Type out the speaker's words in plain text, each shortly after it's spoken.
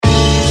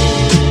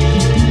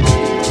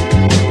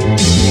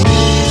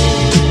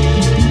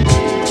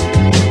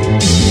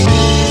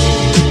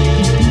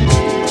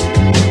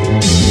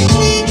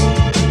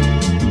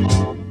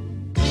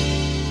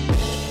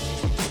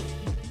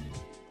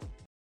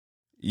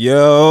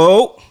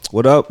Yo,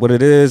 what up? What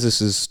it is?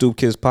 This is Stoop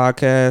Kids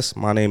Podcast.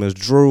 My name is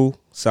Drew.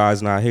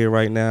 Sai's not here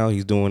right now.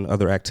 He's doing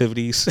other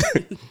activities.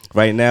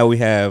 Right now we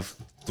have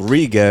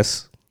 3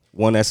 guests.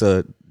 One that's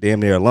a damn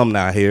near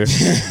alumni here.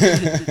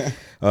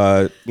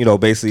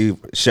 Basically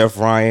Chef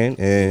Ryan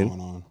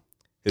and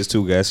his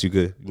 2 guests. You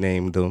could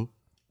name them.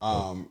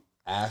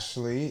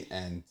 Ashley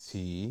and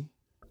T,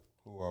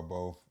 who are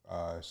both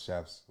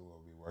chefs who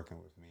will be working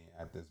with me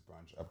at this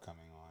brunch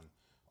upcoming on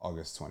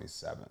August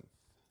 27th.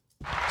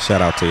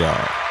 Shout out to y'all.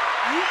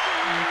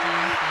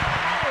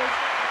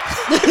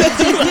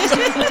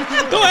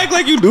 Don't act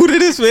like you new to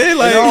this, man.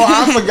 Like,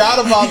 I forgot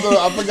about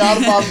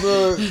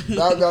the.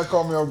 That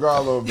caught me off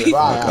guard a little bit. Okay,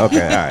 all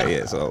right,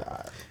 yeah. So,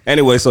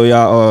 anyway, so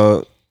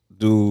y'all,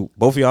 do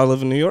both of y'all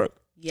live in New York?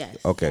 Yes.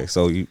 Okay,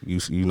 so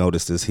you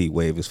notice this heat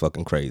wave is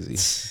fucking crazy.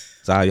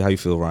 So how you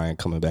feel, Ryan,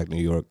 coming back to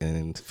New York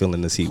and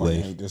feeling this heat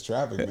wave? Hate this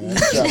traffic, man.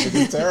 This traffic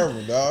is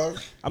terrible, dog.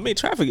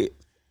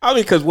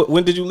 Because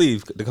when did you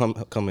leave to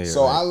come here?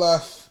 So I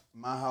left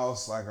my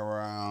house like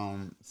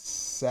around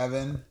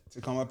 7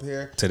 to come up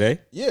here. Today?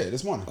 Yeah,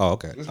 this morning. Oh,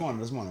 okay. This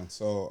morning.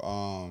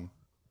 So,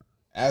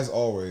 as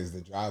always, the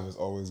drive is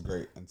always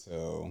great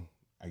until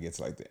I get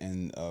to like the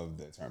end of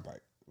the turnpike.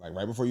 Like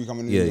right before you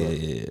come into New York.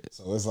 Yeah.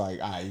 So it's like,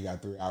 all right, you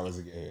got 3 hours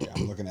to get here.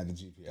 I'm looking at the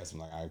GPS. I'm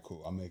like, all right,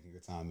 cool. I'm making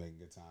good time.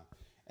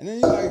 And then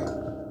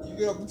you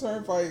get up the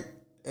turnpike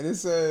and it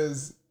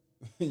says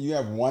you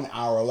have 1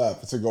 hour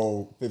left to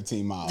go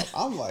 15 miles.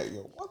 I'm like,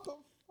 yo, what the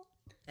fuck?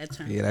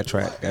 That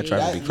traffic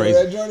be crazy.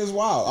 Yeah, that joint is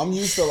wild. I'm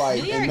used to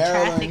like New York in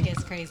Maryland, traffic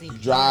is crazy.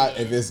 Drive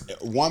if it's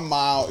 1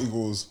 mile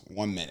equals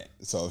 1 minute.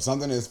 So if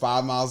something is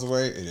 5 miles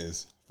away, it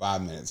is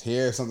 5 minutes.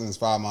 Here, if something is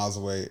 5 miles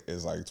away,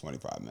 it's like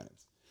 25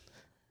 minutes.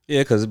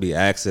 Yeah, because it'd be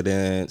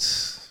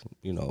accidents.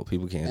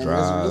 People can't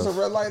drive. There's a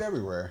red light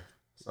everywhere.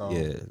 So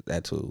yeah,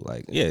 that too.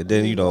 Like, yeah,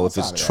 then if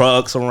it's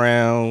trucks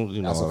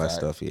around, all that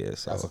stuff. Yeah,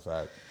 so that's a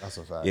fact.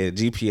 Yeah,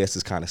 GPS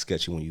is kind of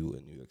sketchy when you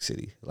in New York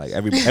City. Like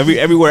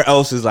everywhere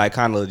else is like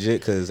kind of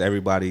legit because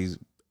everybody's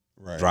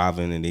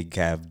driving and they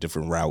have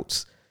different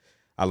routes.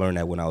 I learned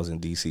that when I was in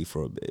DC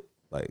for a bit.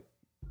 Like,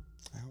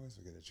 I always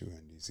forget that you were in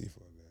DC for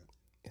a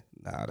bit.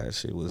 Nah, that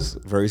shit was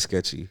very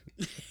sketchy.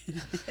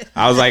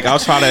 I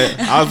was trying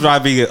to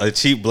be a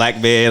cheap black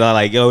man. I'm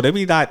like, yo, let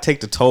me not take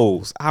the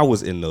tolls. I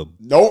was in the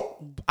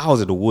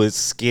woods,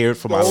 scared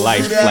for my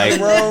life.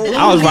 Bro.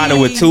 I was riding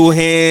with 2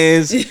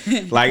 hands.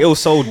 Like, it was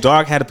so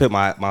dark. I had to put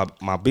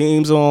my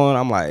beams on.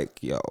 I'm like,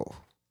 yo.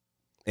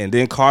 And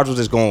then cars were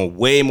just going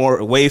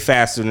way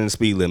faster than the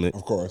speed limit.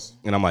 Of course.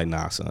 And I'm like,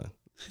 nah, son.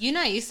 You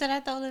not used to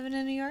that though, living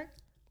in New York?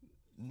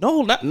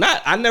 No, not.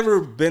 I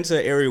never been to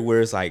an area where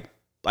it's like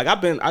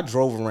I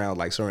drove around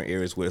like certain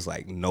areas where it's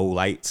like no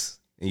lights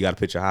and you got to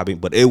put your high beam,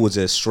 but it was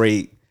just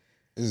straight.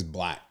 It's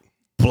black.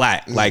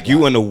 Like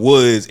you in the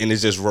woods and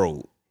it's just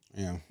road.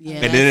 Yeah.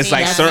 And then it's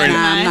like certain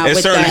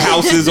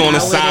houses on the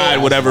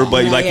side, whatever,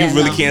 but you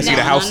really can't see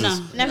the houses.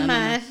 Never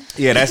mind.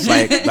 Yeah, that's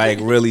like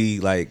really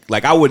like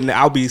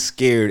I'll be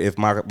scared if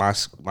my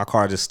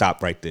car just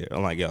stopped right there.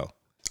 I'm like, yo.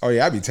 Oh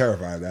yeah, I'd be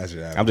terrified if that shit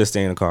happened. I'm just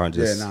staying in the car and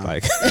just I'm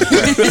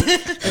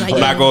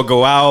not gonna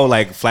go out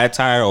like flat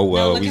tire. Oh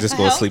well, we just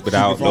gonna sleep it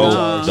out.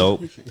 No.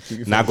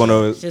 Not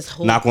gonna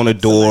knock on the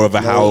door of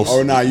a house.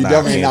 Oh no, you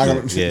definitely not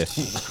gonna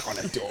knock on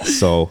the door.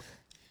 So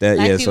that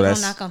Black people so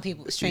that's don't knock on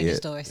people strangers'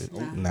 doors.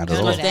 Not at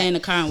all. Stay in the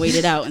car and wait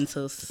it out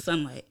until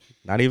sunlight.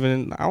 Not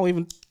even.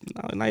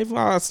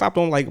 I stopped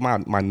on like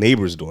my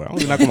neighbor's door. I don't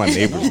even knock on my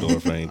neighbor's door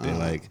for anything.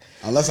 Like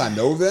unless I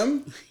know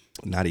them.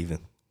 Not even.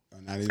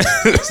 I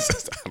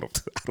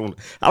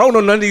don't know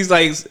none of these.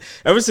 Like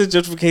ever since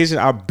gentrification,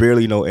 I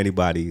barely know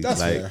anybody.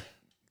 That's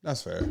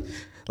fair.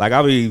 Like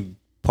I'll be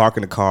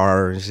parking the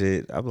car and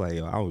shit. I'm like,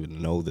 yo, I don't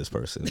even know this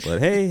person. But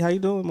hey, how you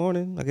doing?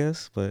 Morning, I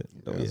guess. But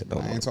I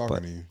ain't talking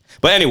to you.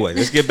 But anyway,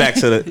 let's get back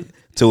to it.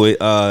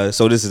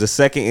 So this is the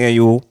 2nd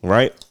annual,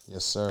 right?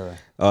 Yes, sir.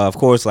 Of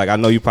course, like I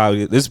know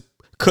this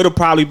could have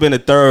probably been a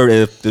 3rd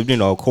if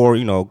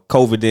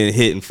COVID didn't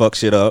hit and fuck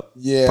shit up.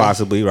 Yeah,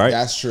 possibly, right?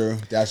 That's true.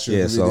 Yeah, we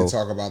did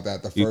talk about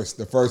that.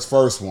 The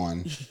first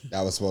one that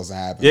was supposed to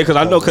happen. Yeah, because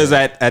I know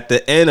at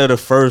the end of the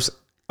first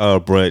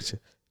brunch,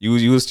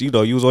 you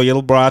was on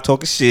Yellow Bra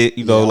talking shit.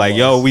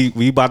 Yo,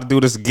 we about to do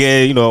this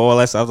again. All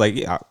that stuff. I was like,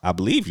 yeah, I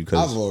believe you. I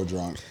was a little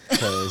drunk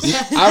because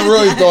I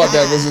really thought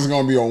that this was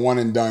going to be a one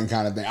and done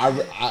kind of thing.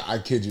 I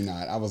kid you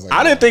not. I was like,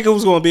 I didn't think it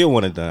was going to be a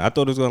one and done. I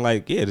thought it was going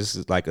to this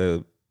is like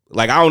a.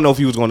 Like I don't know if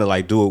he was going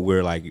to do it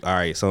where all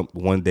right,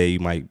 one day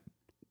you might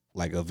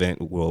event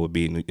would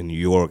be in New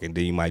York and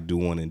then you might do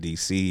one in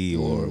DC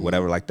or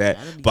whatever like that.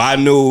 But I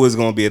knew it was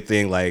going to be a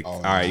thing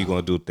all right, you're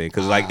going to do a thing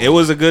because it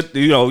was a good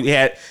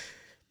it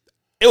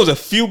was a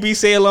few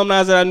BCA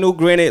alumni that I knew.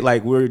 Granted,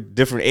 we're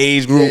different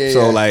age groups,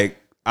 so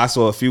I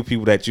saw a few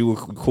people that you were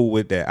cool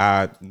with that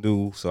I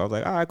knew, so I was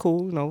like, all right,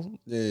 cool,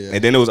 Yeah.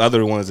 And then there was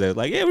other ones that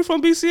yeah, we're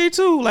from BCA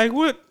too. Like,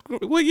 what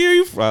year are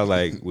you from? I was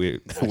like,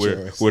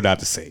 we're not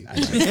the same.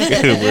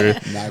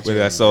 we're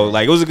not, so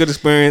it was a good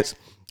experience.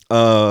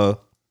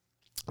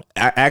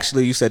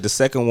 Actually, you said the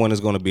second one is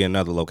going to be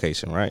another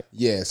location, right?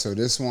 Yeah, so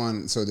this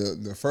one, so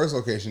the first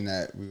location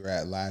that we were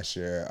at last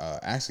year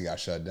actually got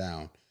shut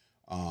down.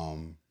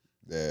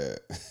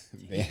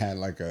 They had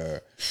like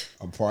a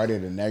party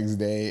the next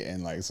day,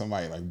 and like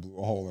somebody like blew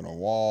a hole in a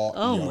wall.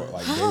 Oh you know, my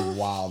like they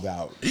wild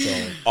out.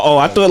 So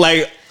I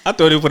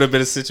thought it would have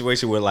been a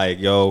situation where like,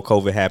 yo,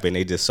 COVID happened,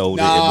 they just sold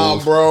it and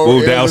moved, bro,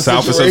 moved it down was a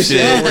south or some shit.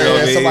 situation You know where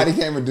what I mean? somebody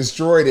came and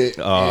destroyed it,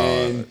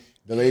 and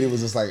the lady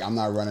was just like, "I'm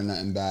not running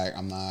nothing back.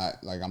 I'm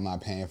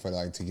not paying for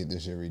like to get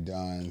this shit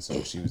redone."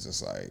 So she was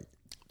just like,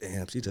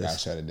 Damn, she got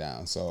just shut it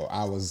down. So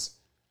I was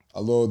a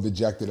little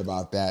dejected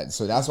about that.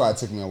 So that's why it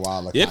took me a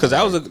while. Like, because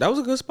that was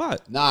a good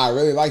spot, I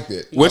really liked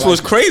it. which I was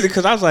liked crazy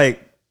because I was like,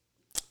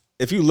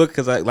 if you look,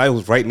 because I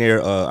was right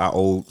near our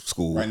old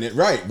school, it.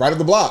 Right up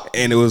the block.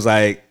 and it was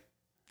like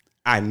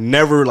I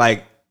never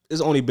like. It's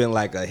only been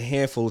like a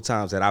handful of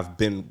times that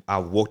I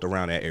walked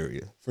around that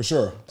area. For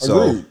sure.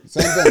 So- Agreed.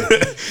 Same thing.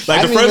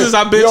 Like the furthest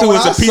I've been to when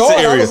was I a pizza saw it,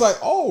 I area. was like,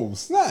 oh,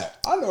 snap.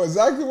 I know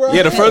exactly where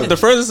Yeah, I am. the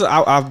furthest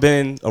I've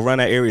been around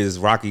that area is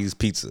Rocky's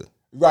Pizza.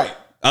 Right.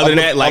 Other than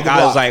that, like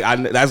I was like,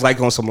 like, that's like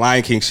on some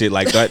Lion King shit.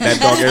 Like that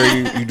dark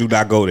area, you do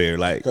not go there.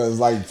 Like, because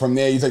like from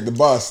there you take the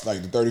bus,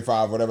 like the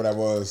 35, whatever that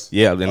was.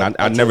 yeah, and Up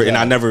I to never,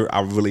 that.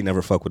 I really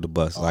never fuck with the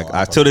bus. Like,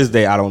 I to this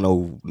day, I don't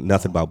know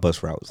nothing about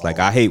bus routes. Like,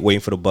 I hate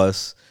waiting for the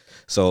bus.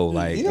 So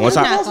like, You know once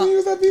what I, bus when you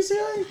was at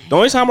BCA? the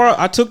only time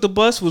I took the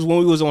bus was when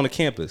we was on the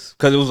campus,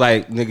 because it was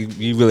like, nigga,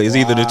 you really, it's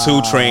either the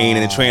 2 train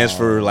and the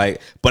transfer.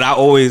 Like, but I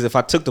always, if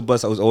I took the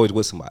bus, I was always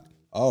with somebody.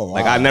 Oh, wow.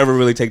 Like, I never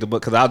really take the bus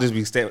because I'll just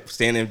be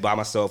standing by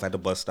myself at the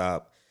bus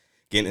stop,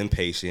 getting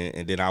impatient,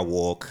 and then I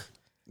walk.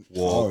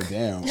 Oh,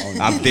 damn. Oh,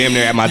 nah. I'm damn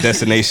near at my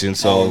destination.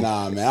 So Oh,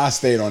 nah, man. I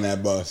stayed on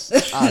that bus.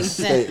 I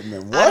stayed,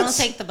 man. What? I don't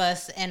take the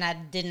bus, and I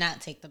did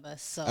not take the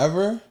bus. So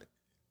Ever?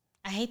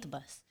 I hate the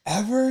bus.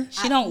 Ever?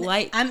 She don't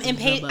like. I'm the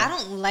impatient. bus. I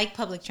don't like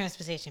public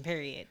transportation.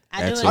 Period.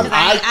 I That's do it it.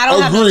 because I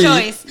don't have no agree.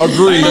 choice.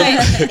 Agreed.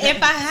 But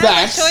if I have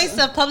Facts. a choice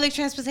of public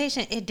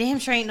transportation, it damn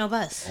sure ain't no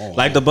bus.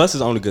 like the bus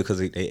is only good because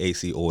they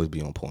AC always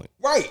be on point.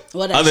 Right.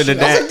 Well, that's Other than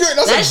true. that-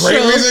 That's a great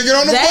true. reason to get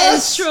on the That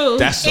bus. is true.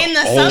 That's In the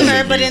only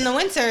summer, but reason. in the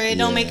winter, it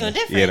don't make no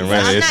difference. Yeah, the So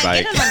winter, I'm it's not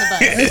like- getting on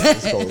the bus.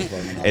 It's totally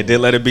fucking And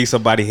then let it be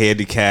somebody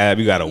handicapped.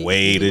 You gotta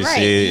wait and Right.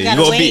 shit. You gotta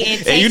gonna wait. be,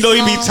 It and you takes know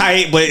you be long.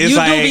 tight, but it's you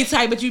like do be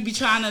tight, but you be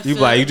trying to. you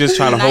feel like you just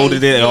trying to hold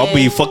it in. nice, I'll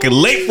be fucking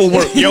late for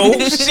work, yo.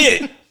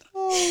 Shit.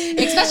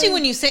 Especially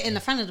when you sit in the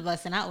front of the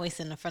bus, and I always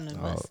sit in the front of the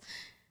bus.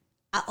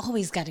 I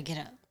always got to get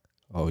up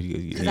Oh,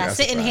 because I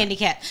sit in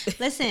handicap.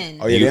 Listen,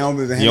 Oh, yeah, they don't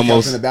do the handicaps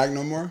almost- in the back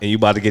no more? And you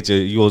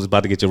was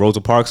about to get your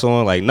Rosa Parks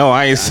on. Like, no,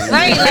 I ain't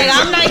right? Like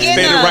I'm not getting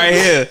standing up. right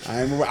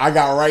here. I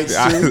got rights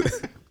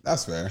too.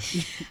 That's fair.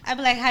 I'd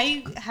be like, how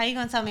you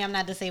gonna tell me I'm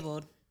not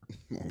disabled?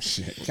 Oh,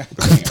 shit. God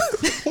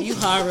damn. You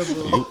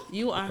horrible.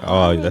 You are. Oh,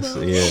 Horrible. that's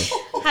yeah.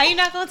 How you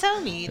not gonna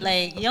tell me?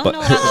 Like you don't know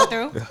what I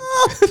go through.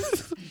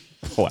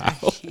 Wow.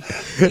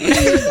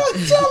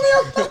 Tell me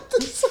about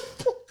this.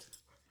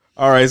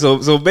 All right,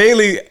 so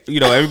Bailey,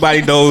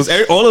 everybody knows,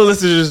 all the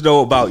listeners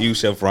know about you,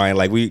 Chef Ryan.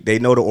 Like they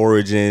know the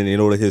origin, they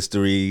know the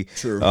history.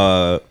 True.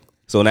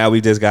 So now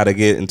we just got to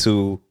get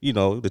into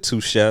the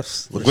 2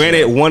 chefs.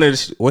 Granted, one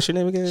is what's your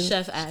name again?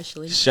 Chef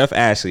Ashley. Chef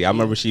Ashley. I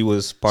remember she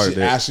was part of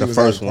Ashley the was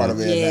first like part one. of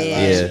the event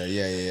last Yeah.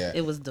 year. Yeah.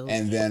 It was dope.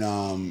 And then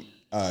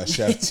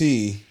Chef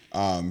T,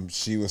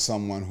 she was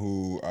someone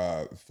who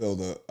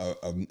filled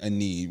a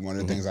need. One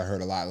of the things I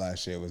heard a lot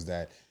last year was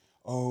that,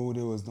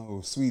 there was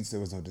no sweets, there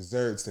was no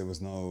desserts, there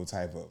was no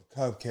type of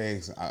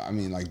cupcakes. I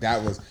mean, like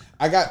that was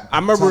I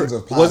remember, tons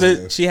of was it?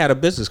 positive. She had a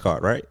business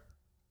card, right?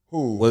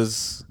 Who I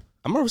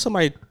remember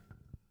somebody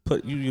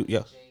put you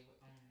yeah.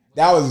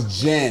 that was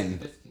Jen.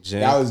 Jen.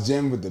 That was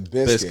Jen with the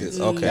biscuits. Biscuits.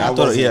 Okay, That I thought.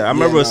 wasn't- Yeah, I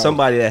remember no.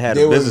 somebody that had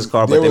There a business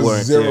card, but there they was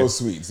weren't zero there.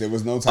 sweets. There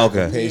was no type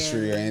Okay. of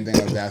pastry or anything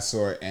of that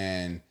sort.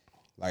 And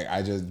like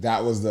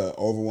that was the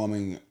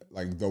overwhelming,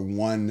 like the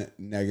one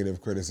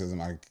negative criticism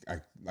I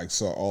like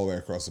saw all the way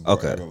across the board.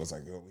 Okay. Everyone was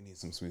like, "Yo, we need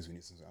some sweets. We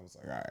need some." I was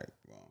like, "All right,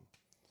 well,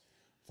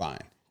 fine."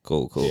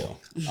 Cool.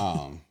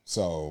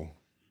 So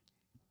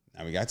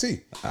now we got tea.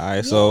 All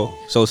right,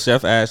 so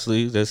Chef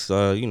Ashley, just you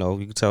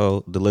can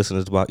tell the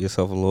listeners about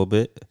yourself a little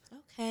bit.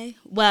 Okay.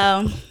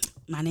 Well,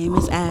 my name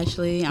is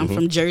Ashley. I'm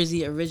from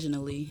Jersey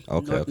originally.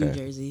 North New Okay.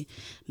 Jersey.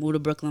 Moved to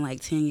Brooklyn like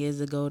 10 years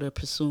ago to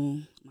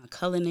pursue my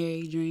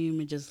culinary dream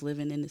and just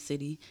living in the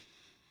city.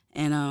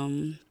 And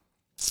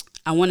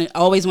I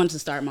always wanted to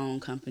start my own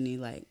company,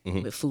 like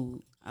with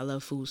food. I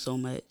love food so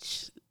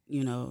much.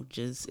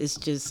 It's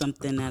just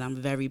something that I'm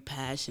very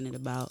passionate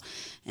about,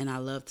 and I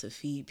love to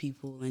feed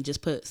people and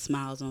just put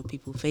smiles on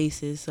people's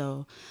faces.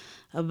 So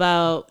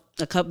about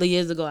a couple of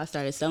years ago, I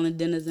started selling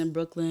dinners in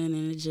Brooklyn,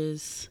 and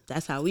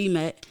that's how we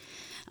met.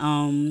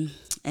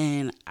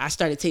 And I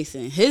started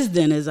tasting his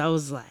dinners. I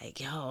was like,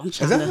 yo, I'm Is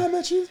trying that how I to.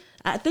 met you?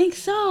 I think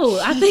so.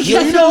 I think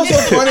You know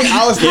what's so funny?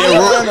 I was standing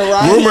around the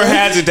ride. Rumor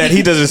has it that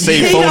he doesn't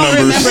save phone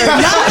numbers.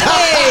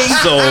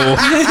 So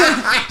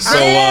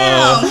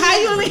How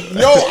you mean?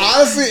 Yo,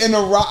 honestly, in the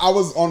ride, I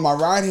was on my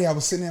ride here. I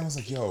was sitting there. I was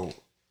like, "Yo,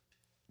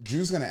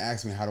 Drew's gonna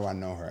ask me how do I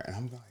know her," and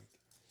I'm like,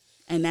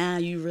 And now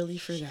you really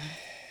forgot.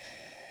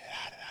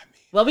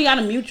 Well, we got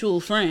a mutual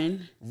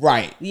friend.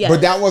 Right. Yeah.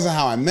 But that wasn't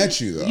how I met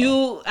you,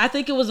 though. I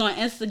think it was on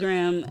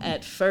Instagram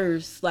at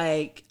first.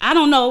 Like, I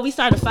don't know. We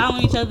started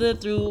following each other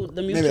through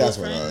the mutual Maybe that's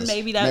what friend. it was.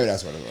 Maybe Maybe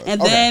that's what it was. And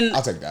Okay, then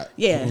I'll take that.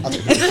 Yeah. I'll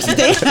take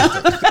that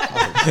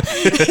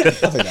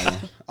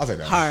one. I'll take that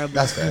one. Horrible.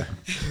 That's fair.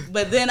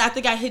 But then I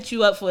think I hit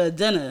you up for a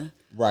dinner.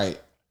 Right.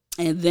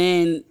 And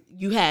then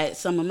you had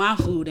some of my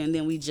food, and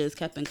then we just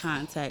kept in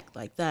contact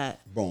like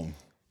that. Boom.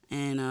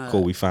 And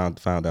Cool. We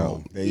found out.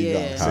 Boom. There you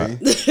Yeah.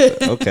 go. See?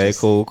 Okay.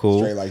 Cool.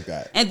 Straight like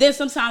that. And then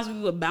sometimes we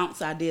would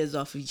bounce ideas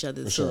off of each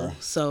other too. sure.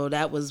 So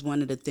that was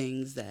one of the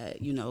things that,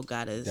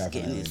 got us getting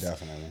Definitely, this.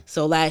 definitely.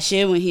 So last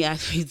year when he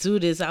asked me to do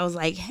this, I was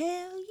like,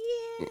 hell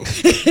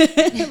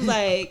yeah.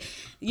 Like,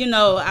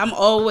 I'm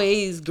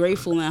always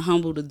grateful and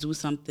humble to do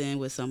something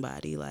with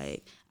somebody.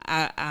 Like,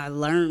 I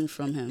learn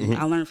from him.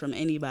 Mm-hmm. I learn from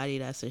anybody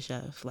that's a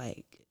chef.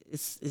 Like,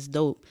 it's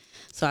dope.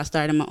 So I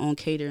started my own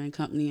catering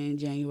company in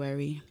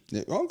January.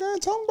 Yeah, okay,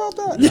 tell me about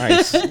that.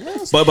 Nice.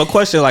 Yes. But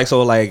question, like,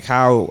 so, like,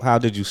 how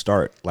did you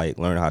start, like,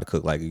 learning how to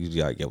cook? Like, you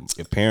like your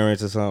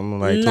parents or something,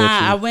 like?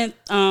 Nah, taught you?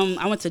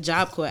 I went to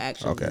Job Corps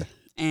actually. Okay.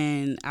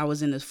 And I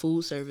was in the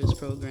food service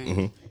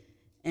program.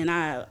 And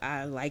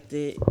I liked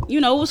it.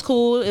 It was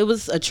cool. It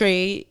was a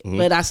trade,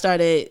 but I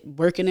started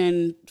working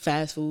in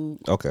fast food.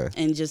 Okay.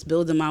 And just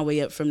building my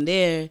way up from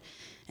there.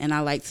 And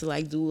I like to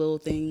do little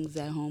things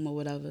at home or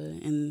whatever.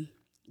 And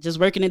just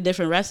working in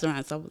different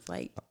restaurants. I was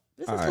like,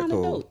 this is All right, kind of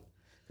cool. dope.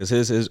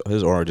 Because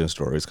his origin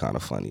story is kind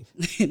of funny.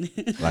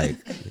 Like,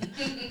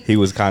 he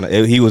was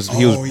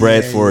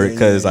bred for it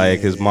because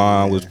his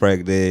mom was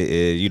pregnant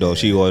and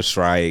she was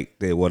strike,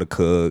 they want to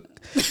cook.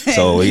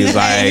 So he was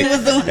like,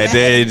 and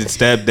then his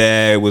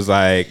stepdad was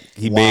like,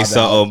 he made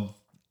something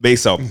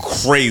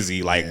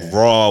crazy, like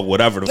raw,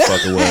 whatever the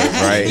fuck it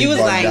was, right? He was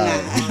like,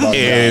 nah.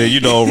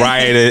 And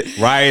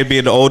Ryan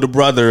being the older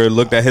brother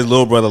looked at his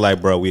little brother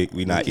like, bro, we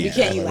not eating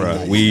can't that, eat bro. like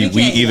that. We You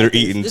can't eat either like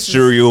this. eating This is-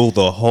 cereal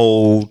the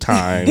whole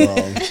time.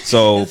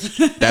 So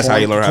that's how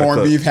you learn how to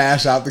corned cook. beef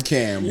hash out the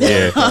can. Bro.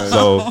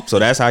 Yeah. So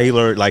that's how he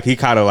learned. Like, he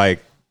kind of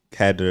like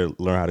had to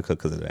learn how to cook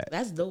because of that.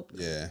 That's dope.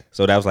 Yeah.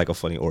 So that was like a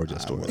funny origin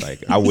story.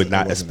 Like, I would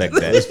not expect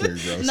It was that.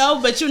 pretty gross.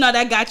 No, but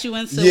that got you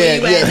into Yeah, where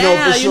you at yeah, no,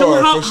 now. for sure,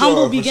 for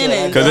Humble sure.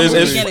 beginnings. Because Humble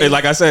it's beginnings.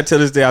 like I said, to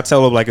this day, I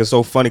tell him, like, it's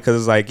so funny because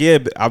it's like, yeah,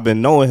 I've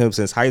been knowing him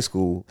since high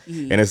school.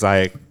 And it's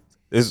like,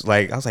 I was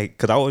like,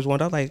 because I always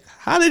wondered, I was like,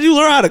 how did you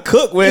learn how to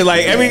cook? When,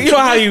 like, I mean,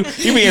 how you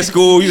be in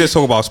school, you just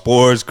talk about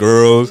sports,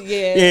 girls.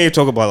 Yeah. You ain't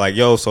talk about, like,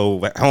 yo,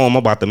 so at home, I'm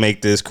about to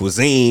make this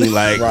cuisine.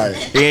 Like, Right.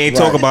 he ain't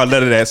talk about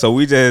none of that. So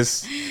we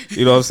just,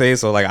 you know what I'm saying?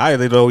 So, like, I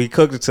didn't know he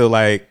cooked until,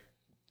 like,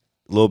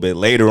 a little bit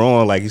later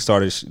on, like, he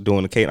started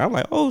doing the catering. I'm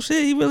like, oh,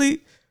 shit, he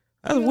really,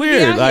 that's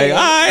weird. Yeah, Like, yeah.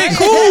 all right,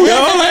 cool,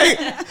 yo. Like,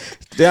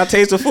 then I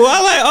taste the food.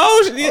 I'm like,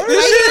 oh, this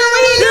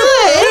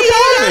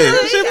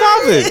shit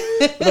popping.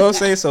 You know what I'm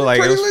saying? So,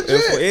 like, it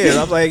was,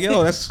 yeah, I'm like,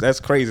 yo, that's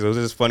crazy. It was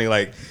just funny,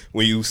 like,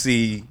 when you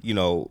see,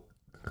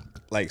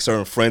 like,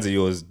 certain friends of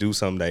yours do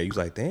something that you was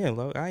like, damn,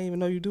 I didn't even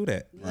know you do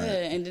that. Yeah,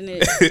 and then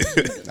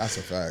That's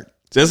a fact.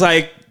 Just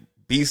like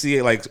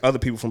BCA, like other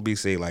people from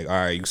BCA, like, all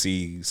right, you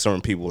see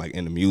certain people like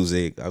in the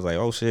music. I was like,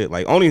 oh shit.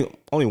 Like, only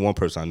one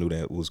person I knew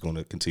that was going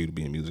to continue to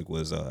be in music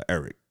was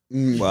Eric.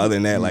 But other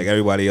than that, like,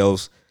 everybody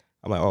else,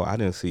 I'm like, oh, I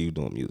didn't see you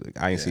doing music.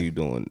 I didn't see you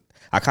doing.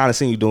 I kind of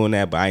seen you doing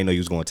that, but I didn't know you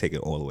was going to take it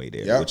all the way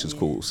there, Yep. which is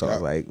cool. So I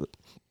was Yep. like,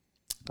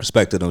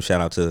 respect to them.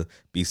 Shout out to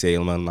BCA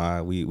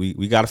alumni.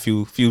 We got a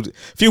few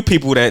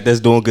people that's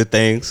doing good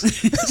things.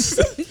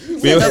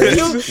 We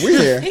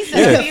here. He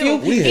said Yeah. a few.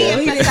 We He here.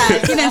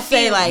 emphasized he didn't a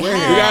say few. like, We're We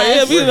hi.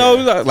 got,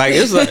 yeah, like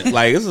it's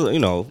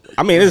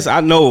I mean,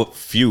 I know a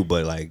few,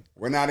 but like,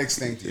 We're not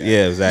extinct yet.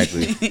 yeah,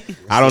 exactly.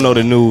 I don't know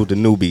the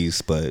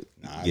newbies, but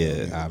I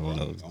yeah, know I don't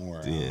know. Don't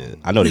worry. Yeah,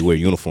 I know they wear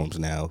uniforms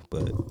now,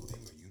 but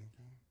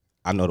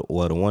I know the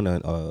one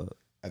at the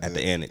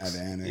annex. At the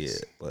annex. Yeah,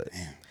 but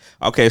Damn.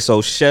 okay.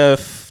 So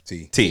Chef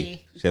T.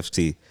 T. Chef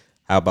T.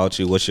 How about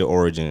you? What's your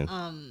origin?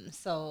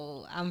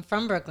 So I'm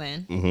from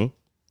Brooklyn, Mm-hmm.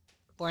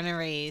 born and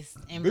raised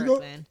in Big up.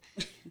 Brooklyn.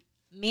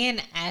 Me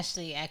and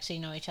Ashley actually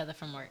know each other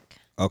from work.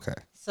 Okay.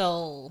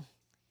 So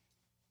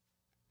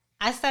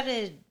I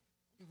started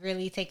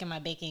really taking my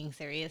baking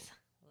serious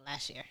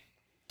last year.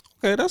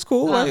 Okay, that's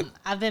cool. Like,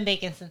 I've been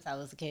baking since I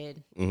was a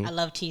kid. Mm-hmm. I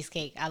love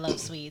cheesecake. I love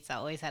sweets. I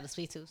always had a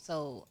sweet tooth.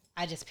 So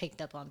I just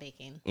picked up on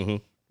baking. Mm-hmm.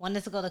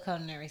 Wanted to go to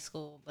culinary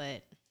school,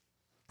 but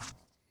I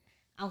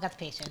don't got the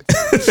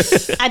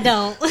patience. I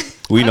don't.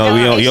 we know I got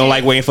you don't patience.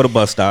 like waiting for the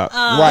bus stop.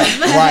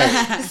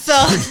 Right. So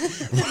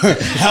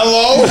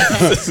Hello.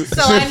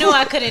 so I knew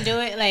I couldn't do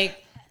it.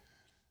 Like,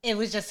 it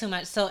was just too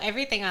much. So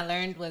everything I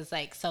learned was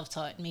like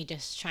self-taught, me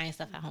just trying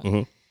stuff at home.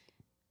 Mm-hmm.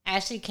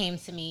 Ashley came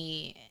to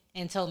me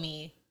and told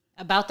me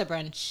about the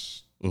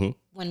brunch Mm-hmm.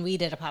 when we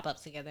did a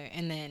pop-up together.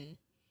 And then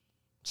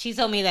she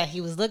told me that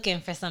he was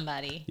looking for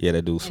somebody. Yeah, they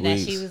do And that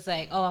sweets. she was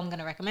like, oh, I'm going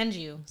to recommend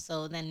you.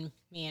 So then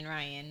me and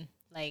Ryan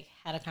like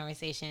had a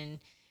conversation.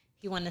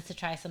 He wanted to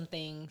try some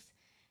things.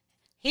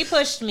 He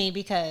pushed me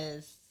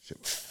because Shit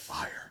was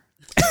fire.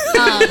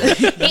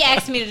 He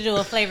asked me to do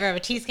a flavor of a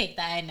cheesecake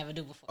that I had never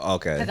do before.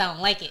 Okay. Because I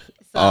don't like it.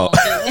 So I won't do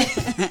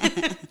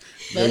it. Yo,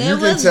 But you it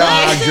can was tell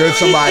how busted. good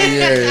somebody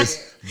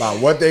is by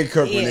what they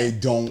cook when Yeah. they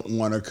don't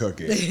want to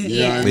cook it. You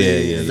know what I mean? Yeah, yeah,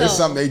 If yeah. There's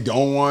something they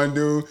don't want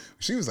to do.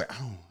 She was like, I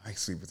don't like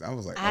sweet potato. I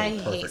was like, oh, I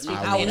hate perfect. sweet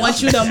I potatoes.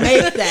 want you to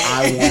make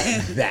that. I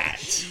want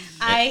that.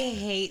 I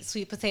hate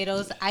sweet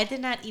potatoes. I did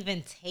not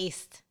even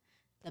taste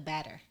the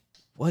batter.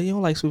 Well, you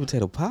don't like sweet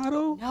potato pie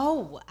though?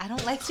 No, I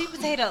don't like sweet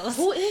potatoes.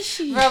 Who is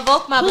she?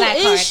 Revoke my Who black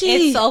is card.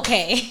 she? It's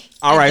okay.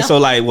 All right, I so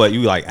don't- like what,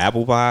 you like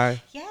apple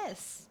pie?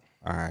 yes,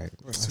 All right.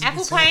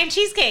 apple pie and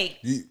cheesecake.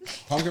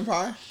 Pumpkin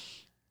pie?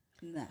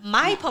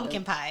 My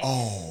pumpkin pie.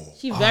 Oh,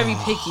 She's very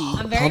picky.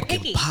 I'm very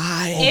picky.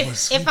 pie.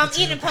 If I'm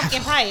eating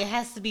pumpkin pie, it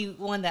has to be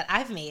one that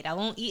I've made. I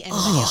won't eat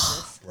anybody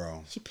else's.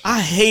 bro.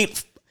 I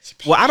hate.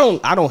 Well,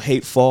 I don't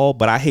hate fall,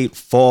 but I hate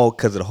fall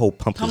because of the whole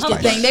pumpkin Pumpkin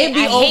spice. thing. They be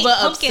I hate over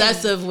pumpkin.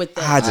 obsessive with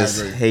that. I just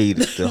agree. hate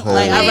the whole.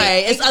 Like, all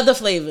right, it's other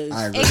flavors.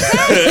 I agree.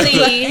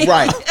 Exactly.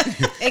 Right.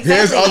 Exactly.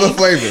 Here's other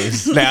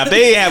flavors. Now, if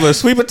they have a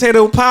sweet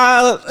potato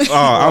pie,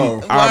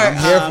 Oh, I'm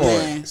here Oh, for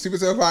man. it. Sweet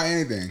potato pie,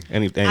 anything.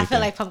 anything. I feel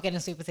like pumpkin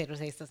and sweet potato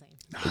taste the same.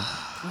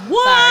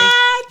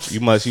 What?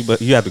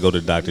 you have to go to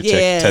the doctor.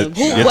 Yeah. Check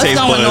your What's taste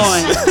going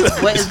buds.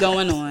 on? What is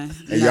going on?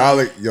 Hey,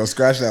 yo,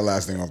 scratch that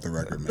last thing off the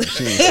record, man.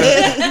 She ain't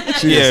say,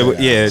 she Yeah,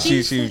 didn't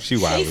say yeah. She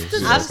wild.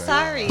 I'm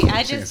sorry.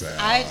 I She just said,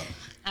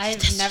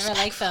 I've never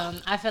liked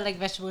them. I feel like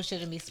vegetables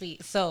shouldn't be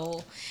sweet.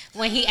 So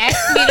when he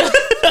asked me to,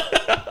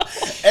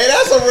 Hey,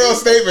 that's a real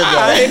statement,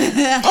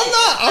 though.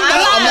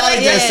 I'm not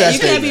against that you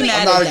can't be statement. mad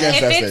I'm not at that. against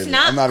If that it's statement.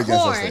 not I'm not against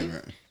that corn,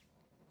 statement.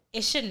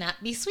 it should not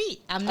be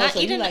sweet. I'm not so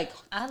you eating. like-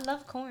 I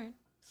love corn.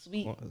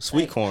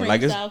 Sweet corn, cream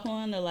like it's style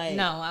corn, or like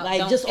No, I like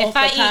don't. just If off the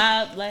I eat-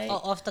 cob, like.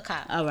 Off the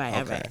cob. All right,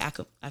 all Okay. right. I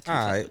can All fuck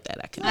right. with that.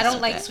 I can. I don't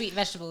accept like that. sweet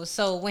vegetables.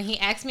 So when he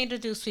asked me to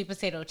do sweet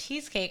potato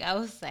cheesecake, I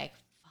was like,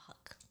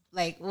 fuck.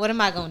 Like, what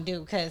am I going to do?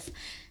 Because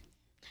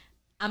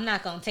I'm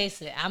not going to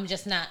taste it. I'm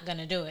just not going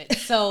to do it.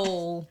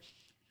 So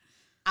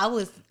I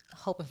was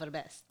hoping for the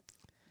best.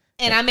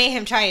 And I made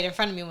him try it in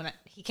front of me when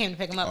he came to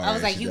pick him up. Oh, I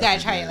was yeah, like, she you got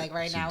to definitely try it did. like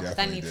right She now because I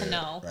definitely need to did.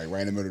 know.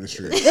 Right in the middle of the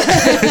street.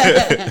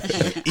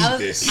 I was,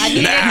 this. I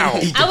needed, Now.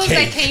 I was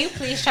like, can you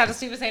please try the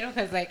sweet potato?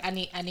 Because like I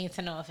need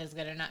to know if it's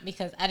good or not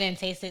because I didn't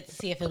taste it to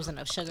see if it was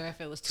enough sugar, if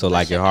it was too So much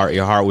like sugar.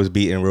 your heart was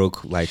beating real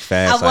like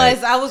fast.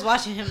 I was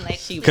watching him like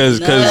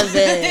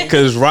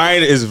because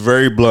Ryan is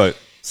very blunt.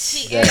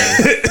 she is.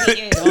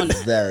 He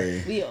is.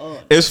 Very. We all.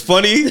 It's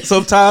funny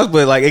sometimes,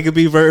 but like it could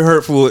be very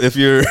hurtful if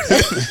you're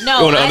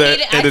No, on the I other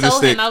needed. I end of the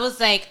told stick. him I was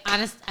like,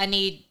 honest. I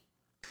need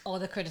all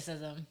the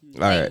criticism.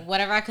 All Like, right.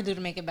 whatever I could do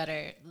to make it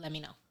better, let me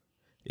know.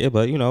 Yeah,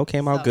 but you know, it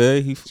came out So-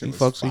 good. He It was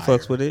fucks fire.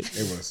 with it.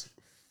 It was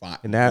fine.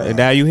 And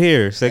now you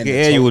here second the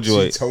annual toast-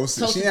 joint. She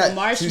toasted. Toasted She the not,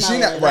 marshmallow. she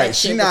not That right. shit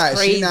She was not.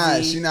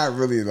 crazy. She not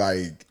really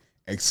like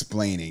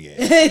explaining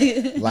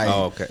it. Like,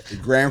 Oh, okay. the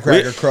graham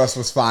cracker crust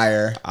was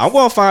fire. I'm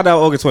gonna find out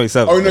August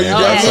 27th. Oh no, you man.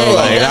 got So to.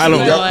 like I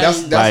don't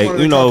That's like one of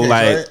the you know cupcakes,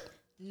 like right?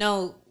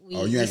 No, we,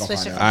 Oh, you we ain't gonna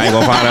switched find it. out. I ain't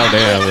gonna find out.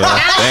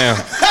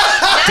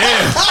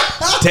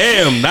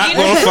 Damn, not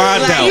gonna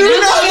find out.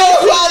 You're not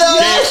gonna find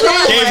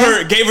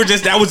out. Gave her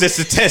just that was just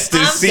a test to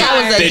I'm see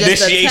sorry. the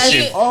Just a You,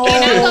 initiation. you're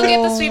not gonna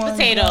get the sweet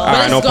potato. All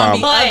right, It's no gonna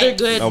problem. be other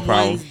good No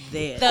problem. ones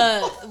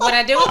there. What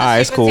I do with All right,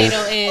 the it's sweet cool.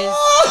 potato is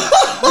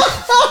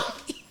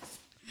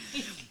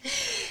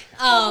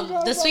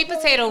the sweet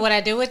potato. What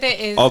I do with it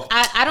is Oh,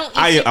 I don't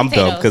eat sweet I'm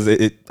dumb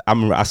potatoes.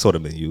 because I saw the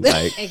menu.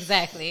 Like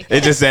Exactly.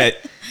 it's just that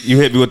you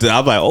hit me with the.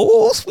 I'm like,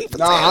 oh, sweet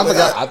potato. Nah, I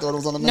forgot. I thought it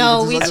was on the menu.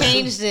 No, because we it's like-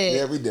 changed it.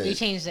 Yeah, we did. We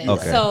changed it.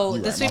 Okay. So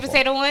You the right, sweet my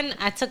potato one,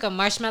 I took a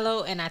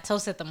marshmallow and I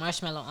toasted the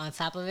marshmallow on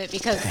top of it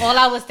because all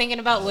I was thinking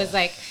about was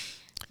like,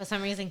 for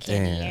some reason,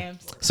 candy Damn.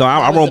 yams. So I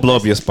That was won't the blow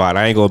up best your spot.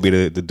 I ain't gonna be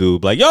the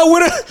dude like, yo,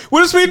 where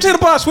the sweet potato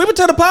pie? Sweet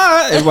potato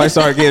pie. Everybody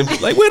start getting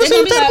like, where the They're sweet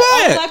gonna be potato like,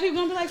 pie? all at? black people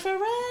gonna be like, for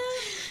real?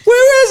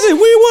 Where is it? We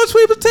want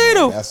sweet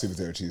potato. That sweet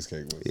potato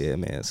cheesecake was Yeah,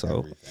 man.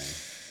 So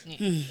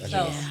everything.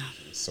 So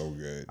It's so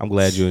good. I'm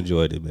glad you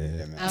enjoyed it, man.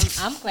 Yeah, man.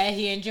 I'm glad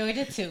he enjoyed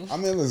it too. I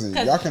mean, listen,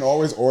 y'all can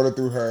always order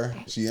through her.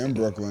 She in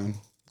Brooklyn.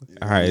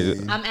 All right.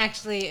 I'm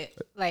actually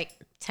like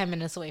 10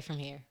 minutes away from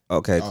here.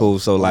 Okay, cool.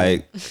 So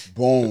like,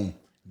 Boom.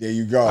 There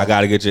you go. I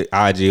gotta get your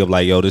IG. I'm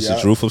like, yo, this Yup.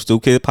 is Drew from Stu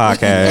Kid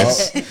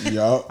Podcast.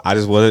 Yup. I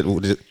just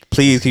wanted,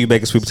 please, can you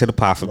make a sweet potato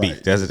pie for me?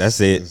 Right. That's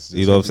it. Just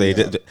You know what I'm saying?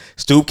 hit me up.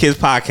 Stoop Kids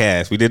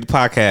Podcast. We did the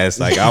podcast.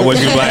 Like I want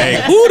you to be like,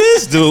 who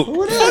this dude? Fuck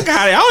out of here.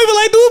 I don't even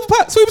like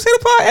doing sweet potato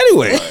pie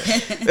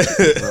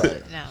anyway.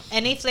 Right. No,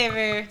 any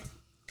flavor,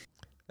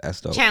 That's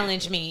dope.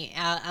 challenge me.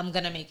 I'm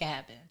gonna make it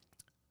happen.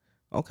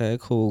 Okay,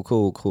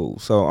 cool.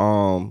 So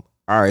all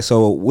right.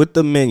 So with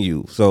the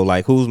menu, so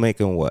like, who's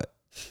making what?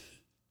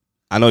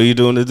 I know you're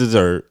doing the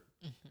dessert.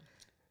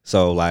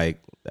 So like,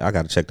 I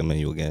gotta check the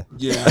menu again.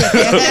 Yeah. My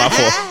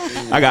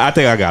fault. I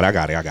think I got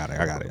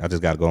it. I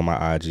just gotta go on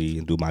my IG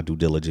and do my due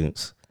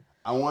diligence.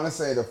 I want to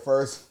say the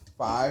first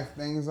 5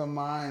 things are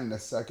mine, and the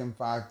second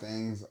 5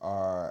 things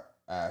are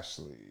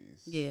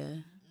Ashley's. Yeah,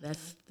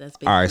 that's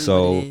basically All right, what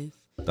so it is.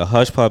 the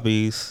Hush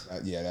Puppies,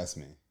 Yeah, that's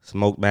me.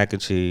 smoked mac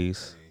and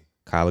cheese,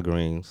 collard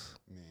greens,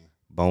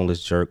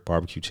 boneless jerk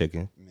barbecue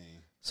chicken, Me.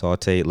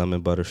 sauteed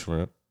lemon butter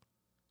shrimp.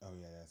 Oh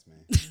yeah, that's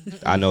me.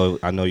 I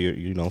know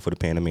you're known for the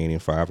Panamanian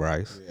fried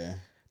rice. Yeah.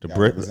 The Gotta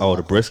represent my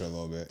culture brisket, a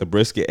little bit. the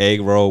brisket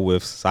egg roll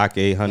with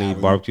sake, honey, Now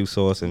we- barbecue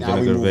sauce, and Now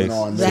we vinegar moving based.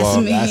 on. That's Well,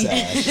 me.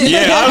 ass.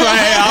 Yeah,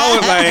 I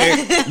was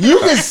like, You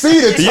can see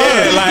the turn.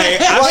 yeah,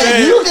 like I Like,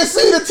 said, you can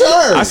see the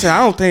turn. I said,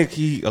 I don't think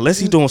unless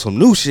he's doing some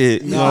new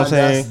shit. You know what I'm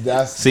saying?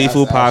 That's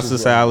Seafood that's pasta actually what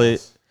it salad,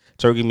 is.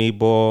 turkey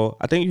meatball.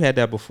 I think you had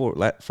that before.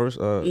 First,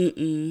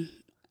 Mm-mm.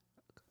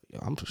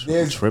 I'm just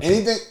There's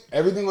tripping.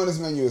 everything on this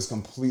menu is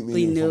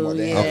completely new from what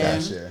they had yeah.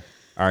 last year.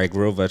 All right,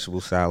 grilled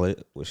vegetable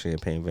salad with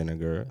champagne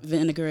vinegar,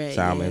 Vinaigrette.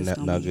 salmon yeah, it's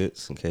gonna be-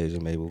 nuggets, and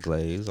Cajun maple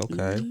glaze.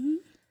 Okay.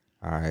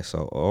 All right,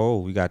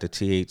 so we got the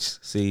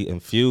THC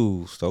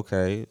infused.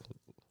 Okay.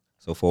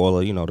 So for all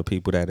of the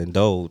people that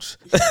indulge,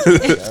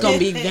 It's gonna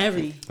be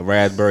very. the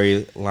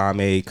raspberry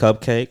limeade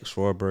cupcake,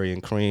 strawberry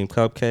and cream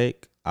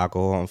cupcake,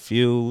 alcohol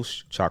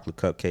infused, chocolate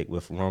cupcake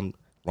with rum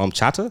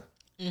chata.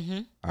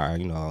 All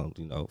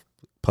right,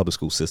 public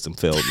school system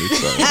failed me.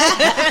 So.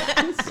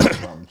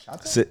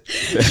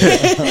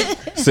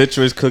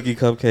 Citrus cookie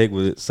cupcake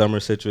with summer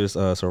citrus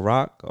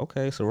Ciroc.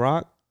 Okay,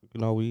 Ciroc.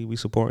 We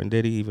supporting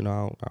Diddy, even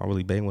though I don't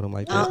really bang with him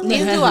like that.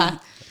 Neither do I.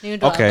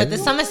 Okay. But the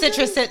summer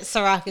citrus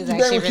Ciroc is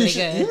actually really You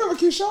good. remember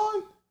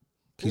Keyshawn?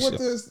 Keyshawn. What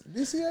this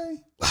DCA?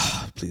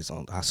 Please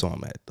don't. I saw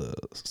him at the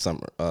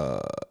summer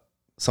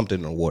something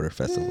in the water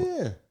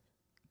festival.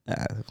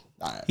 Yeah.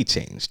 He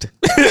changed.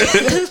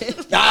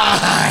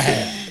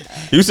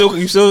 You still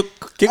kick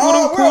with him?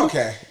 Oh, we're Cool?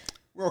 okay.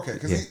 We're okay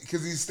because Yeah.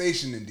 he's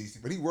stationed in DC,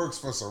 but he works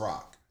for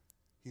Ciroc.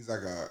 He's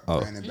like a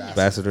brand ambassador.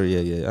 Ambassador,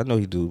 yeah. I know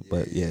he do,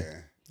 but yeah,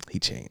 he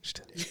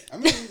changed. I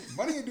mean,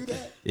 money can do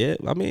that. Yeah,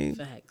 I mean,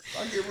 Facts.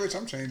 If I get rich,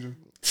 I'm changing.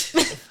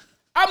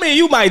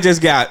 you might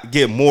just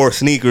get more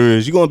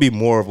sneakers. You're gonna be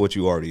more of what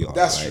you already are.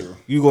 That's true.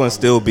 You're gonna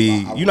still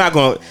be. You're not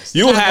gonna.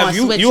 You'll Not have gonna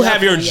you switch you up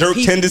have your on your jerk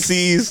pieces.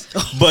 tendencies,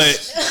 but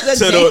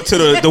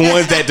to the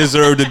ones that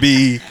deserve to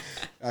be.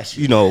 That's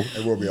true.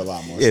 It will be a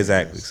lot more. Yeah,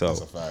 exactly. sneakers. So-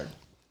 That's a fact.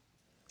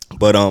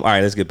 But all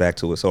right, let's get back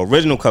to it. So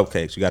original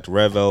cupcakes, you got the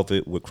red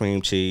velvet with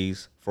cream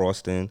cheese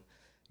frosting.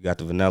 You got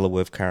the vanilla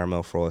with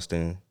caramel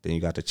frosting. Then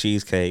you got the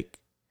cheesecake,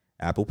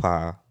 apple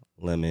pie,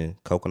 lemon,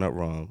 coconut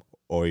rum,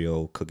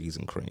 Oreo cookies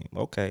and cream.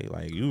 Okay,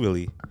 like you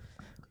really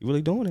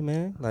doing it,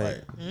 man.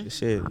 Like this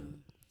shit.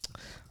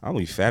 I'm gonna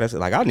be fat as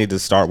like I need to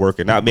start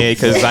working out, man,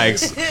 because like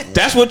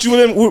that's what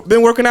you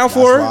been working out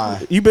for.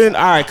 why. You been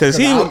all right, because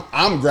he.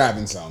 I'm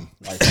grabbing some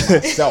like for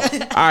myself.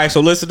 All right,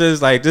 so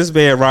listeners, like this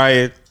man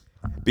Ryan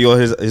be on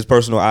his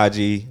personal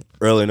IG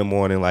early in the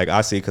morning. Like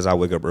I see, because I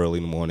wake up early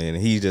in the morning, and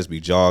he just be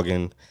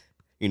jogging,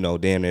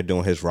 damn near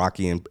doing his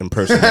Rocky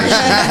impersonation.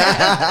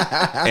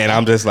 And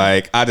I'm just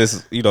like,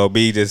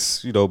 be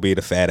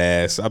the fat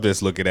ass. I'm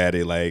just looking at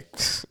it like,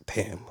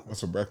 damn.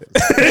 What's for breakfast?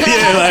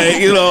 Yeah, like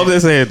I'm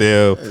just saying,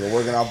 damn. You're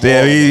working out.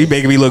 Damn, he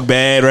making me look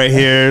bad right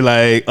here.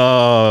 Like,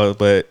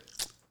 but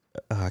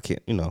I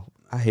can't.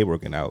 I hate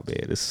working out,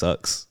 man. It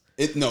sucks.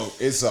 It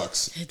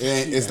sucks.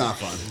 It's not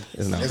fun.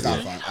 It's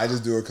not fun. I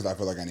just do it because I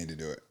feel like I need to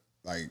do it.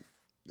 Like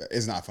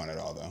it's not fun at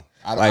all though.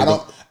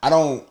 I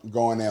don't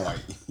go in there like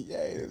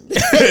yay.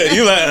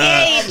 You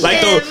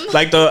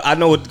I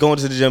know what going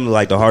to the gym,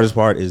 like the hardest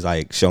part is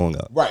like showing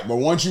up. Right, but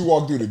once you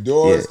walk through the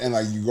doors and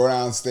like you go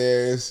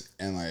downstairs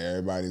and like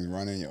everybody's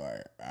running, you're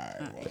like, all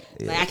right.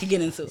 Well. Like I could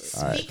get into it.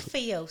 Speak for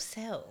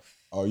yourself.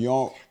 Oh, you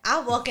don't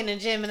I walk in the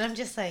gym and I'm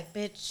just like,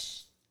 bitch,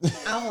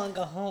 I want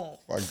to go home.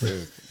 fuck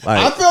this. Like-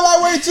 I feel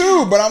that way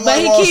too, but I'm But like,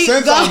 he well, keep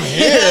since going. I'm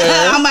here,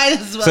 I might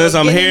as well. Since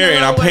I'm get in here the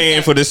and I'm little paying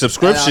workout. for this and I'm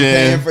subscription,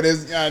 paying for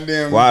this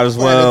goddamn Might as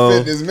Planet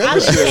well. Fitness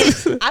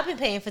membership. I've been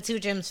paying for 2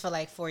 gyms for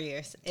like 4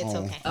 years. It's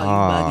okay. Oh, you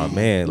oh bugging.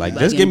 man, like You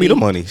just bugging, give me the B.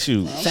 money.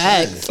 Shoot.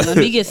 Facts. Let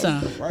me get some.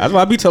 That's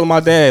why I be telling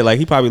my dad, like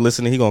he probably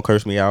listening, he gonna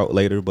curse me out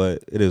later,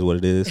 but it is what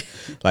it is.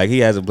 Like he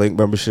has a Blink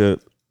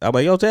membership. I'm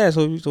like, yo, Dad,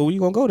 so when you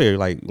gonna go there?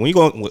 Like when you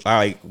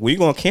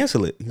gonna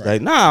cancel it? He's like,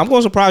 nah, I'm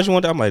gonna surprise you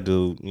one day. I'm like,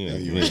 dude,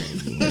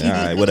 all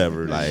right,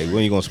 whatever. Like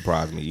when you gonna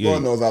surprise me?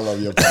 Lord knows I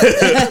love your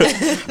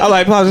podcast. I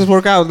like, Paul, just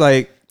work out.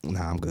 Like,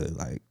 nah, I'm good.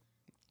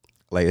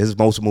 Like his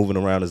most moving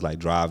around is like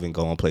driving,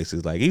 going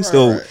places. Like he's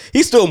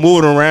still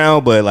moving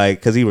around, but like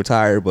because he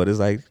retired. But it's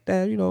like,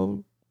 Dad,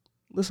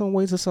 lift some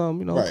weights or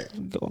something. Right.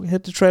 Go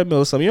hit the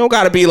treadmill or something. You don't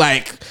gotta be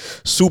like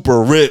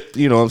super ripped.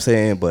 You know what I'm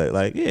saying? But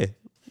like, yeah,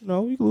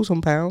 you can lose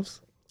some pounds.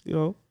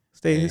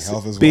 Stay Hey,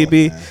 health is be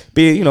wealth,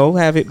 man.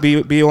 have it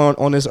be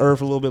on this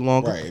earth a little bit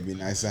longer. Right, it'd be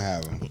nice to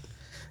have them.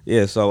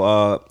 Yeah. So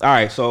all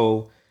right.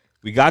 So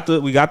we got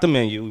the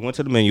menu. We went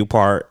to the menu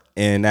part,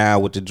 and now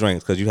with the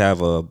drinks because you have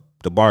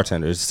the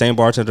bartender. It's the same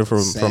bartender from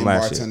last year.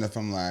 Bartender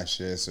from last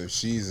year, so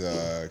she's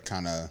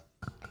kind of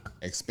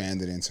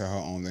expanded into her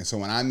own thing. So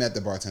when I met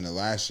the bartender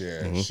last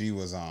year, she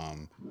was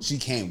she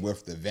came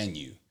with the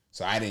venue,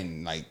 so I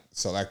didn't like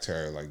select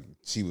her. Like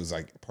she was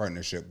like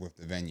partnership with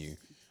the venue.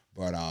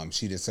 But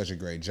she did such a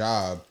great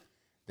job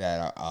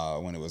that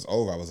when it was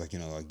over, I was like,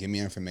 like, give me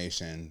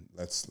information.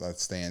 Let's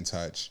stay in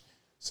touch.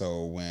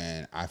 So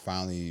when I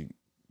finally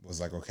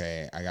was like,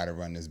 okay, I got to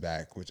run this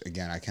back, which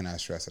again, I cannot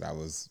stress that I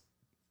was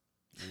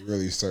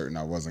really certain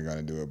I wasn't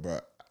gonna do it,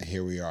 but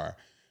here we are.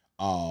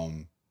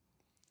 I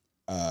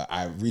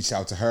reached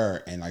out to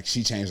her and like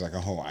she changed like her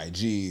whole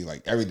IG.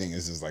 Like everything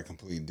is just like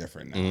completely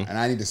different now, and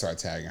I need to start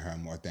tagging her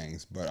in more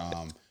things. But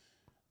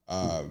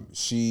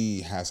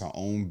she has her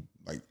own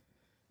like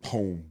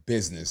whole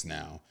business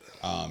now.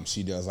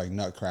 She does like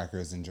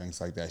nutcrackers and drinks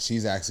like that.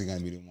 She's actually going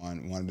to be the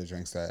one of the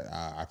drinks that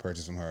I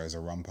purchased from her is a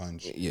rum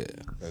punch. Yeah,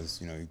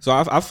 because So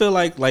I feel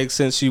like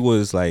since she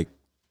was like,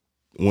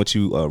 once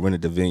you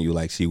rented the venue,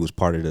 like she was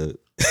part of the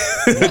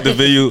the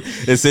venue,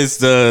 and since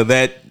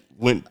that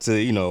went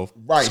to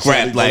right,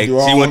 scrap, so like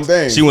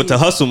she went to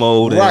hustle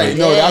mode, right?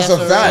 No, that's a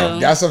fact. Real.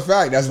 That's a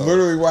fact. That's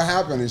literally what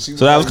happened. And she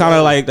so that was kind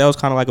of like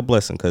a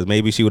blessing, because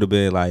maybe she would have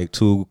been like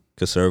too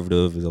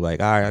conservative. Is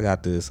like, all right, I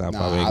got this. I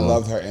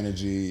loved her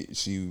energy.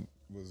 She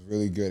was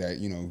really good at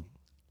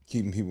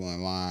keeping people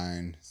in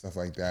line, stuff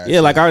like that. Yeah,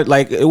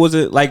 it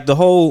wasn't like the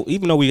whole.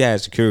 Even though we had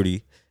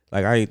security,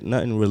 like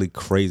nothing really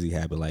crazy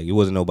happened. Like it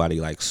wasn't nobody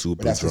like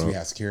super But that's because drunk. we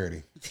had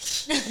security.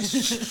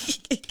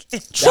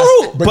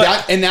 True,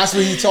 That's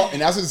what he taught,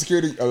 and that's what the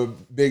security.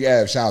 Big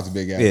Ev, shout out to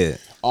Big Ev. Yeah.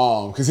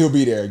 Because he'll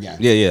be there again.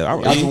 Yeah.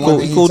 That's He the one cool,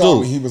 thing he he cool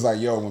told dude. me. He was like,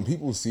 "Yo, when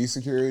people see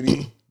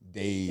security,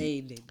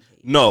 they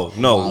No.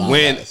 Wow,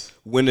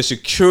 When the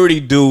security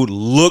dude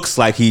looks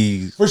like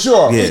he's for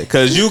sure, yeah,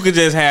 because you could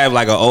just have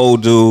like an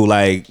old dude,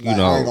 like I ain't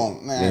gonna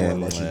worry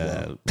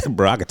about you,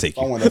 bro, I could take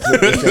I you. want to flip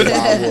the table,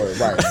 I would.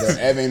 Right, but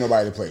Ev ain't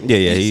nobody to play with.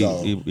 Yeah, So,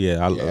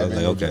 I was Ev like,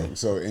 ain't no okay. joke.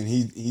 So, and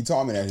he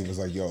taught me that. He was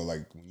like, "Yo,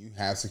 like when you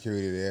have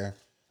security there,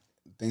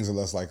 things are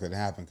less likely to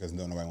happen because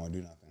nobody want to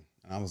do nothing."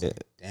 And I was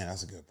like, "Damn,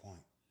 that's a good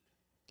point."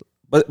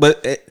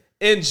 But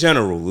in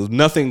general,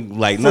 nothing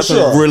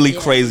sure. really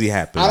crazy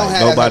happened. I don't Like,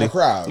 have nobody, that type of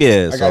crowd.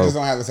 Yeah, like so, I just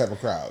don't have this type of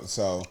crowd.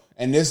 So,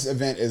 and this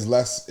event is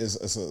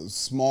is a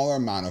smaller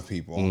amount of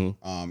people.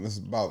 Mm-hmm. It's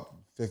about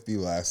 50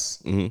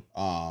 less. And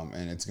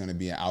it's going to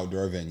be an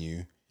outdoor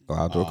venue.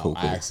 outdoor cool.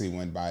 I actually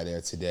went by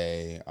there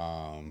today,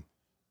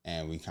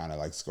 and we kind of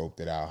like scoped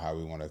it out how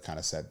we want to kind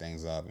of set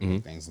things up and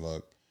make things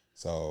look.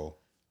 So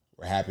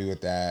we're happy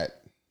with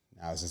that.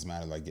 Now it's just a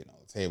matter of like getting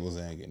all the tables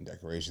in, getting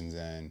decorations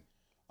in,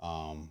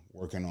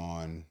 working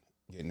on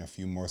getting a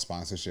few more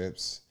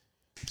sponsorships.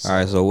 All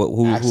right, so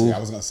who? Actually, I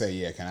was gonna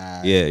say, can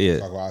I? Yeah.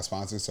 Talk about our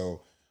sponsors.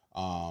 So,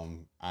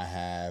 I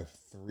have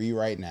 3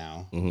 right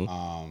now.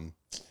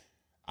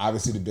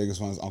 Obviously, the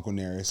biggest one is Uncle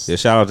Nearest. Yeah,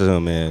 shout out to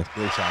him, man.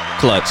 Big shout out.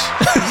 Clutch.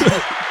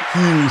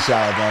 Huge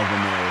shout out to Uncle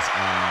Nearest.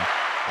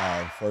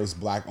 First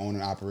black owned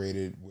and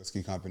operated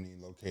whiskey company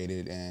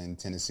located in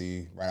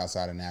Tennessee, right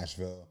outside of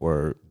Nashville.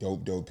 Word.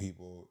 Dope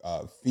people.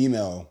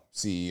 Female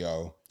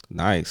CEO.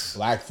 Nice.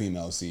 Black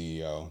female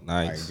CEO.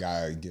 Nice. Like,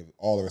 gotta give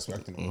all the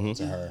respect in the world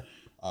to her.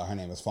 Her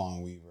name is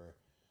Fawn Weaver.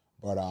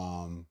 But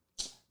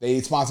they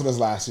sponsored us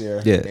last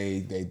year. Yeah.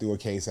 They threw a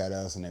case at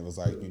us and they was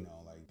like, be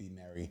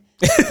merry.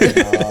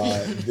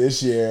 And,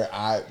 this year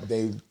I've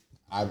been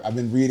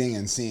reading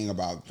and seeing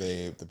about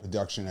the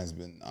production has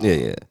been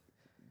Yeah.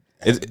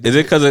 Is it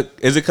because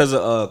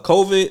of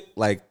COVID,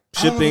 like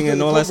shipping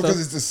and all that stuff?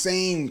 Because it's the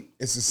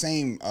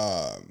same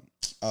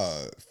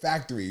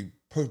factory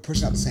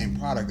pushing out the same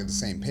product at the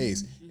same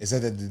pace. It's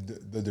that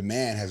the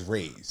demand has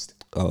raised.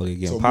 Oh, they're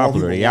getting So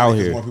popular. They out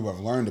here. More people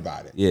have learned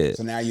about it. Yeah.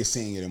 So now you're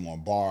seeing it in more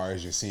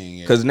bars. You're seeing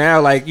it Because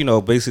now, like,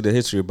 basically the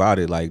history about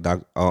it, like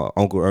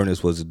Uncle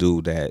Ernest was the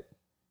dude that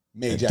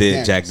made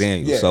Jack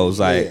Daniels. Yeah, so it's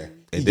like, yeah.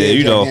 and He then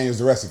gave Jack Daniels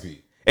the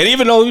recipe. and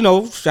even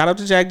though shout out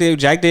to Jack Daniels.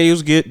 Jack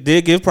Daniels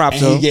did give props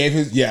And to he him. gave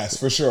his yes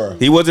for sure.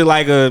 He wasn't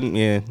like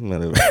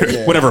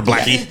whatever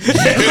Blackie.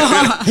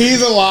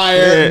 He's a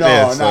liar.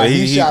 No, so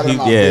he shouted him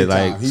out big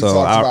time. He so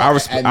talked about I ad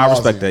respect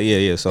nauseam. that.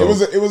 Yeah. So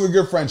it was a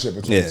good friendship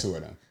between the two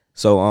of them.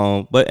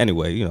 So but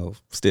anyway,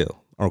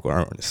 still Uncle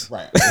Ernest.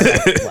 Right.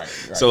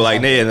 So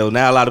like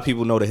now a lot of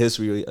people know the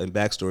history and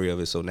backstory of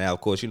it. So now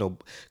of course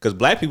because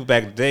black people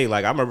back in the day,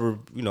 like I remember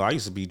I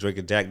used to be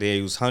drinking Jack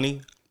Daniels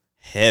honey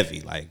heavy,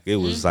 like it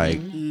was like.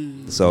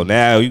 So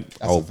now he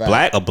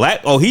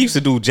used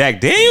to do Jack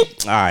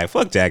Daniels. All right,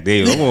 fuck Jack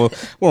Daniels.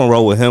 We're gonna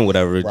roll with him.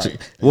 Whatever.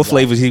 What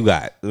flavors he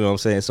got? You know what I'm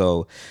saying?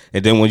 So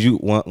and then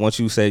once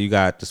you said you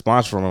got the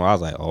sponsor from him, I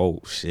was like, oh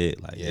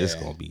shit, like this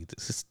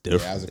is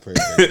different. Yeah, that was a pretty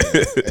big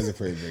deal. It was a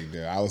pretty big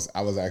deal. I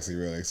was actually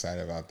really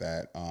excited about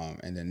that.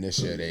 And then this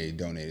year they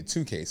donated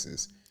 2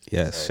 cases.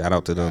 Yes, so shout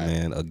out to them,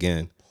 man.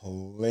 Again.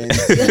 Plenty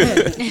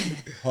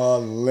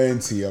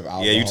of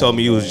alcohol. Yeah, you told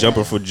me you was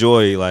jumping for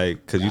joy,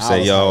 like, because you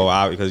say,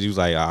 because you was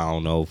like, I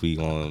don't know if we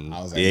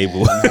gonna be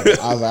able. I was like,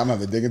 I'm gonna have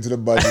to dig into the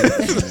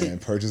budget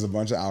and purchase a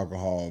bunch of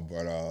alcohol.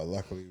 But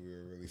luckily, we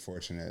were really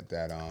fortunate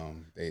that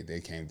they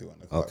came through in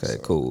the club. Okay,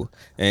 cool.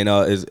 And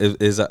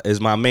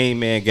is my main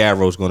man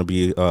Gavroche going to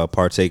be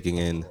partaking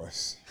in? Of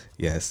course.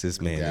 Yes, this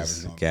man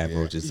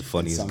Gavroche is the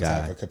funniest some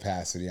guy. Type of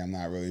capacity. I'm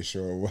not really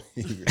sure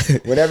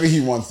whatever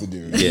he wants to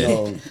do.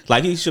 Yeah,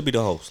 like he should be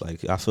the host.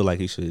 Like I feel like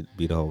he should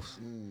be the host.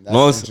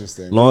 That's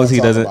interesting. Long as he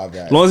doesn't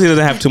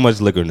have too much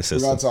liquor in the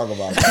system. We're gonna talk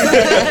about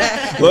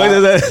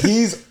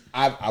that.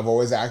 I've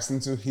always asked him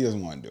to. He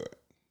doesn't want to do it.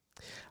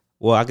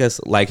 Well, I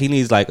guess like he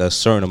needs like a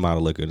certain amount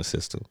of liquor in the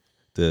system.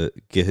 to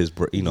get his,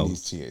 you know.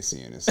 He's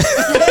THC in his.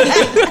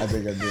 I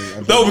think I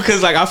do. No,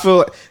 because like I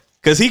feel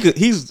because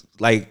he's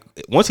like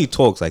once he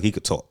talks like he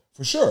could talk.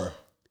 For sure.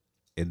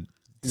 And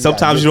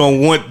sometimes you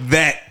don't want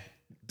that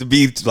to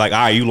be like, all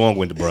right, you long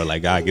winded, bro.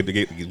 Like, all right,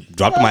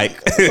 drop the mic.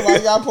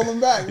 Somebody got to pull him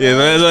back. Yeah,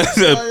 man. All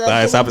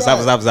right, stop it.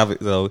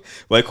 So,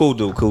 but cool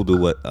dude.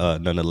 What?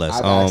 Nonetheless,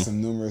 I've asked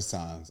him numerous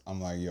times. I'm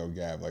like, yo,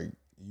 Gab, like,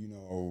 you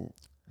know,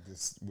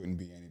 this wouldn't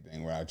be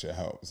anything without your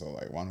help. So,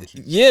 like, why don't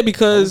you? Yeah,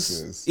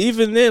 because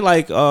even then,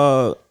 like,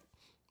 because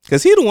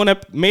he the one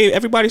that made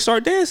everybody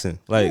start dancing.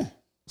 Like,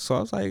 so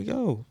I was like,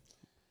 yo.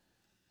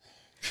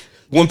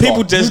 When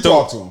people just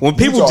don't, when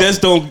people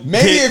just don't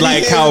get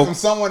like how from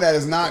someone that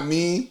is not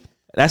me.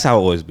 That's how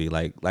it always be.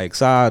 Like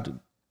Saad,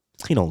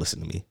 he don't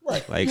listen to me.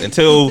 Right. Like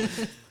until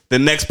the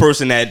next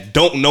person that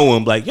don't know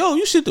him, like, yo,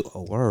 you should do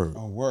a word.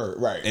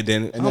 Right. And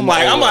then I'm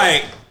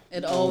like,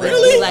 it always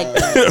be like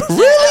that.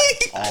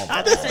 Really?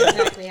 That's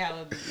exactly how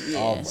it be.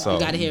 Yeah. So you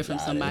gotta hear from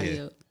somebody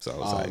else.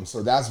 So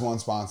so that's one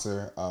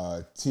sponsor.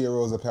 Tia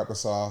Rosa Pepper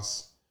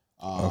Sauce.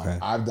 Okay.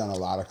 I've done a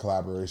lot of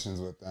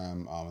collaborations with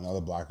them.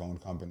 Another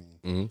black-owned company,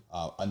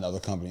 another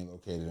company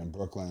located in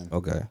Brooklyn.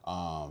 Okay.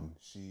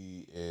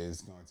 She is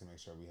going to make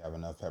sure we have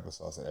enough pepper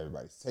sauce at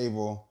everybody's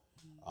table,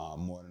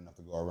 more than enough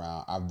to go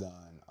around. I've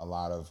done a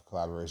lot of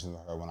collaborations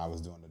with her when I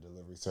was doing the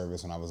delivery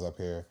service when I was up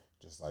here,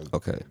 just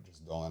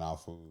doling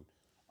out food.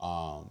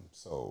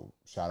 So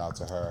shout out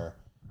to her.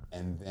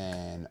 And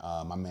then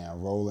my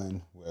man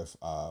Roland with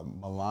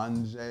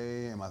Melange.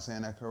 Am I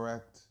saying that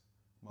correct?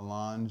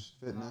 Melange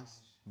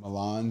Fitness.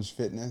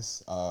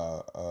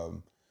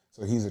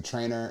 So he's a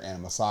trainer and a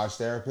massage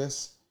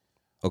therapist.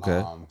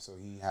 Okay. So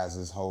he has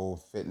his whole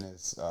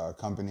fitness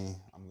company.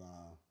 I'm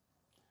gonna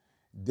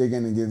dig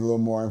in and get a little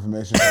more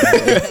information from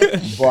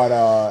him.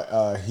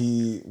 But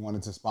he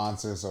wanted to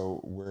sponsor, so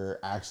we're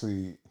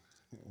actually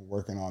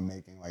working on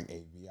making like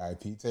a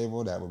VIP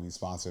table that will be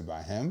sponsored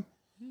by him.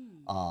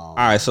 All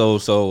right,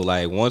 so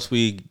like once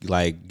we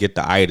like get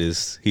the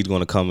itis, he's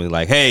gonna come and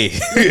like, hey,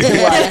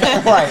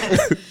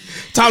 right.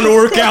 Time to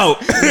work out.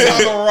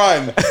 Time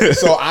to run.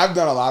 So I've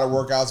done a lot of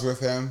workouts with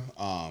him.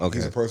 Okay.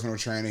 He's a personal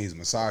trainer. He's a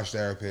massage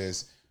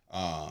therapist.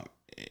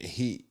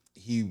 He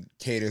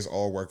caters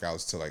all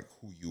workouts to like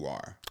who you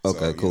are. Okay,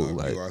 so, cool. Know,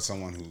 like, you are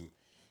someone who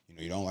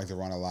you don't like to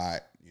run a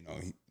lot.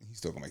 He's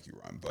still gonna make you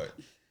run, but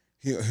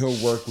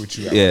he'll work with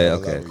you. At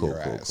whatever level you're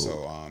at.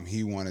 So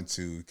he wanted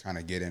to kind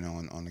of get in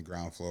on the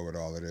ground floor with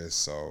all of this.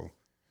 So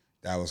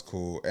that was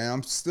cool. And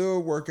I'm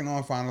still working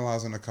on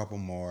finalizing a couple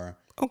more.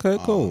 Okay,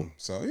 cool.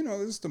 So this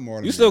is the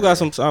more. You still got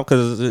some time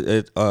because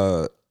it's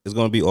going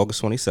to be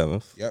August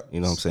 27th. Yep.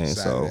 You know what I'm saying?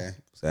 Saturday.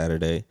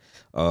 So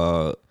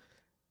Saturday,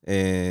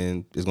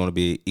 and it's going to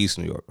be East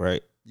New York,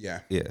 right?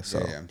 Yeah. Yeah.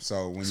 So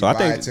So when you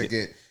buy a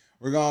ticket,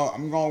 I'm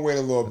gonna wait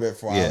a little bit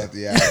before I let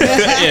the ad.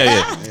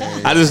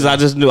 yeah. I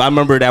just knew. I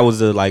remember that was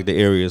the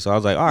area, so I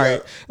was like, all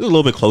right, it's a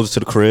little bit closer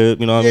to the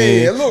crib. You know what I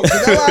mean? Yeah. Look,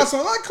 that last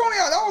one, like Coney,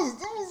 that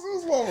was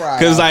a little ride.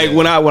 Because like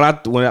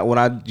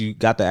when you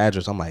got the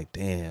address, I'm like,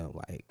 damn,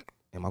 like.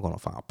 Am I gonna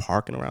find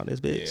parking around this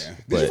bitch? Yeah.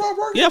 Did you find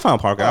parking? Yeah, I found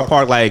parking. I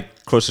parked like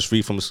across the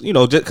street from, just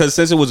because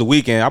since it was a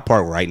weekend, I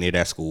parked right near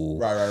that school.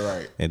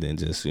 Right. And then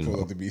just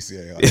pull up the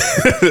BCA. Like,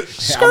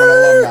 hey, I'm an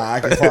alumni. I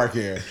can park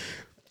here.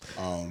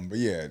 But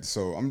yeah,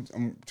 so I'm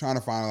trying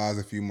to finalize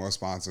a few more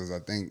sponsors. I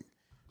think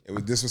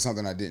this was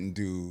something I didn't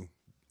do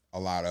a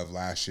lot of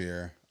last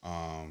year.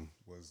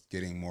 Was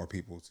getting more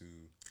people to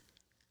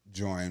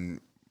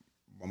join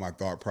my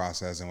thought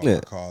process and what my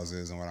cause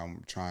is and what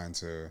I'm trying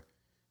to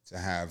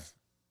have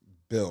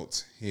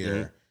built here.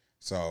 Mm-hmm.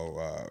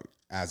 So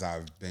as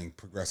I've been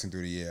progressing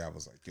through the year, I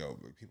was like, yo,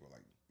 people are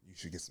like, you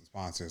should get some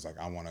sponsors. Like,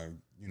 I want to,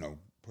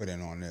 put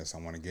in on this. I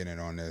want to get in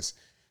on this.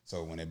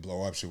 So when it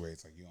blow up your way,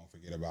 it's like, you don't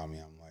forget about me.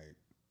 I'm like,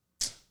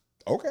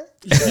 okay.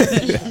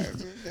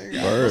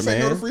 Word, man.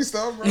 No to free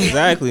stuff, bro.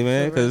 Exactly,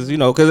 man. Because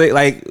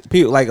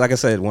people like I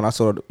said, when I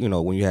saw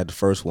when you had the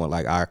first one,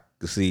 like I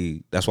could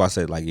see. That's why I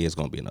said like it's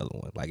gonna be another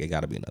one. Like it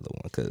got to be another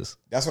one because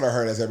that's what I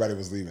heard as everybody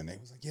was leaving. They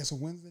was like, yeah. So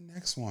when's the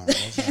next one? I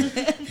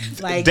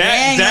was like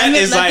that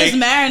is like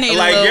marinate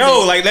like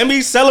yo, like let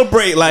me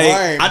celebrate. Like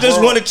I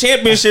just won a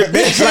championship,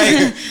 bitch.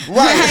 Like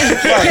right.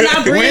 Can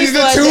I breathe when's the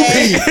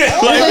 2P?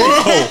 Like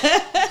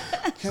bro.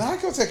 Can I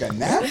go take a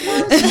nap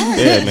first?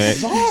 Yeah, man.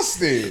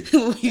 Exhausted.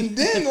 And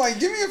then,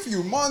 give me a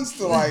few months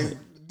to,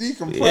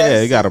 decompress.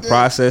 Yeah, you got to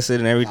process it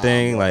and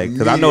everything.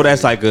 Because I know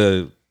that's like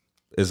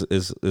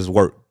it's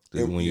work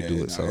when you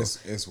do it. So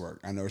it's work.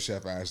 I know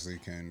Chef Ashley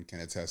can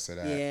attest to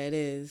that. Yeah, it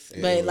is.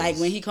 But,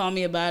 when he called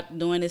me about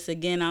doing this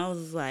again, I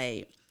was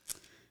like,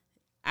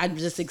 I'm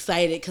just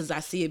excited because I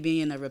see it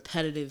being a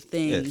repetitive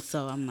thing. Yeah.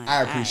 So I'm like,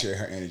 I appreciate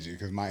her energy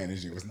because my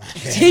energy was not.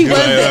 He was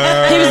like, do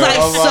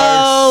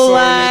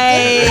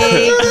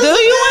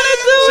you want to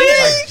do it?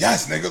 Like,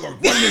 yes, nigga, run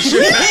this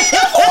shit.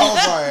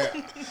 I was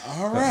like,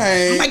 all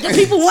right. I'm like, the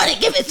people want to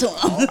give it to them.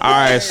 All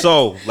right,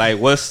 so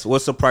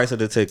what's the price of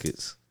the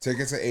tickets?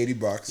 Tickets are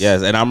 $80.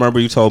 Yes, and I remember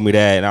you told me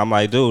that, and I'm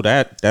like, dude,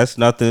 that's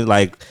nothing.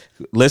 Like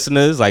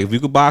listeners, like if you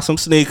could buy some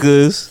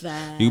sneakers,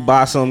 Facts. you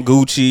buy some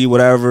Gucci,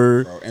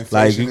 whatever. Bro, inflation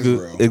Like you is could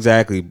real.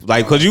 exactly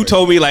like because you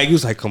told me like you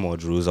was like, come on,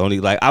 Drew, it's only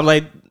like I'm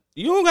like.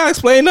 You don't gotta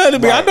explain nothing to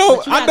me. Right. I know you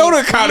I gotta know the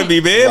explain. economy,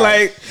 man. Right.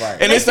 Like, Right.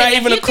 and it's Listen, not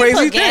even a if you crazy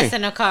can put gas thing.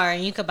 in a car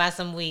and you could buy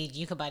some weed,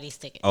 you could buy these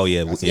tickets. Oh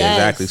yeah, That's yeah, Yes.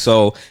 exactly.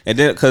 So and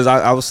then because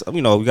I was,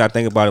 you know, you got to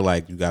think about it.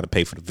 Like you got to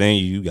pay for the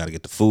venue, you got to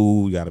get the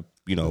food, you got to,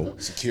 you know,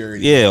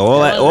 Security. yeah,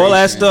 all that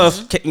decoration,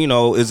 stuff. You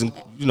know, isn't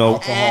you know,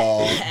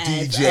 Alcohol,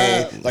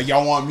 DJ. Like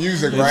y'all want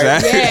music, right?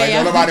 Exactly. Like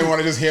Yeah. nobody want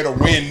to just hear the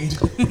wind.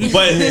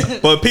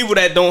 but people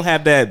that don't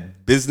have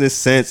that business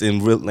sense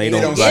and real, they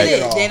don't don't like see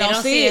it all. They don't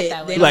see it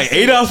that way. They like don't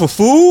see $8 for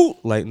food.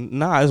 Like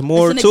nah, it's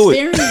more It's to an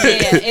it. experience.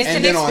 Yeah, it's And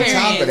an then on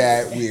experience. top of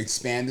that, we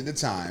expanded the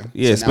time.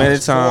 Yeah, so now spend the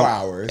it's 4 time,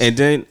 hours. and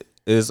then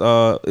is it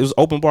was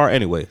open bar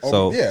anyway.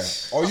 So yeah,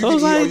 all you so can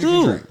it's eat, all like, you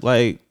can drink. dude,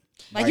 like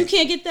Like you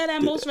can't get that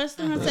at most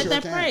restaurants at Sure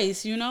that can.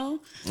 price, you know.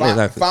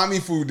 Find, find me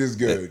food that's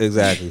good.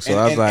 exactly. So and,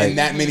 I was and, like, and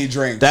that many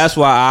drinks. that's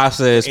why I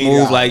said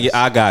smooth. $8. Like, yeah,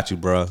 I got you,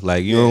 bro.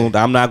 Like, you don't.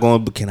 I'm not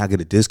going. Can I get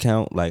a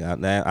discount? Like, I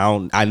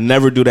don't. I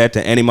never do that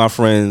to any of my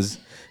friends.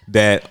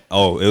 That it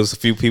was a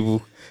few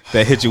people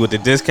that hit you with the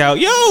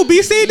discount. Yo,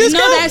 BC You discount.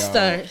 know that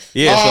starts.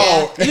 Yeah.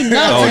 Oh, You know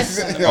Oh, that it's-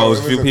 starts. No, oh, it it's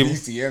a was few a people?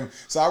 BCM.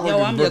 So I worked Yo,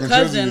 at I'm the your Brooklyn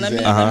cousin. Tribute Let me-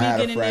 Museum, let and me I had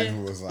get a in friend there.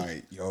 who was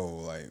like, "Yo,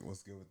 like,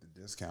 what's good with the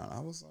discount?" I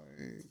was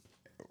like,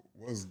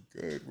 "What's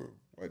good with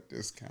what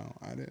discount?"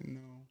 I didn't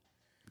know.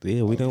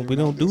 Yeah, we don't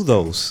not do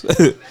those.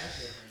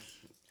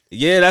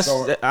 Yeah, that's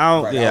So, I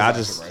don't. right, Yeah, that I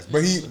was just. actually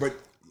right. But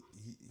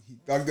he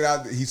thugged it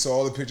out. He saw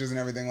all the pictures and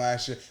everything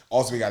last year.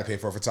 Also, we got to pay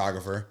for a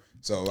photographer.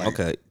 So like,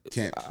 Okay.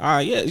 can't. All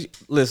right, yeah.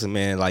 Listen,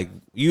 man. Like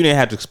you didn't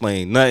have to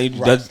explain nothing.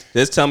 Right.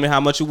 Just tell me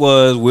how much it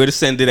was, where to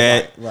send it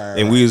at, Right,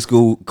 and we was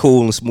cool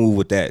and smooth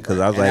with that. Because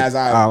I was And like, as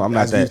I'm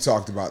not as we've that.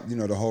 talked about,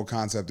 the whole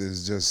concept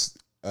is just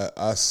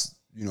us,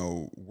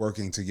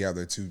 working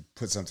together to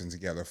put something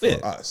together for Yeah.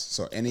 us.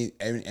 So any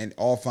and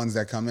all funds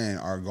that come in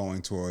are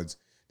going towards.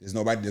 There's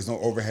no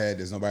overhead.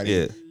 There's nobody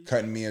Yeah.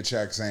 cutting me a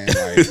check saying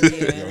like,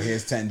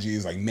 here's 10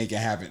 G's, like make it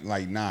happen.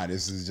 Like, nah,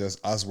 this is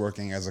just us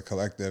working as a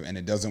collective, and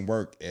it doesn't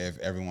work if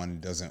everyone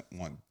doesn't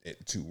want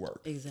it to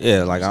work. Exactly.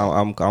 Yeah, like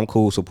I'm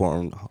cool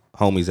supporting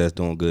homies that's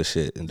doing good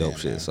shit and dope Yeah,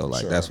 shit. man, So for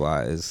like sure. that's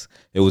why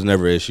it was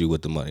never an issue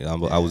with the money. I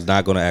was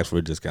not gonna ask for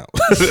a discount.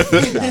 Nah,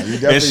 you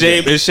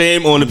definitely It's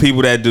shame on the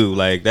people that do.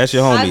 Like that's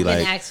your I've homie. been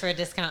Like asked for a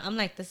discount. I'm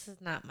like, this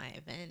is not my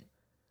event.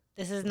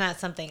 This is not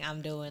something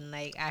I'm doing.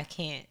 Like, I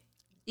can't.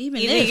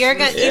 Even Either if you're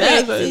gonna-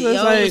 respect, it's yo,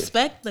 like-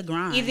 respect the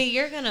grind. Either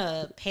you're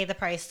gonna pay the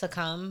price to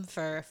come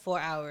for 4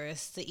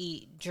 hours to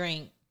eat,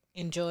 drink,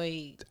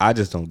 enjoy. I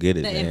just don't get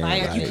it, The man.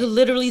 environment. you Like, could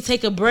literally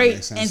take a break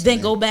makes sense and to then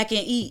me. go back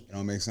and eat, It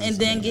don't make sense. and to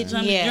then me, get man.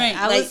 something to drink.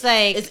 I was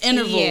like, it's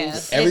intervals.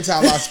 yeah. Every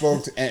time I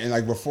spoke to, and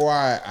like before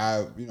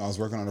I was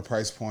working on the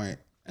price point,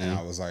 and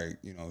I was like,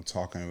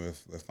 talking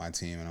with my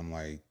team, and I'm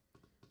like,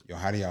 yo,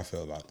 how do y'all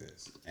feel about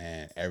this?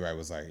 And everybody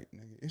was like,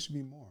 nigga, it should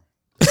be more.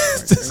 Like,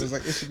 it was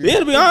like, it should be yeah, more.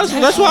 to be honest,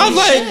 that's why I was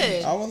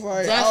like,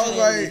 I was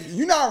like,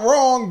 you're not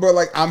wrong, but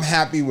like, I'm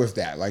happy with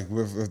that. Like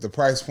with the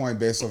price point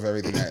based off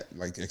everything that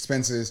like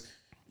expenses,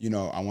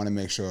 I want to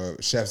make sure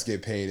chefs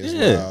get paid as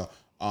Yeah.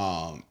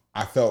 well.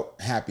 I felt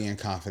happy and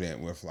confident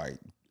with like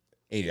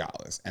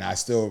 $80, and I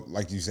still,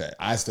 like you said,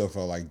 I still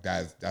feel like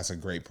that's a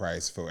great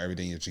price for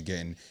everything that you're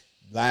getting.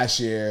 Last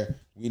year,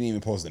 we didn't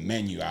even post the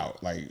menu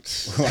out. Like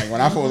when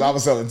I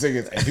was selling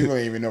tickets, and people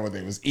didn't even know what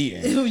they was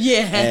eating. Yeah.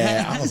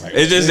 And I was like,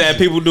 it's just that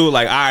people do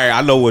like, all right,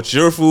 I know what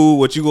your food,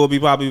 what you gonna be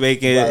probably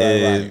making, Right,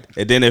 and, right.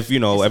 and then if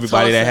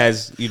everybody that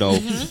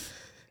toss-up. has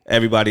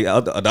everybody the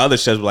other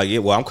chefs be like, yeah,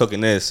 well, I'm cooking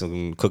this and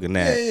I'm cooking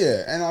that.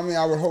 Yeah. And I mean,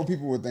 I would hope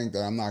people would think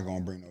that I'm not going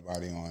to bring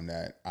nobody on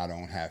that I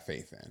don't have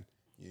faith in.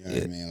 You know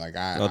what I mean? Like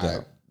No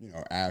doubt.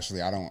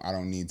 Ashley, I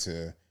don't need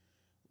to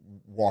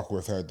walk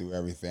with her through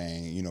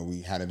everything.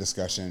 We had a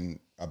discussion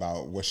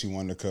about what she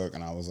wanted to cook,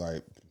 and I was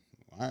like,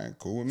 all right,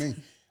 cool with me.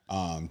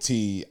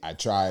 T, I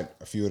tried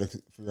a few of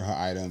her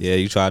items. Yeah,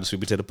 you tried the sweet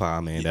potato pie,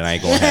 man. That I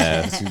ain't gonna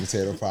have. Sweet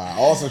potato pie. I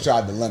also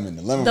tried the lemon.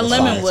 The lemon The was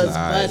lemon fire, was too.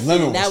 busted.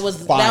 Lemon That was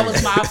was fire.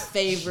 my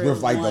favorite.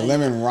 With like the one.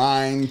 lemon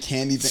rind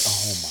candy thing.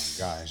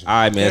 Oh my gosh. All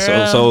right, man.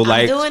 Girl, So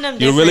like, I'm doing them you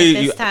different really,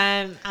 this you,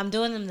 time. I'm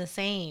doing them the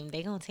same.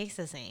 They gonna taste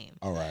the same,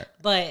 All right.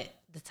 but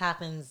the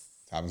toppings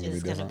Toppings gonna be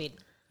is gonna different? be.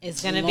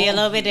 It's gonna be a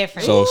little bit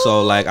different.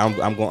 so like, I'm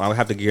going. I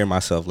have to gear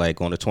myself. Like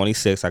on the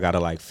 26th, I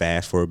gotta like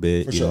fast for a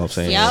bit. For you sure. know what I'm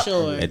saying? Yep.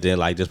 Sure. And then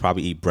like just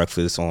probably eat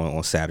breakfast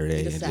on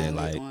Saturday, The and then Saturday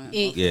like one.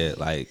 Eat-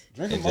 like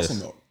Drinking it muscle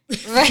just- milk.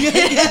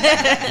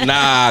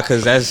 Nah,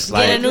 cause that's Get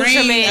like a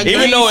Nutriment.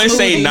 even though it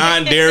say smoothie.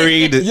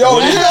 non-dairy, Yo,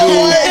 what you it know do?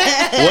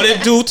 what? What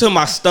it do to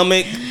my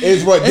stomach?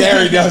 Is what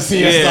dairy does to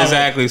your Yeah, stomach.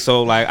 exactly.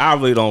 So like, I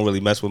really don't really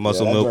mess with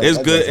muscle that milk. drink- It's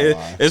that good. drink's a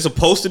lie. It's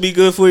supposed to be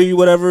good for you,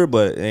 whatever,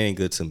 but it ain't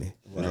good to me.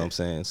 You know what I'm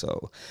saying?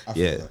 So feel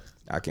yeah,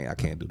 that. I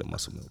can't do the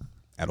muscle milk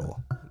at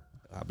all.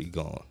 I'll be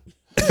gone.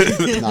 Not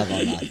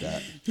gonna knock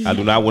that. I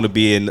do not want to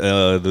be in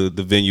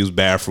the venue's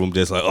bathroom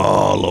just like,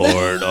 oh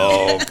Lord,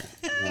 oh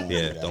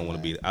yeah, don't want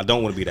to be. I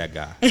don't want to be that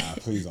guy. Nah,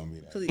 please don't be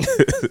that.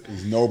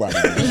 Please nobody.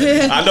 do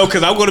that. I know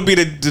because I'm going to be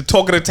the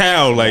talk of the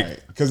town. Like, Right.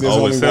 because there's Oh,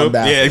 only it's one him?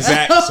 bathroom. Yeah,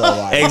 exactly. So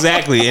like,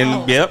 Exactly.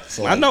 And yep.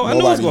 So, I know it's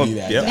nobody going be to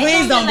that yep. bad.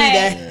 Please don't be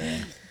that. Yeah.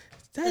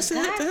 That's The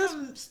it. guy That's,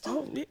 from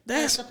oh, Stupid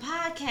that's the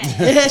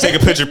podcast. take a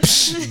picture.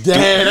 Psh,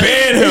 Damn.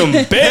 ban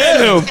him.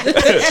 Ban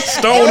him.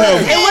 Stone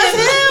him.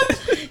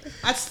 It was him.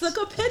 I took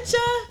a picture.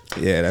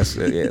 Yeah, that's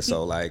it. Yeah.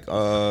 So like,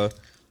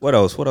 what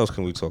else? What else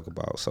can we talk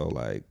about? So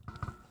like,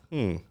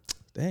 dang,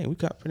 we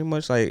got pretty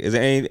much like. Is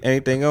there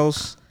anything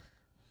else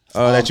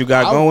that you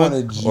got I going,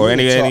 wanted you or to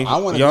any? talk- I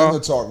wanted y'all?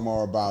 them to talk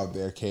more about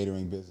their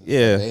catering business.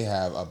 Yeah. that they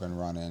have up and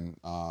running.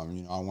 I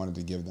wanted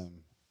to give them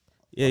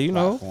Yeah, you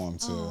know. platform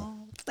to.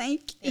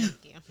 Thank you.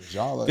 Thank you.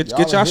 Y'all are, Get y'all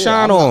y'all are here.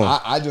 shine I'm on.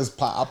 not- I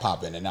just I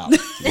pop in and out.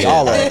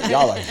 y'all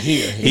are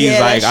here. He's Yeah,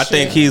 like, I that's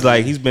think true.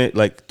 he's been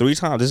like 3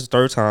 times. This is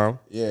 3rd time.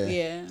 Yeah.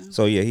 Yeah.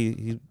 So yeah,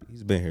 he's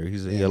been here.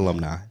 He's an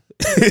alumni.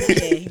 Yeah,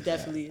 he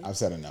definitely is. I've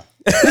said enough.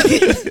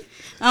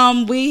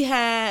 We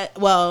had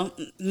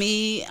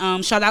me.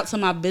 Shout out to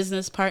my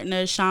business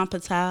partner Sean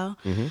Patel.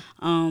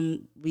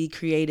 We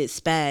created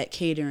SPAD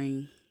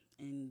Catering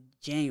in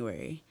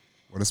January.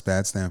 What does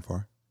SPAD stand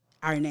for?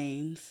 Our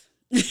names.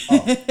 I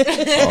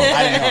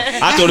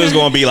thought it was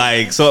gonna be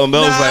like something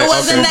else. No, like it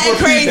wasn't okay. that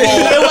crazy.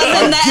 It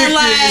wasn't nothing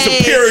like.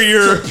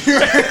 Superior.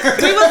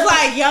 We was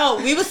like, yo,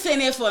 we was sitting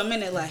there for a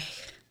minute, like,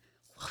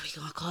 what we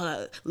gonna call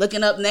it?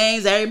 Looking up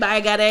names.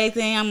 Everybody got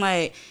everything. I'm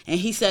like, and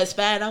he said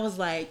SPAD. I was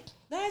like,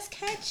 that's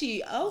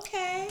catchy.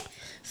 Okay.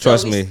 So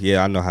Trust we- me,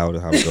 yeah, I know how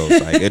it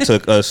goes. Like it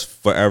took us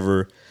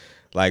forever.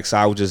 Like so,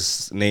 I was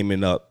just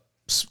naming up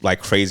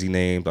like crazy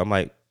names. I'm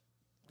like,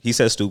 he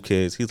said Stoop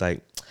Kids. He's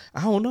like,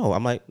 I don't know.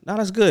 I'm like, no,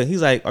 that's good.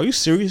 He's like, are you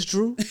serious,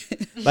 Drew?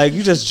 Like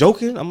you just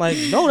joking? I'm like,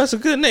 no, that's a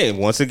good name.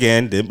 Once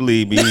again, didn't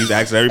believe me. He's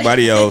asking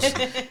everybody else.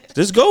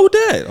 Just go with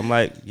that. I'm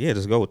like, yeah,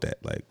 just go with that.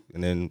 Like,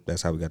 and then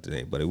that's how we got the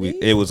name. But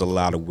it was a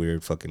lot of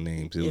weird fucking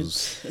names. It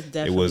was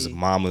definitely-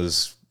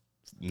 Mama's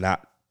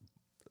not.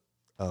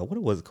 What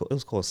it was? It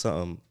was called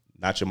something.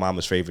 Not your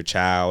mama's favorite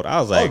child.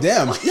 I was Oh like,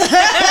 damn!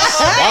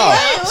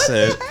 wow.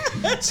 Said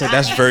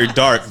that's very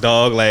dark,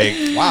 dog. Like,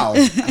 Wow.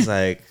 I was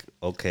like,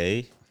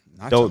 okay,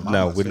 Not your don't no,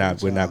 mama's we're not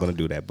favorite child. gonna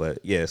do that. But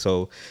yeah,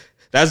 so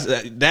that's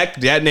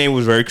that name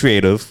was very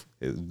creative.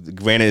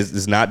 Granted,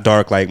 it's not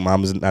dark like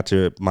not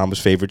your mama's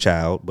favorite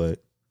child, but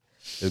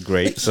it's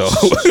great. So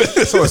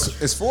So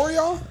it's for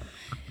y'all.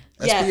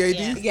 Yes,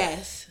 SPAD?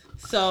 yes.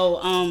 So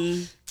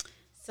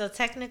So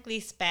technically,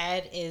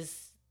 SPAD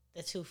is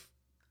the two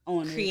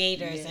owners,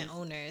 creators yes. and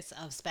owners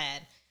of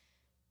SPAD.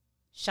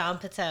 Sean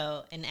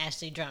Patel and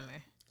Ashley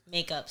Drummer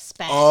make up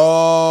SPAD.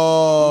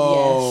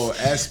 Oh,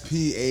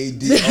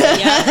 SPAD.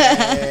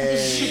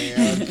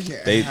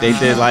 Okay. they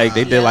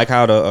did like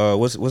how the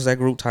what's that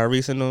group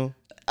Tyrese and them?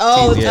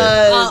 Oh,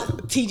 Yeah.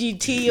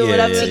 TGT or Yeah,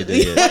 whatever. yeah,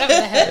 they did. Whatever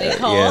the hell they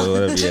call. Yeah,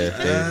 whatever.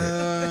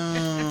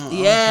 Yeah,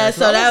 Yeah, okay.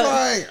 so I that was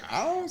like,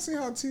 I don't see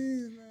how T.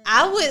 Man.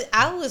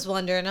 I was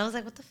wondering. I was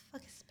like, what the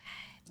fuck is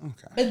SPAD?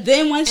 Okay. But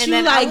then once And you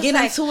then I like was get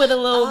like, into it a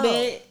little oh.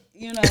 bit,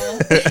 you know.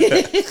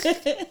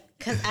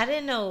 Because I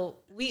didn't know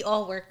we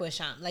all work with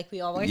Sean. Like we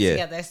all work Yeah.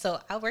 together. So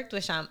I worked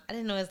with Sean. I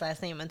didn't know his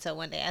last name until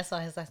one day I saw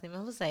his last name.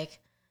 I was like,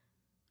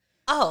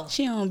 oh.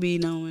 She don't be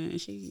knowing.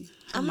 She.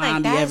 I'm her mind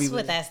like, be that's everywhere.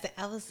 what that's.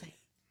 I was like,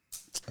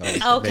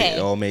 Okay, it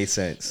all made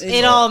sense.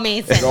 it all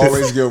made sense. It's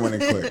always good when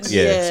it clicks.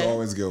 Yeah. It's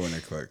always good when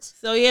it clicks.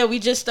 So yeah, we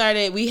just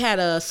started. We had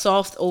a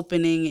soft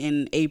opening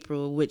in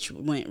April, which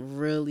went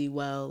really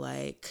well.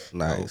 Like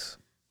Nice.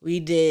 we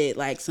did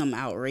like some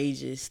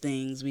outrageous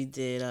things. We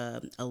did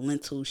a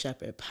lentil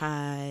shepherd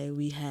pie.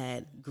 We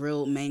had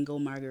grilled mango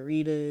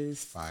margaritas.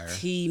 Fire.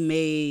 He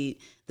made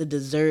the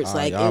desserts.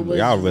 Like y'all, it was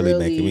y'all really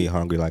making me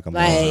hungry. Like I'm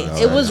hungry.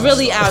 Like it was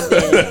really out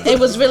there. It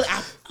was really.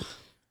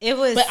 It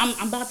was. But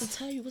I'm about to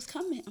tell you what's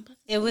coming.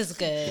 It was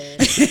good.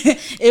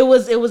 It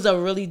was a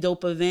really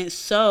dope event.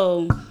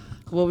 So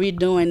what we're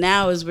doing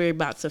now is we're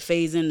about to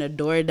phase in the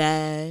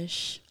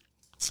DoorDash,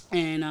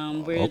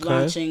 and we're Okay.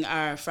 launching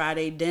our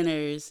Friday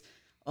dinners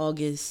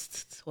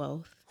August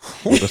 12th.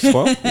 August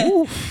 12th?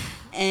 Ooh.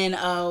 And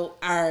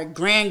our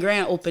grand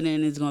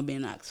opening is gonna be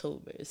in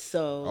October.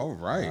 So All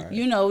right.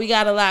 you know, we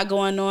got a lot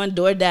going on.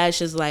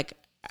 DoorDash is like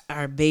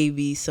our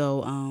baby,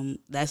 so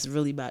that's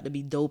really about to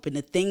be dope. And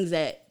the things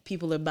that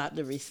people are about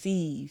to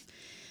receive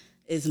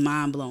is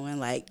mind blowing.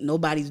 Like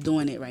nobody's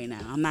doing it right now.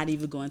 I'm not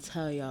even going to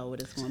tell y'all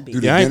what it's going to be. Do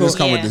the Yeah, I ain't dinners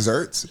gonna- come with Yeah.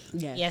 desserts?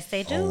 Yeah. Yes,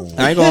 they do.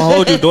 I ain't gonna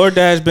hold you.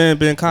 DoorDash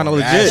been kind of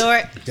legit.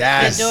 The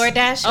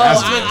DoorDash.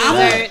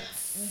 I- desserts.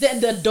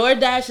 The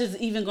DoorDash is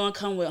even going to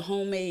come with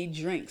homemade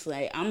drinks.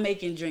 Like I'm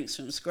making drinks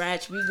from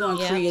scratch. We going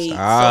to Yeah. create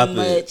Stop so it.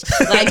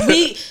 much. Like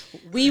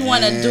we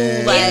want to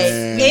do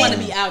like we want to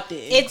be out there.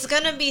 It's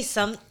gonna be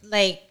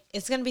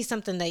it's gonna be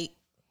something that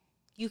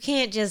you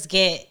can't just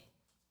get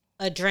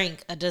a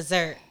drink, a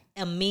dessert,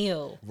 a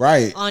meal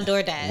Right. on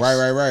DoorDash.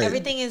 Right.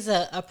 Everything is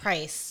a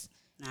price.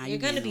 Nah, You're you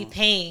gonna ain't be wrong.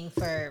 paying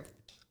for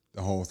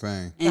The whole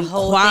thing. the And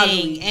whole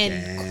quality. thing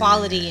and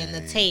quality and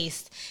the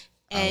taste.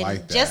 And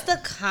like that. just the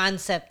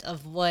concept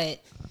of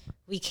what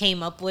we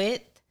came up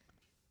with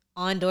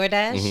on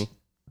DoorDash,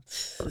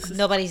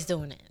 nobody's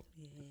doing it.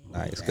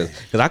 Nice, because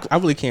I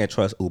really can't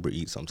trust Uber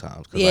Eats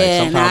sometimes. 'Cause,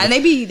 Yeah, like, nah, they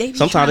be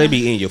sometimes they be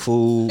eating your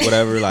food,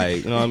 whatever.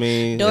 Like, you know what I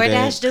mean? And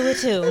then- DoorDash do it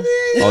too.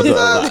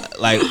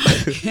 like,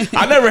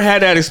 I never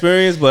had that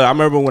experience, but I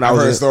remember when I I've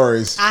was heard in,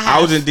 stories.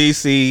 I was in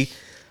DC.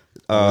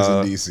 Always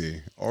in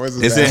DC. Always a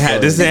This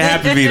bad didn't story.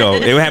 happen to me though.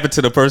 It happened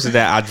to the person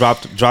that I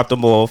dropped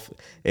them off,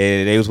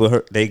 and they was with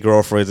her, they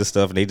girlfriends and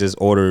stuff, and they just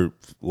ordered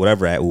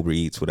whatever at Uber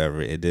Eats,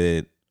 whatever. And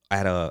then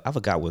I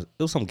forgot what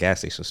it was, some gas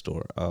station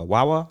store,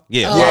 Wawa.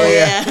 Yeah, Oh, Wawa.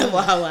 yeah.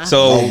 Wawa. So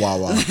Oh,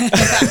 Wawa. They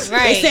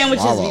Right.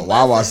 sandwiches Wawa. be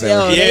Wawa busted.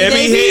 sandwiches. yeah,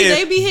 they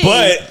it be be hitting.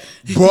 hitting,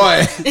 But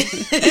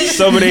but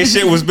some of their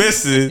shit was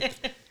missing,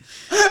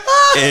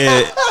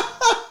 and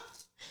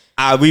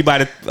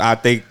I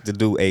think the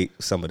dude ate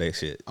some of that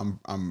shit.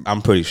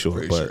 I'm pretty sure,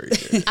 pretty but sure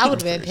he did. I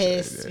would have been pretty sure he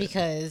pissed did.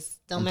 because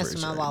don't mess with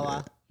pretty my sure he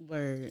Wawa.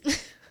 Word.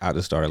 I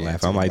just started laughing.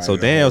 took I'm a like, bite so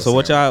of the damn. whole So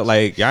what y'all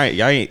like? Y'all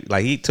ain't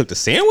like he took the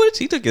sandwich.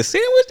 He took your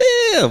sandwich.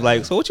 Damn.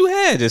 Like, so what you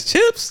had? Just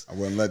chips? I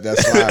wouldn't let that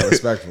slide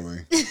respectfully.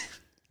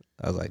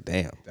 I was like,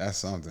 damn. That's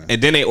something.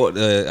 And then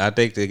I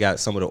think they got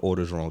some of the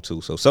orders wrong too.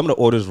 So some of the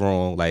orders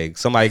wrong. Like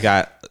somebody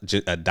got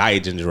a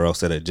diet ginger ale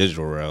instead of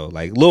ginger ale.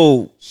 Like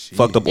little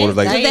fucked up orders.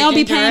 Like They don't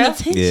be Ginger paying ale?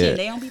 attention. Yeah.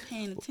 They don't be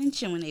paying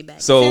attention when they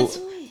back. so.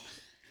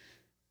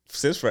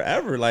 Since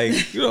forever,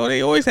 like you know,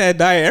 they always had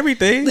diet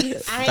everything. I didn't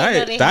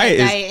know they had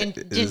diet and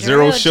ginger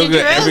zero ale. sugar. Ginger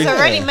ale is Everything.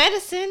 already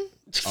medicine.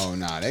 Oh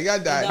nah, they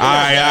got diet. All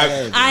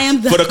right, I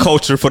am for the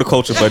culture,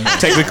 but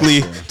technically,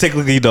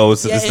 no,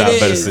 it's yeah, not it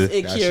is. medicine.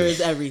 It That cures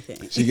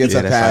everything. She gets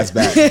Yeah, her that's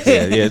pass back.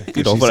 Yeah,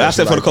 you know. She But said I she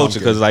said for the like culture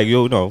because, pumpkin. like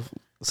you know,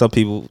 some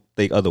people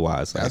think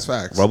otherwise. Like, That's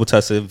facts.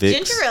 Robitussin, Vicks.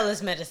 Ginger ale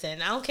is medicine.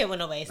 I don't care what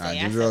nobody say. Nah, I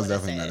ginger said ale is what I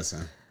definitely said.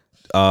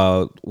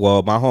 medicine.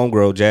 Well, my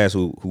homegirl Jazz,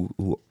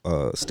 who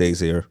stays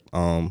here,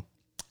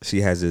 she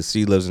has this.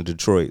 She lives in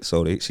Detroit,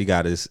 so she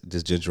got this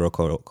ginger ale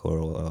called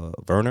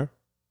Werner,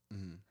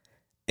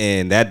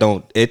 and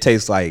it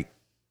tastes like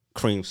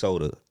cream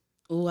soda.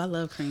 Ooh, I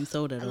love cream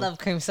soda. I Though. love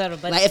cream soda,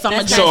 but Like if I'm a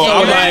that's drink, So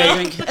not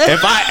I'm ginger ale. like,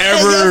 if I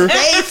ever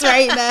face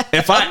right now.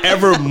 if I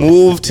ever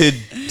moved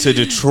to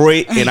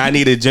Detroit and I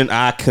needed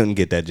I couldn't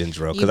get that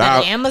ginger ale You because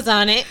better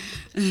Amazon it.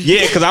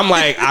 because I'm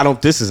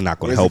like this is not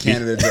going Where's to the help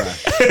me.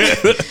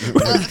 Canada Dry?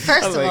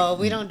 First of all,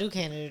 we don't do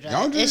Canada Dry.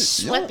 Y'all do-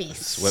 It's y'all-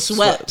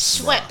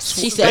 Schweppes.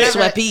 She said Whatever.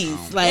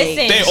 Schweppies. Like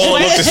Listen, They all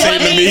look the same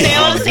to me. They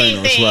all the Ain't same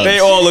no thing. Schweppes. They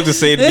all look the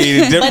same to me.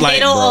 They're But like, they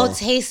don't all bro.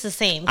 taste the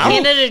same. I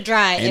don't- Canada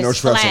Dry Ain't is no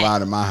Schweppes flat.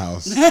 allowed in my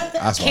house.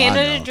 That's what I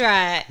Canada know.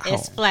 Dry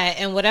is flat,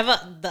 and whatever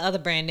the other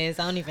brand is,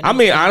 I don't even know. I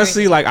mean, what they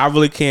honestly, drink. like I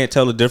really can't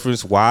tell the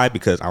difference. Why?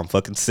 Because I'm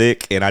fucking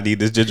sick and I need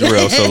this ginger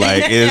ale. So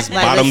like, it's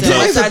Like, bottoms listen,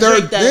 There's up. I a third.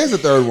 drink that. There's a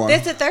third one.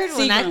 there's a third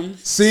one. Seagram.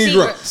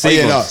 Seagram. Oh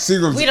yeah, no.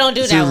 Seagram. Seagram's. We don't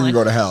do that Seagram one. can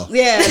go to hell.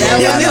 Yeah,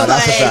 that Yeah, was no,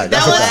 that's a like, fact.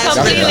 That's that a was fact. That's a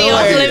completely fact.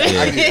 off I limits.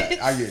 get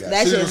that. I get that.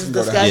 That shit Seagram's was can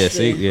go to hell. Yeah,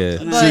 disgusting. see, yeah.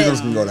 But-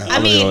 Seagram's can go to hell. I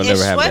mean, I'll if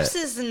never have Schweppes that.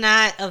 is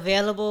not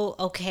available,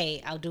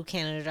 okay, I'll do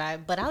Canada Dry,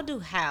 but I'll do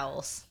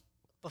Howes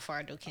before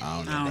I do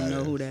Canada Dry. I don't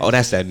know who that. Oh,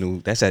 that's that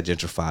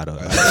gentrified.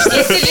 Yes,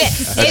 it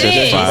is.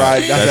 gentrified.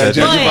 Gentrified. That's that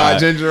gentrified But-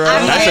 ginger ale.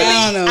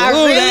 I don't know I who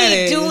really that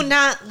is. do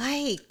not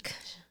like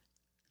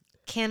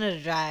Canada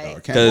Dry.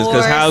 Canada- Because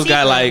Or How's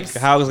got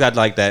Seagram's.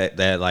 like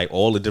that like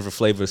all the different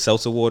flavors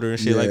seltzer water and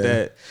shit like Yeah.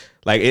 that.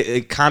 Like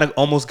it kind of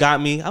almost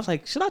got me. I was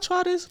like, should I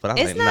try this? But I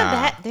was It's like, not nah.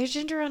 bad. Their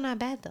ginger ale not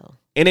bad though.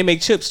 And they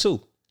make chips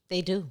too.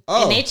 They do.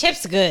 Oh. And they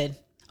chips good.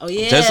 Oh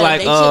yeah, Just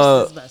like they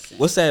chips is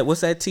busting.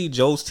 what's that tea?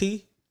 Joe's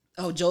tea.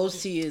 Oh,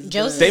 Joe's tea is.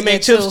 Joe's good. They Is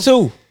make that chips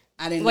too.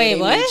 I didn't Wait,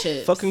 know they made what?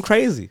 chips. Fucking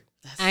crazy.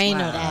 I ain't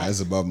know Wow. that. That's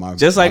above my.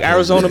 Just like my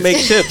Arizona pay grade.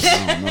 makes chips.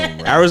 I don't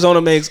know, bro.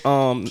 Arizona makes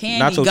nacho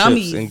gummies.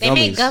 chips and They gummies.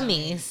 make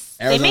gummies.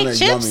 Arizona they make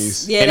chips.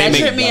 gummies. Yeah, And they that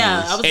make tripped me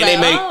out. I was And like, they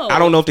make oh. I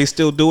don't know if they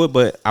still do it,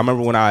 but I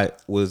remember when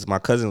my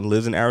cousin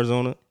lives in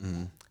Arizona,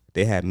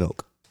 they had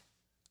milk.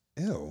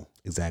 Ew.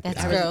 Exactly.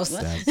 That's gross.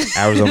 That's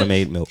Arizona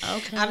made milk.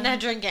 Okay. I'm not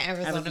drinking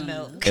Arizona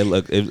milk.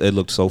 It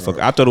looked so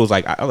fucking. I thought it was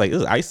like I was like,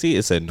 is it icy?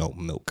 It said no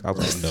milk. I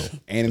was like, no.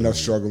 Ain't enough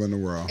struggle in the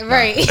world.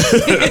 Right.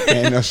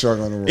 Ain't enough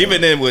struggle in the world.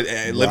 Even then with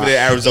living in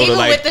Arizona, Even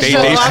like with the they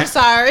struggle, I'm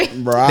sorry.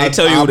 bro, they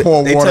tell you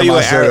pour they water tell in you my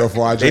in cereal Ari-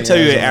 before I they drink tell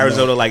you in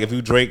Arizona milk. like if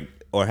you drink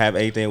or have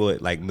anything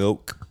with like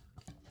milk,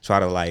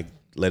 try to like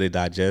let it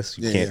digest.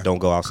 You Yeah. don't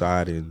go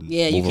outside and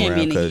Yeah, you move can't be around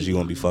in the because heat. you're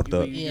gonna be fucked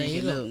up. Yeah,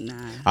 you look nah.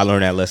 I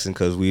learned that lesson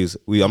because I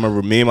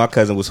remember me and my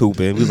cousin was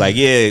hooping. We was like,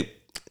 yeah,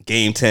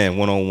 game 10,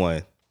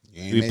 1-on-1.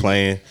 We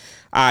playing.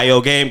 All right, yo,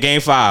 game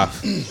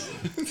 5.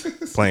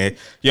 Playing.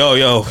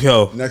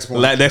 Yo. Next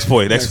point. Next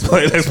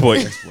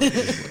point.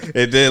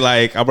 And then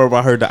like I remember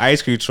I heard the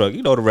ice cream truck.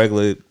 You know the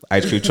regular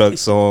ice cream truck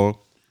song.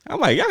 I'm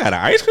like, y'all got an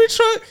ice cream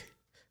truck?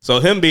 So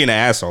him being an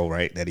asshole,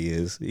 right, that he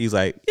is, he's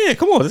like, yeah,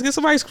 come on, let's get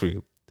some ice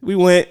cream. We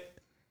went.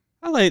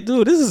 I'm like,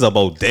 dude, this is a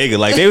bodega.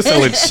 Like they were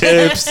selling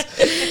chips.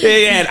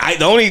 The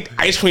only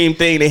ice cream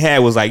thing they had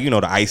was like, you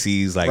know, the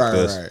ices, like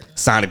Right.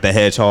 Sonic the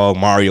Hedgehog,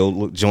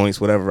 Mario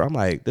joints, whatever. I'm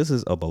like, this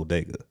is a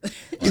bodega.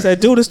 He said,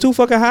 dude, it's too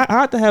fucking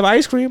hot to have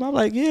ice cream. I'm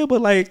like, yeah, but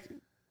like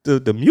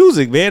the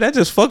music, man, that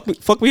just fucked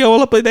me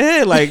all up in the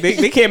head. Like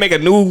they can't make a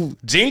new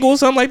jingle or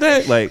something like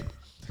that. Like,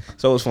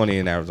 so it's funny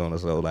in Arizona.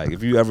 So like,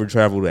 if you ever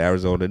travel to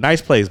Arizona,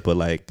 nice place, but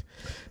like,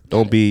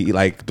 Don't be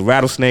like the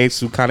rattlesnakes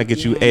who kind of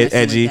get you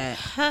edgy.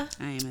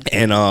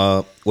 And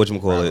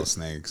whatchamacallit?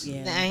 Rattlesnakes.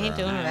 Yeah. I ain't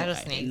doing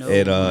rattlesnakes. No.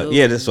 And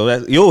yeah, so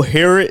that you'll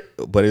hear it,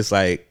 but it's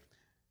like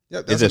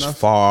Yep, it's that's just enough.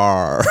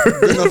 far.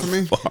 Good enough for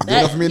me. Good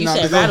enough for me You not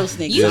to said go.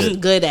 rattlesnakes. I'm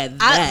good at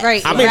that.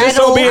 Right. I mean, just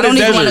don't be in I the don't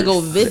even want to desert. go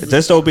visit.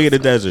 Just don't be in the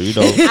desert, you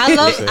know.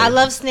 I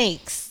love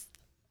snakes.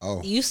 Oh,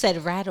 You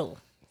said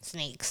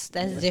rattlesnakes.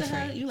 That's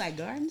different. You like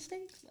garden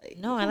snakes? Like,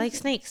 No, I like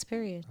snakes.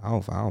 Period. I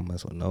don't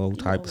mess with no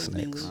type of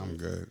snakes. I'm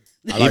good.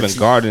 Even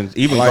garden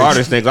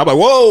like- snakes. I'm like,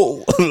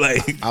 whoa,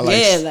 like I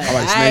like Yeah, like, I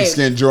like I-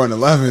 snakeskin Jordan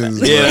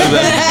 11s. yeah,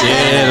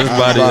 that's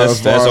about it. That's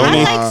as far only.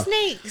 as I like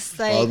snakes.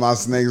 All Like my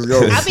snakes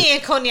go. I be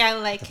in Coney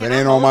Island. Like, If can it I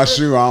ain't on my hold it?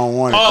 shoe, I don't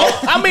want it. Oh,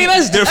 I mean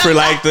that's different.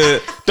 Like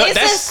It's a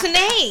that's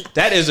snake.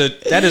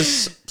 that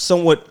is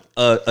somewhat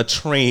a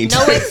trained.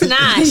 No, it's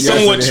not.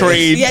 somewhat Yes, it is.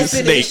 trained yes,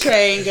 it is snake.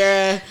 trained,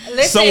 girl.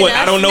 Listen, Somewhat. a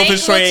I don't know if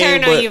it's snake will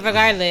trained, turn but- on you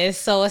regardless.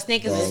 So a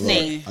snake is a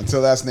snake.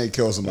 Until that snake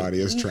kills somebody,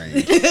 it's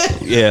trained.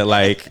 Yeah,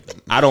 like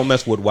I don't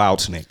mess with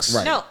wild snakes.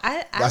 Right. No,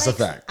 I That's like, a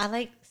fact. I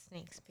like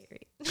snakes.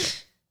 Period. I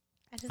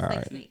just All like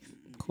right. snakes.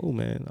 Cool,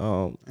 man. Ain't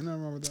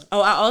nothing wrong with that. Oh,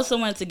 I also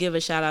wanted to give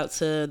a shout out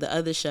to the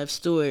other chef,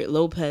 Stuart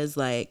Lopez.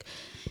 Like,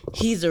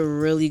 he's a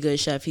really good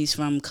chef. He's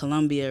from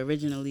Colombia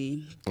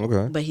originally,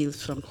 Okay. but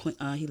he's from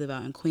he live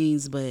out in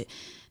Queens. But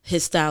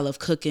his style of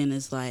cooking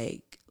is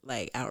like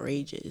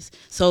outrageous.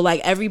 So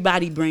like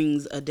everybody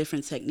brings a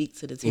different technique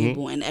to the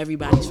table, and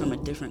everybody's from a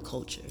different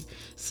culture.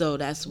 So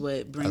that's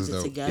what brings That's it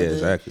dope. together. Yeah,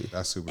 exactly.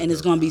 That's super. And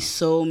it's dope. gonna be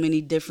so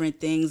many different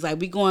things. Like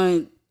we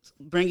going to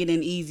bring it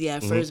in easy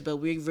at first, but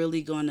we're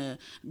really gonna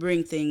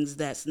bring things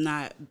that's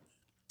not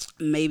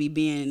maybe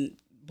being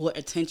brought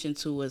attention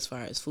to as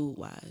far as food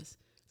wise.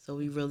 So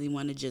we really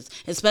want to just,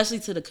 especially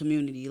to the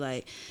community,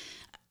 like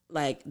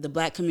the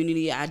Black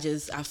community. I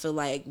feel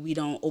like we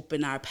don't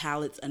open our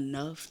palates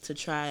enough to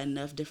try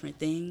enough different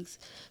things.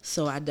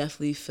 So I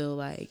definitely feel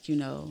like, you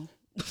know,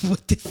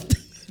 with this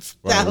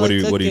Right. style What of are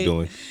you cooking,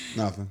 doing?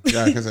 Nothing.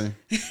 Yeah, continue.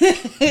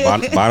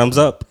 Bottoms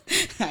up.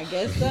 I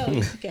guess so.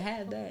 You can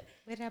have that.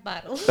 Where that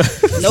bottle?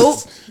 Nope,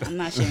 I'm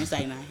not sharing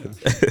sight out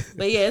here.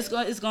 But yeah,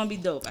 it's gonna be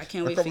dope. I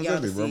can't wait for y'all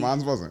to bro. see.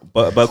 Mine wasn't.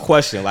 But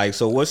question, like,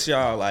 so what's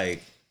y'all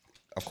like?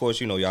 Of course,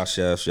 you know y'all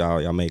chefs,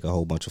 y'all make a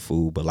whole bunch of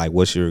food, but like,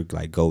 what's your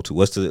like go to?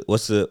 What's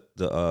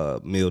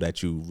the meal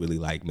that you really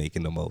like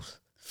making the most?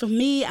 For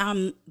me,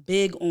 I'm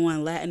big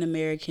on Latin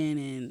American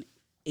and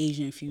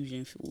Asian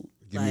fusion food.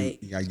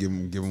 You gotta give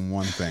him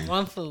one thing.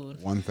 One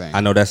food. One thing. I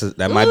know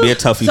that might be a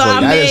toughie So for I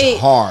you. That made- is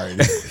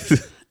hard.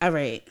 All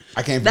right,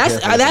 I can't. That's-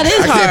 prepare for that this. is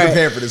I can't hard.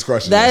 prepare for this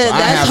question. that's so I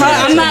have hard. an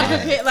I'm answer not in my head.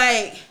 prepared.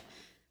 Like,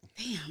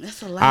 damn,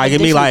 that's a lot. All right, of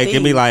give me different like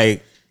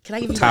things. Can I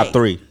give you top like,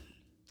 3.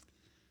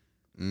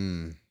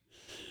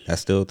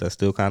 That's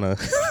still kind of.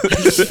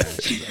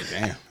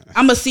 Damn.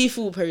 I'm a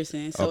seafood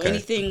person, so Okay.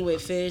 anything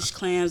with fish,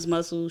 clams,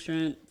 mussel,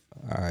 shrimp,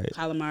 All right.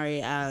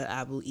 calamari,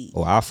 I will eat.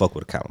 Oh, I'll fuck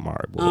with a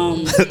calamari,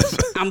 boy.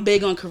 I'm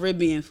big on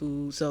Caribbean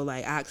food, so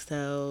like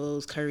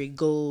oxtails, curry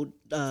gold,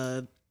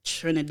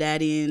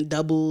 Trinidadian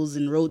doubles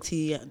and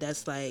roti.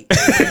 That's like,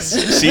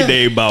 she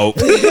named about.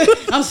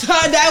 I'm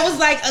sorry, that was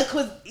like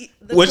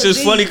the Which is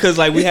cuisine. funny because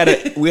like we had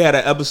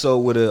an episode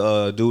with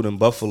a dude in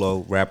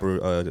Buffalo,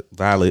 rapper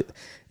Violet,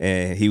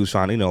 and he was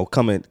trying to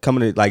coming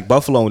to like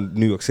Buffalo and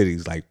New York City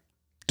is like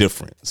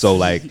different. So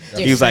like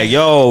he was like,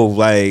 yo,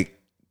 like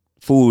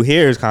food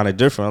here is kind of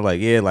different. I'm like,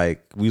 yeah,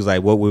 like we was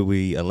like, what would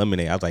we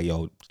eliminate? I was like,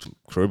 yo,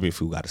 Caribbean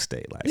food got to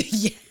stay. Like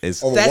Yeah.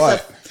 it's Over That's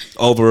what?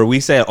 over. We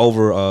said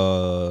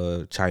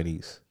over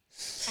Chinese.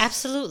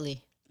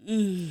 Absolutely.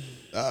 Not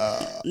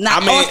I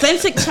mean-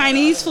 authentic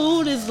Chinese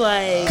food is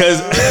like Cause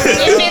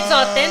If it's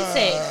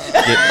authentic,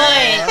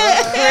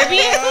 but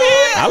Caribbean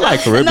food. I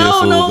like Caribbean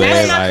No, food, no, man.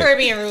 That's not Like,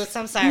 Caribbean roots.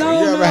 I'm sorry.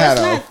 No. You ever no, had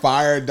it's a not.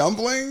 fire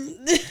dumpling?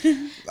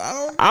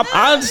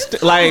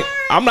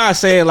 I'm not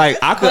saying like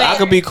I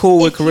could be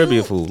cool with if Caribbean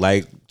you- food.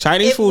 Like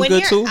Chinese food When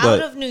good you're too, out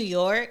but of New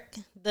York,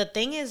 the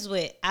thing is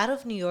with out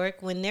of New York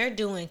when they're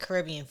doing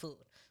Caribbean food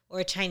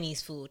or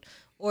Chinese food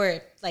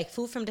or like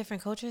food from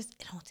different cultures,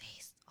 it don't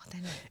taste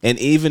authentic. and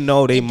even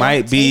though they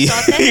might be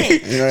taste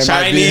authentic. You know, it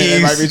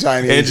Chinese, might be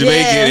Chinese. and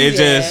Jamaican, Yeah, it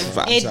yeah. just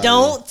It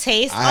don't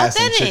taste I had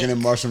some authentic. chicken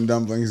and mushroom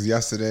dumplings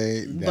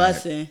yesterday. that-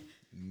 bussin'.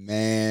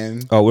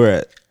 Man, Oh, we're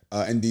at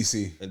in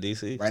DC, in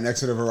DC. right next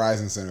to the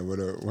Verizon Center, where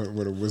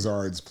the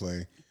Wizards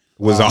play.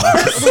 Was ours.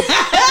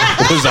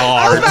 Was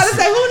ours. About to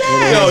say who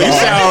that? Yo,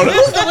 you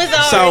Who's the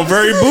wizard? sound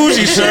very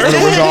bougie, The sir.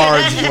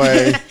 Wizards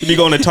play. You be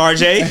going to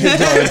Tarjay?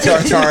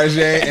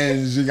 Tarjay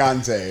and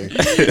Gigante.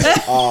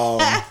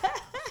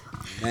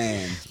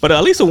 Man. But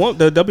at least the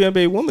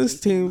WNBA women's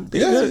team. They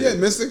Yeah, good. yeah,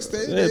 Mystics.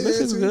 They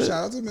Mystics too. good.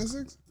 Shout out to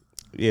Mystics.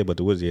 Yeah, but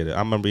the Wizards. I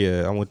remember.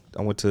 Yeah,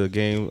 I went to a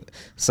game,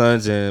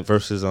 Suns and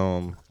versus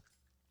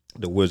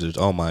the Wizards.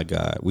 Oh my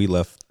God, we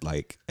left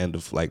like end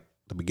of like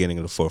the beginning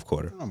of the fourth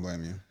quarter. I don't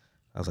blame you.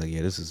 I was like,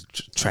 yeah, this is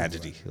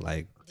tragedy.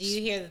 Like, Do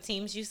you hear the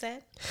teams you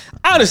said?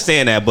 I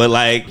understand that, but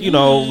like, you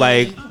know,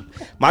 like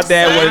my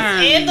dad was.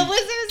 And the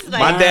Wizards? Like,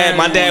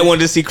 My dad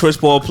wanted to see Chris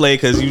Paul play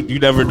because you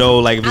never know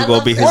like if he's I gonna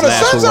love be his Chris Oh, the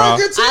last Suns are a hurrah.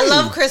 good team. I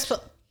love Chris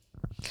Paul.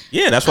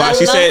 Yeah, that's why I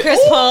she love said. Chris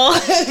Paul.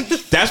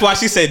 That's why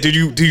she said, do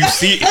you hear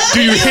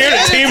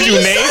the teams you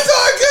named? Suns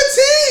are a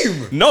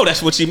good team. No,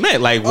 that's what she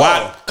meant. Like,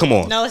 why? Come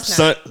on. No, it's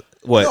not.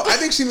 What? No, I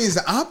think she means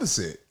the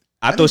opposite.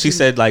 I thought she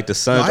said like the No,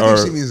 Suns I are.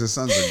 think she means the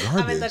Suns are I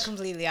meant the garbage.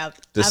 completely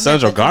opposite. The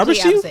Suns are garbage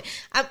to you?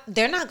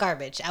 They're not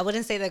garbage. I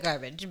wouldn't say they're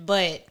garbage,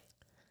 but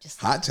just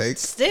Hot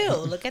takes.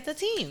 still look at the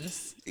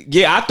teams.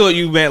 Yeah, I thought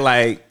you meant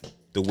like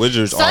the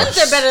Wizards Suns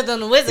are better than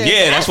the Wizards.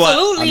 Yeah, that's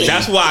Absolutely. why.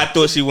 That's why I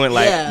thought she went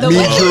like. Yeah. Me,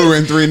 Drew,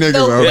 and three niggas The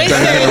are Wizards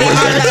better than the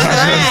are Wizards.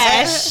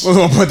 trash. We're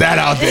gonna put that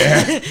out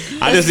there.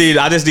 I just need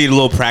a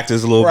little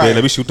practice, a little bit.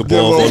 Let me shoot the Get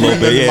ball for a little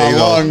bit. in Yeah, my you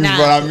know. lungs, Nah,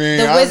 but I mean,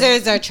 the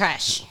Wizards are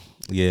trash.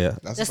 Yeah.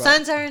 That's The a fact.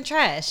 Suns aren't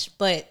trash,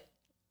 but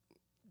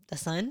the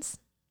Suns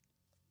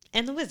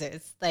and the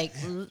Wizards. Like,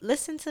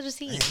 listen to the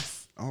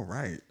teams. All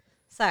right.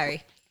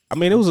 Sorry. I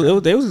mean, they was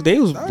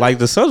like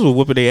the Suns were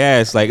whooping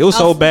their ass. Like it was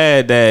so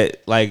bad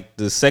that like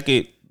the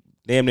second,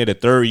 damn near the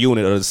third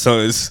unit of the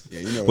Suns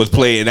was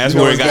playing. That's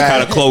where it got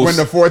kind of close. When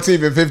the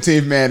 14th and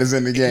 15th man is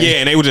in the game. Yeah,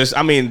 and they were just.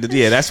 I mean,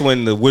 yeah, that's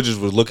when the Wizards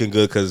was looking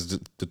good because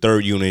the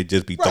third unit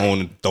just be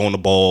throwing the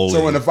ball.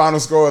 So when the final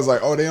score is like,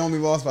 oh, they only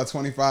lost by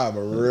 25, but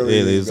really,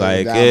 it was going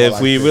like down by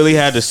if we 50. really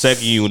had the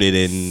second unit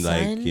and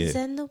like Suns yeah,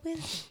 and the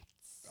Wizards.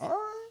 All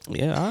right.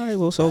 yeah, all right.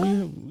 Well, so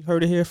we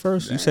heard it here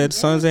first. You said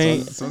Suns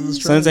ain't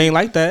Suns Suns ain't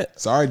like that.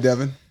 Sorry,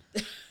 Devin.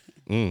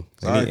 And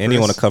Sorry, he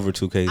want to Chris. cover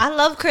 2K. I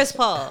love Chris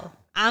Paul.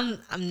 I'm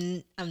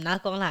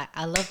not gonna lie.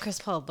 I love Chris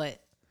Paul, but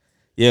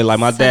Yeah, like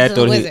my Suns dad and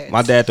thought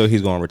Wizards.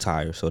 he's gonna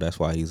retire, so that's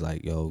why he's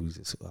like, yo,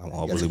 I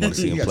really want to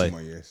see He him got play. 2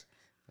 more years.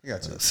 He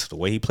got 2. The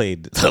way he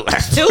played the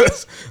last Two?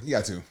 He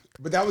got 2.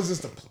 But that was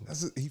just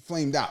he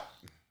flamed out.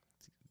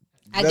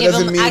 I That give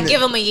doesn't him. mean I that-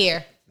 give him a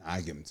year. Nah,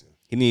 I give him 2.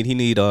 He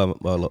need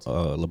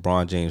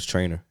LeBron James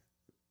trainer.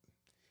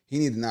 He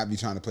need to not be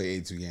trying to play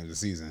 82 games a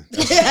season.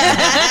 That's what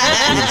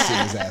he needs to sit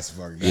his ass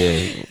fucking down.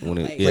 Yeah,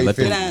 Play let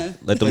them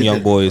Play young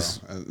 50, boys.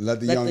 bro. Let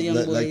the Let young the young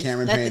let boys.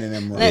 Cameron Let Payne the- and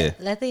them run.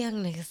 Let the young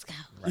niggas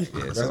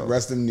go.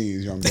 Rest them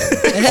knees, young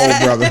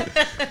brother.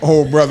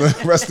 Old brother,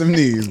 rest them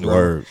knees, bro.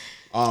 Word.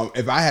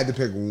 If I had to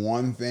pick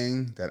one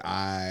thing that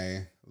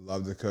I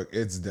love to cook,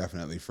 it's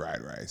definitely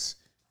fried rice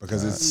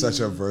because it's such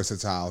a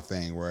versatile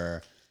thing.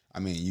 Where I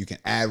mean, you can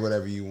add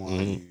whatever you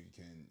want. You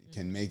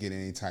can make it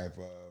any type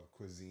of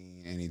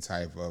cuisine, any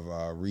type of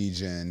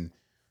region.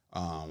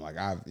 Like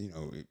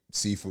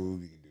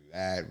seafood. We can do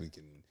that.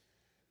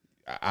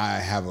 I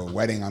have a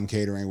wedding I'm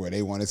catering where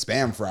they wanted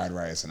spam fried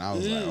rice, and I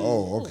was like,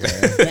 oh,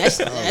 okay.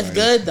 That's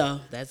good though.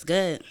 That's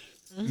good.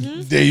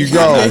 There you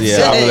go.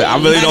 Yeah, I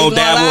really don't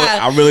dabble.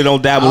 I really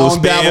don't dabble I with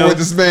don't dabble spam. with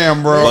the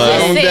spam, bro. I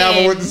don't Listen.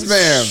 dabble with the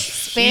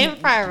spam. Spam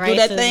fried rice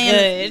that is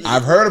thing. good.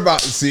 I've heard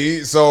about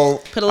so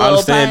Put a I little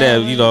understand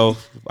that, pineapple.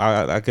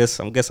 I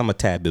guess I'm a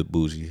tad bit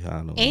bougie. I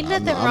don't know. Ain't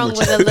nothing I'm wrong with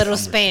with you. a little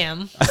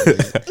spam.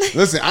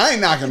 listen, I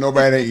ain't knocking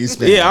nobody that eats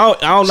spam. Yeah, I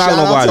don't knock Shout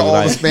out nobody. to all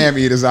Like, the spam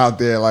eaters out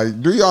there.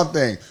 Like, do y'all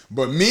thing.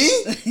 But me,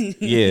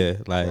 yeah,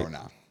 like bro,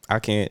 nah. I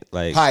can't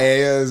like.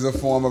 Paella is a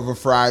form of a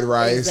fried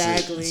rice.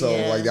 Exactly, So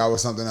yeah. like that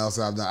was something else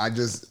that I've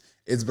done.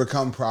 It's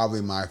become probably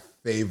my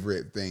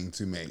favorite thing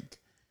to make.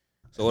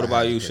 So what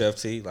about you, Chef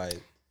T? Like,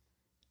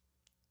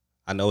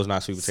 I know it's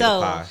not sweet potato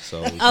So- pie,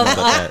 so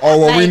Oh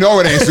well, we Like- know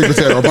it ain't sweet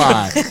potato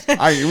pie.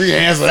 We can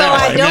answer that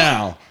I right don't-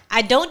 now.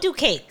 I don't do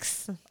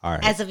cakes all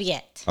right. as of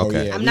yet.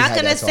 Okay. yeah. I'm we not had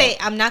gonna that say.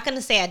 talk. I'm not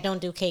gonna say I don't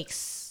do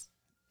cakes,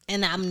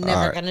 and I'm never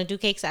Alright. gonna do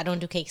cakes. I don't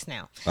do cakes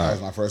now. That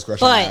was my first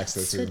question I But- asked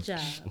her too. Good job.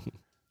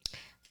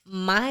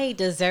 My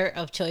dessert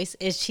of choice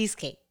is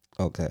cheesecake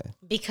Okay.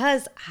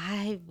 because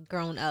I've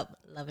grown up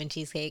loving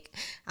cheesecake.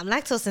 I'm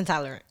lactose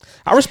intolerant.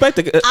 I respect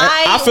it.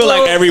 I I feel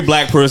like will- every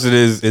black person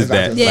is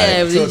that.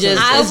 Yeah, Like, we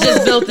just I it's just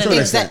will- built in. to an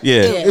there. extent.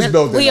 yeah. It's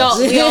built in. We all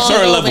Certain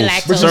know levels.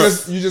 lactose. But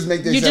Certain- you just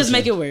make the You just exception.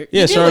 make it work.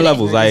 Yeah, deal certain with it.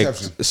 levels. Make Like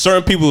exception.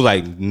 certain people,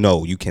 like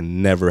no, you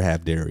can never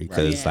have dairy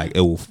because Right. like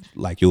it will,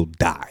 like you'll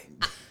die.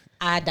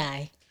 I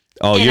die.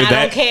 Oh, And you're I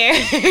that. don't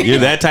care. You're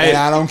that type. And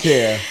I don't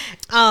care.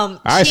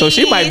 All right, so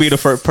she might be the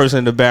first person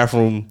in the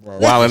bathroom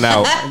wilding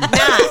out. Nah,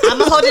 I'm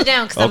gonna hold it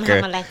down because I'm Okay.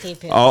 gonna have my lactate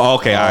pill. Oh,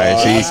 okay, all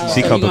right. She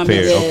So come you gonna be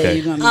prepared. good, Okay.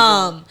 you gonna be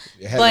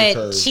good. Your head and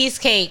But curves.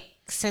 cheesecake,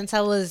 since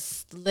I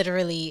was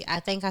literally, I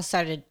think I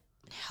started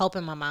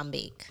helping my mom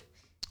bake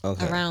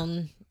Okay.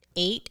 around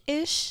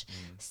 8-ish.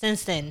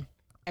 Since then,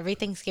 every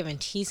Thanksgiving,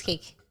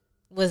 cheesecake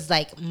was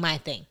like my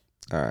thing.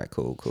 All right.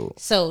 Cool. Cool.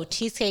 So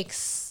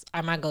cheesecakes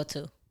are my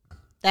go-to.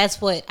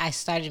 That's what I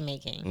started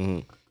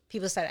making.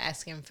 People started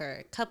asking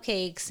for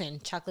cupcakes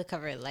and chocolate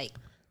covered like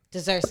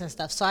desserts and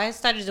stuff. So I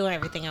started doing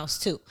everything else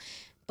too.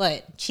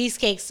 But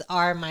cheesecakes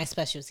are my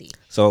specialty.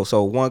 So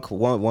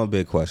one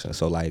big question.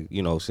 So like,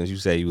 you know, since you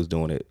said you was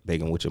doing it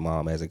baking with your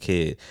mom as a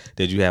kid,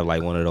 did you have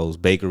like one of those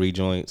bakery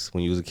joints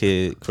when you was a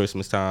kid,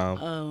 Christmas time?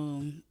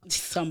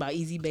 Talking about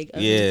easy bake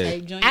oven Yeah.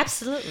 type joint.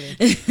 Absolutely.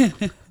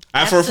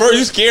 For first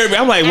you scared me.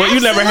 I'm like, what? You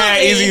never had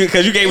Absolutely. easy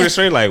because you gave me the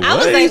straight. Like, I what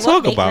was are you like, what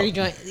talking about? bakery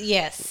joint?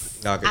 Yes.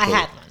 Okay, I cool.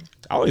 had one.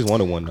 I always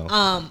wanted one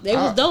though. They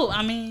was dope.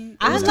 I mean, it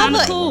I was love kind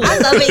of it. cool. I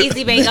love an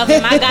easy bake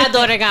oven. My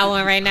goddaughter got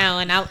one right now,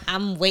 and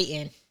I'm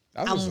waiting.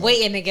 what's I'm up.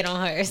 waiting to get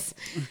on hers.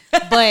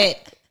 But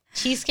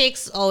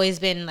cheesecake's always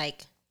been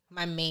like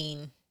my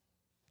main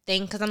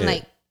thing because I'm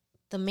like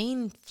the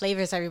main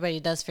flavors everybody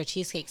does for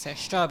cheesecakes are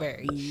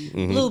strawberry,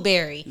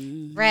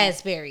 blueberry,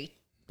 raspberry.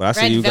 But I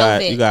see red you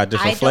velvet. got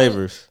different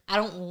flavors. I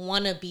don't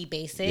want to be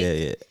basic.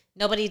 Yeah.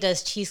 Nobody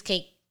does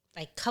cheesecake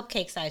like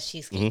cupcake size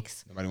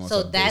cheesecakes. Nobody wants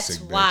So a that's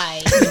basic bitch.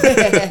 why.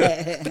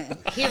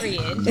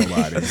 Period.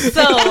 Nobody.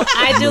 So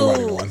I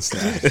Nobody do wants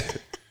that.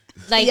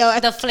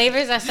 like the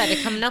flavors I started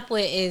coming up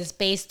with is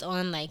based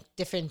on like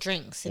different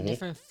drinks and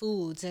different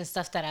foods and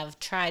stuff that I've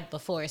tried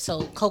before.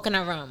 So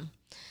coconut rum,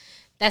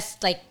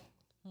 that's like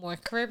more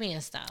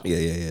Caribbean style.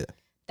 Yeah.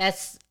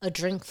 That's a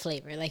drink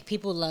flavor. Like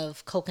people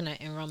love coconut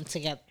and rum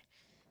together.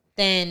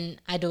 Then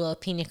I do a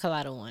pina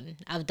colada one.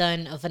 I've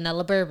done a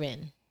vanilla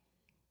bourbon.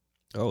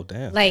 Oh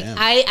damn. Like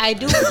I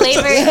do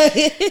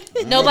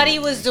flavor. Nobody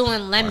was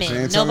doing lemon.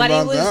 ain't tell me Nobody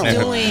about was that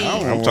one. doing.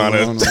 I'm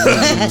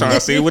trying to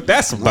see what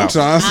that's I'm about.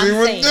 trying to see I'm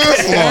what saying.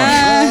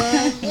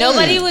 this one.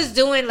 Nobody was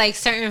doing like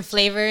certain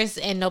flavors,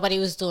 and nobody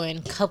was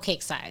doing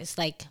cupcake size,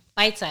 like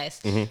bite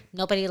size.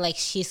 Nobody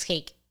likes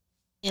cheesecake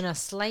in a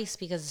slice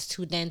because it's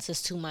too dense,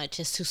 it's too much,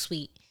 it's too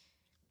sweet.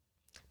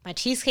 My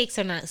cheesecakes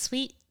are not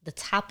sweet. The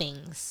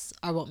toppings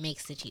are what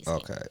makes the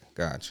cheesecake. Okay,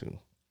 got you.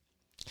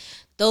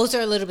 Those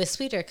are a little bit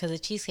sweeter because the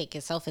cheesecake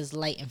itself is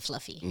light and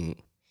fluffy.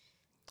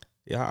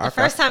 Yeah, The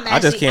first time I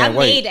just can't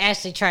wait. made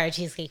Ashley try a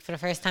cheesecake for the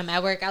first time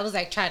at work. I was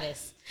like, try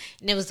this.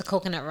 And it was the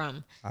coconut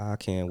rum. I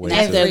can't wait.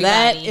 After After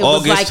that, Everybody. it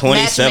was August like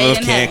match made 27th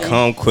in can't heaven.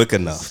 come quick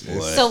enough. Boy.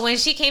 So when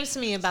she came to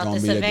me about gonna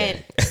this be a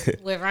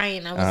event with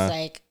Ryan, I was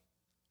like,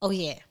 oh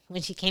yeah.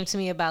 When she came to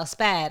me about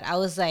SPAD, I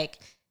was like,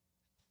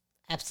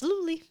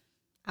 absolutely.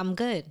 I'm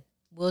good.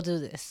 We'll do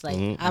this. Like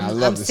I I'm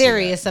love to see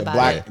serious that.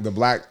 about it. The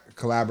black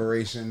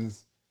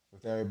collaborations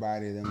with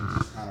everybody. Them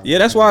kind of Yeah,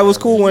 that's why it was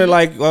cool when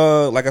like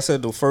I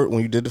said when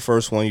you did the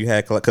first one you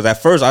had because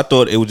at first I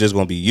thought it was just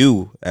gonna be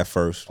you at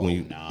first when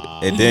you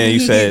and then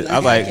you said I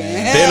was like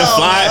then the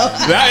fly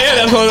yeah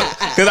that's what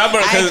because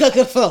I ain't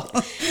cooking for.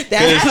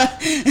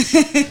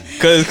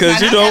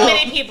 because you How know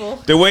many people?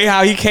 the way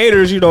how he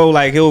caters, you know,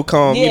 like he'll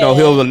come, you know, Yeah.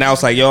 he'll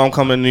announce like, "Yo, I'm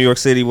coming to New York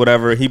City,"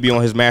 whatever. He be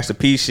on his Master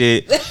P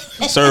shit,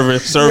 serving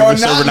out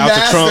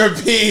the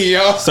trunk, P,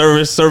 yo. serving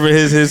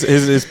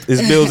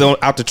his bills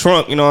out the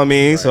trunk. You know what I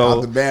mean? Out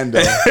So the bando.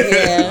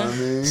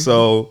 Yeah.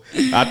 so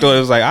I thought it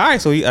was like, all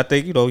right. So I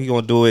think he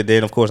gonna do it.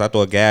 Then of course I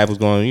thought Gab was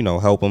going to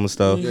help him and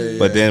stuff.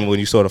 But then when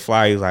you saw the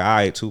flyer, he was like, all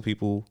right, 2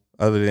 people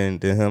other than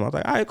him. I was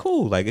like, all right,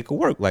 cool. Like it could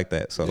work like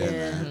that. So Yeah,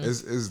 man.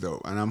 It's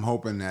dope. And I'm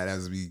hoping that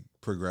as we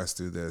progress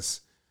through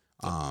this,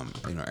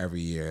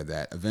 every year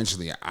that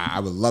eventually I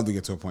would love to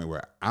get to a point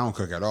where I don't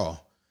cook at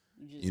all.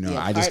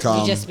 I just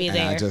come just be and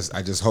there.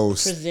 I just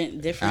host.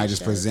 Present different. I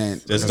just stuff.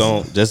 present.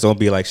 just don't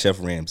be like Chef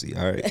Ramsay.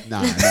 All right.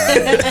 Nah,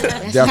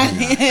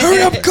 definitely not.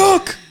 Hurry up,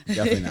 cook.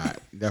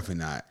 Definitely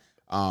not.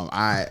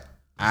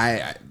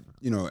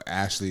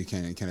 Ashley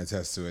can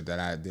attest to it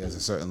that there's a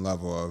certain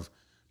level of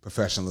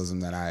professionalism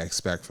that I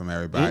expect from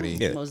everybody.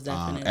 Yeah. Most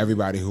definitely.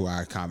 Everybody who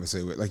I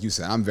conversate with, like you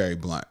said, I'm very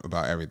blunt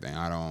about everything.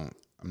 I'm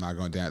not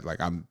going down like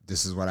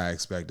this is what I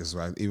expect. This is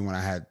what even when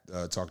I had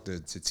talked to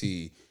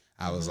T,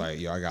 I was like,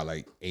 yo, I got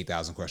like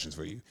 8,000 questions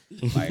for you.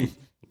 Like,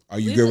 are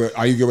you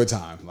good with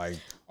time? Like,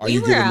 are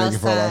you good at making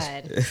for us?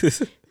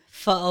 outside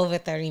for over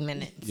 30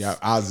 minutes. Yeah,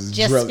 I was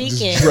Just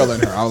speaking. drilling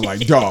her. I was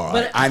like, dog,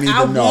 But I need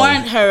I to know.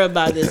 warned her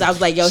about this. I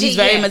was like, yo, he's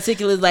very Yeah.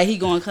 meticulous. Like, he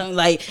going to come,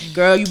 like,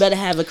 girl, you better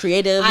have a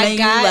creative I menu.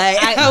 got-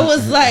 Like, I- I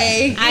was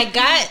like, I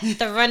got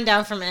the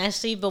rundown from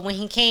Ashley, but when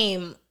he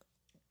came,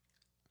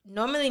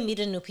 normally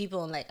meeting new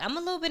people, I'm like, I'm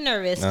a little bit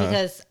nervous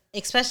because,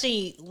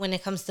 especially when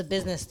it comes to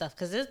business stuff,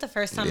 because this is the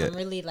first time I'm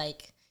really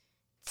like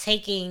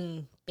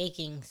taking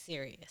baking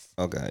serious.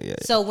 Okay. Yeah.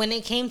 So when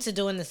it came to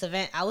doing this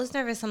event, I was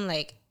nervous. I'm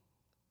like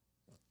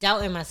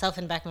doubting myself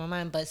in the back of my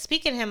mind. But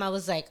speaking to him, I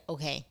was like,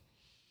 okay,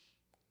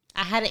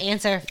 I had an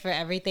answer for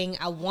everything.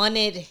 I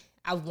wanted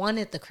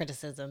the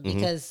criticism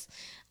because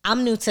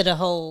I'm new to the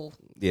whole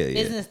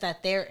business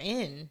that they're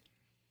in.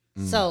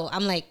 So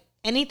I'm like,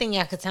 anything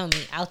y'all could tell me,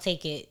 I'll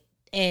take it,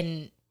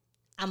 and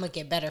I'm gonna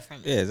get better from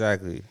it. Yeah.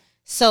 Exactly.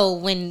 So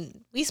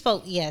when we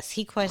spoke, yes,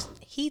 he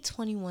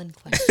 21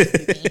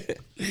 questioned me.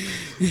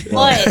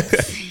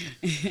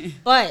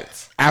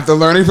 But After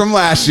learning from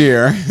last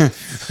year,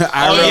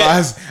 I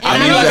realized I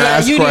And need I to was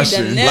ask you need to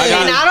questions. know. Like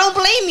and I don't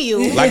blame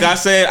you. Like I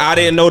said, I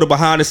didn't know the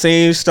behind the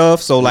scenes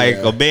stuff. So like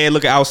a man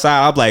looking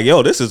outside, I'm like,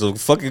 yo, this is a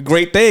fucking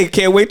great thing.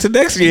 Can't wait till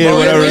next year. Bro,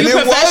 Whatever. and you it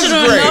was professional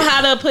and great. know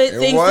how to put It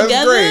things was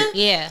together. great.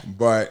 Yeah.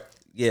 But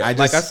Yeah, I like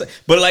I just said,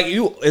 but like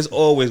you, it's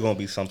always gonna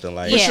be something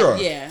like Yeah. sure.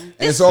 Yeah. And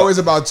it's always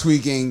about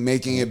tweaking,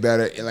 making it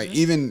better. Like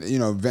even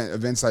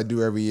events I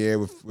do every year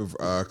with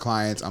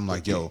clients, I'm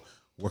like, yo,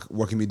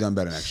 what can be done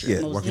better next year?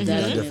 Yeah. What can be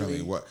done Definitely.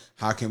 differently?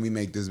 How can we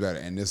make this better?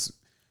 And this,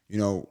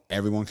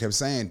 everyone kept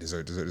saying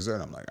dessert.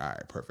 I'm like, all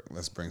right, perfect.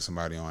 Let's bring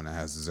somebody on that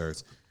has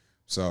desserts.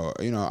 So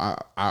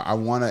I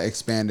want to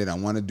expand it. I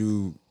want to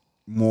do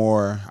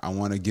more. I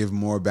want to give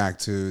more back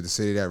to the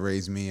city that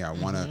raised me. I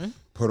want to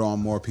put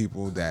on more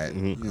people that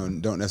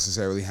don't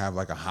necessarily have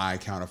like a high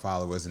count of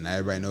followers and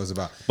everybody knows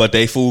about. But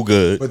they food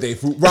good. But they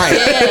food right.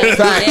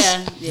 Facts.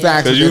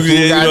 Facts. Because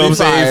you know what I'm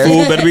saying?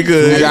 Food better be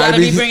good. You gotta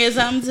be bringing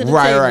something to the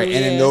right, table. right.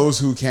 And then those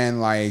who can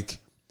like,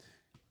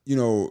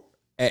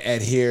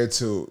 adhere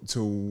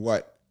to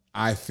what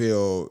I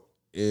feel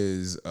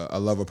is a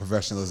level of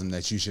professionalism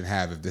that you should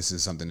have if this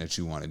is something that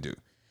you want to do.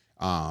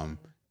 And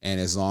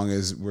as long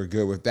as we're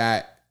good with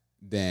that,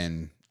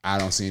 then I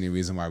don't see any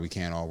reason why we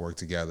can't all work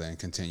together and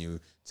continue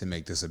to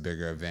make this a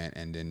bigger event.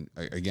 And then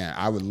again,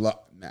 I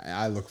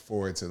look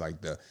forward to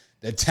like the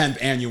 10th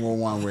annual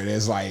one where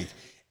there's like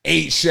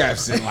 8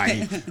 chefs and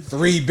like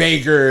 3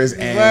 bakers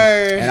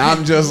and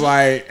I'm just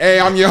like,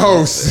 hey, I'm your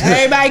host.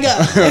 Everybody go.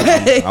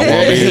 I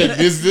won't be.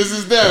 This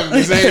is them.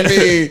 This ain't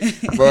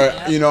me. But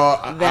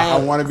I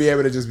want to be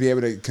able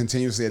to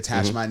continuously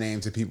attach my name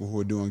to people who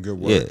are doing good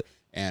work. Yeah.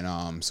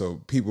 And so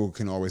people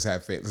can always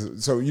have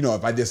faith. So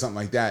if I did something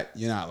like that,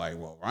 you're not like,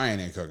 well, Ryan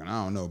ain't cooking.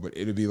 I don't know, but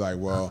it'd be like,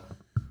 well,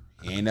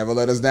 he ain't never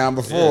let us down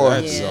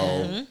before.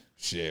 So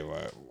shit,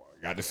 well,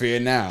 got to fear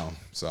now.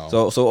 So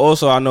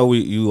also I know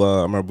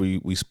I remember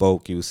we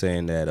spoke. You were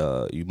saying that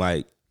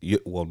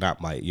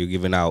you're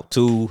giving out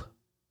 2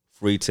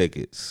 free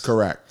tickets.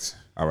 Correct.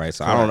 All right.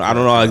 So I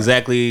don't know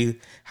exactly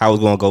how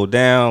it's gonna go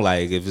down.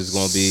 Like if it's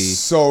gonna be.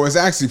 So it's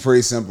actually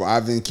pretty simple.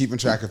 I've been keeping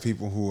track of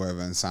people who have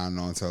been signed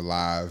on to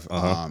live,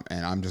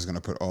 and I'm just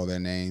gonna put all their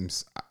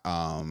names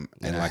in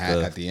a hat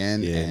at the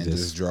end and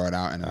just draw it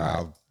out.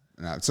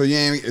 And so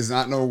it's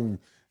not no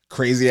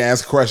crazy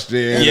ass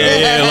question.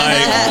 Yeah,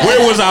 like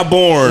where was I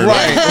born?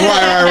 Right.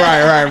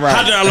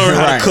 How did I learn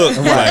how to cook?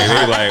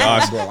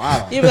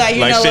 You're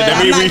like,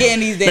 I'm not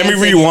getting these. Let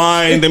me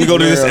rewind. Let me go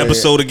to this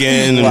episode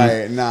again.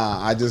 Right.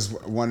 Nah, I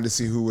just wanted to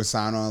see who would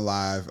sign on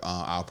live.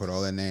 I'll put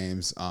all their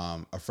names.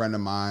 A friend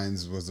of mine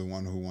was the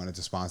one who wanted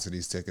to sponsor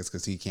these tickets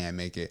because he can't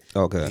make it.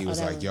 Okay. He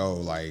was like, yo,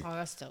 like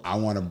I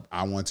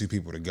want 2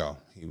 people to go.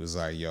 He was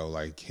like, yo,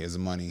 like here's the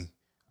money.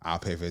 I'll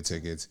pay for the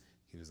tickets.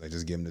 He was like,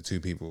 just give them to 2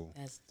 people.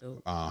 That's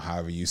dope.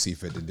 However you see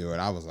fit to do it.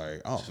 I was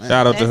like, oh man.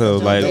 Shout out to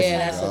him. Like,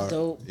 that's so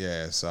dope.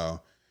 Yeah, so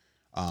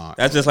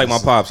that's just like my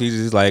pops. He's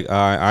just like,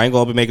 I ain't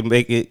gonna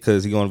make it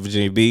because he going to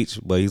Virginia Beach,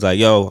 but he's like,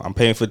 yo, I'm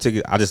paying for the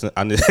ticket. I just want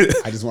to play.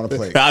 I just want to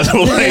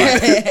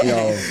play.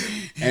 Yo,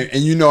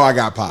 and I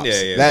got pops.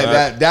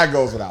 Yeah. That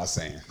goes without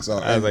saying. So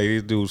I was like,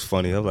 this dude's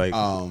funny. I'm like,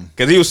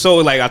 because he was so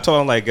like, I told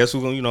him like, guess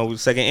who?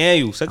 Second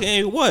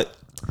annual what?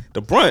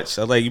 The brunch.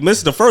 I was like, you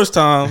missed it the first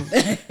time.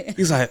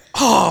 He's like,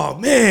 oh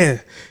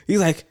man. He's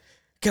like,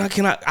 can I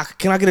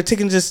get a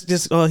ticket? And just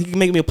he can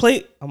make me a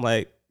plate. I'm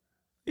like,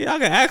 yeah, I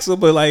can ask him,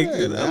 but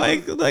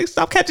like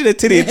stop catching the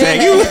titty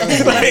attack. You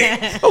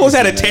like almost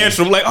had a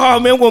tantrum. Like, oh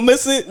man, we'll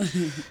miss it.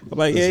 I'm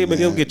like, yeah, but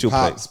he'll get you a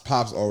plate.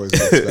 Pops always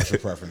got special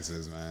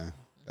preferences, man.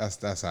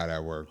 That's how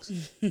that works.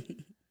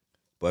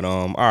 But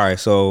all right,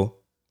 so.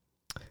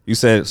 You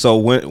said so.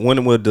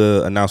 When would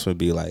the announcement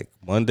be? Like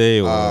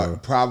Monday or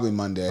probably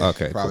Monday?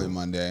 Okay, probably cool.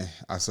 Monday.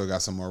 I still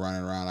got some more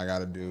running around I got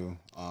to do,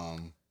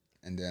 and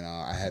then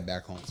I head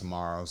back home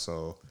tomorrow.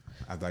 So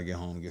after I get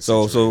home,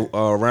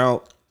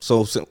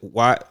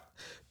 why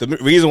the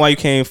reason why you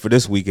came for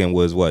this weekend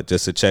was what?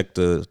 Just to check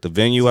the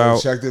venue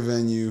out. Check the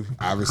venue.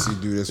 Obviously,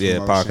 do this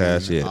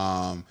podcast.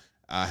 Yeah.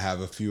 I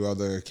have a few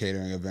other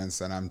catering events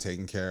that I'm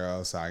taking care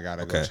of, so I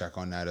gotta go check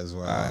on that as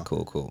well. All right,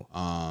 cool.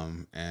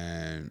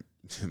 And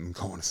I'm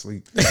going to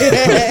sleep.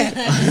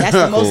 That's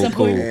the most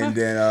important. And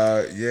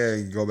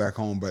then go back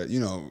home. But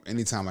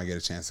anytime I get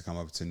a chance to come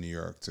up to New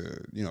York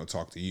to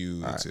talk to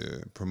you,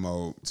 to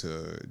promote,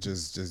 to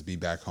just be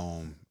back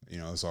home,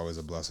 it's always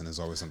a blessing. It's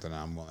always something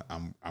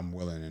I'm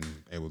willing and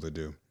able to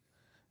do.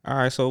 All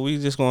right, so we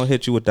just gonna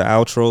hit you with the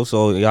outro,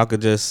 so y'all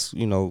could just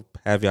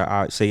have your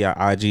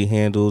IG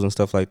handles and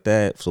stuff like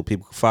that, so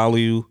people can follow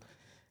you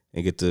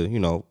and get to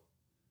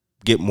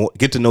get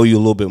to know you a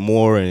little bit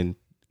more and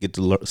get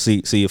to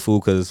see your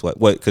food, because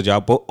because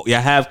y'all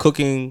have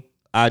cooking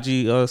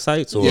IG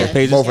sites or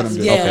pages? Both of them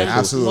do. Yeah, okay,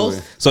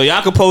 absolutely. So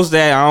y'all can post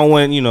that. I don't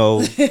want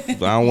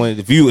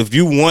if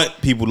you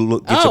want people to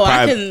get your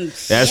private.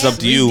 That's up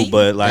to you,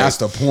 but like that's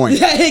the point.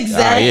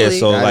 Exactly.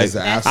 So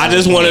I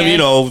just want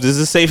to this is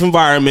a safe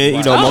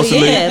environment.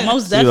 Right.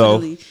 Most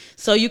definitely.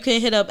 So you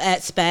can hit up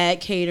at Spag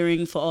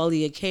Catering for all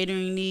your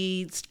catering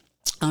needs.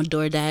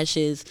 DoorDash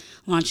is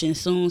launching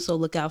soon, so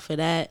look out for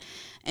that.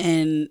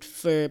 And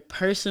for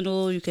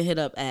personal, you can hit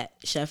up at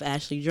Chef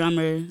Ashley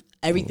Drummer.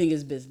 Everything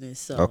is business.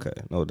 So okay,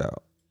 no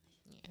doubt.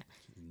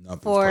 Nothing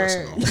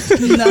personal.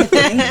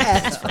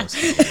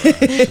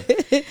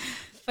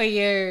 For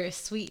your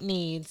sweet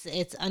needs,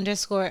 it's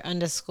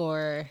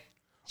 _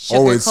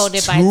 sugar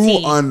coated by 2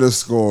 tea.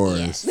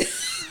 underscores.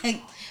 Yes.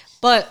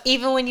 But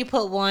even when you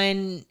put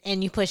 1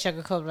 and you put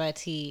sugar coated by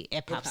tea,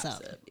 it pops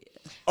up.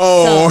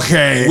 Oh,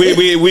 okay.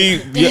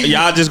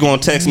 Y'all just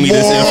gonna text me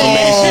this information.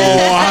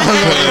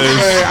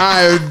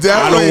 I am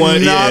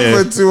definitely not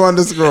for 2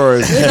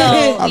 underscores.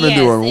 So, I've been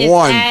doing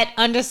 1. At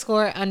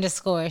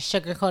 _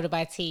 sugar coated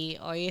by tea,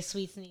 or your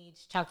sweets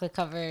needs chocolate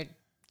covered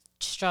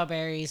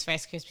strawberries,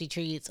 Rice Krispie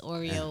treats,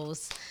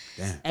 Oreos,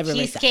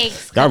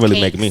 cheesecakes. Y'all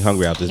really making me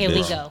hungry out this Here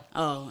bitch. we go.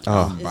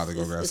 I'm about to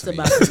go grab It's some.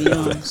 about to be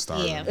on.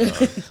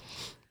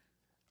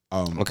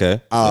 Okay.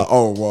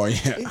 Well,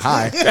 yeah.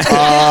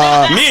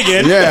 Hi. Me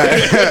again.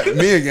 Yeah,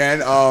 me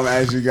again.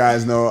 As you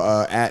guys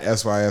know, at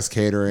SYS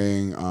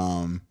Catering.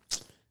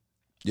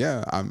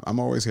 Yeah, I'm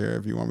always here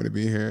if you want me to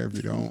be here. If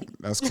you don't,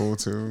 that's cool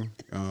too.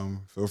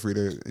 Feel free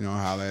to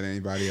holler at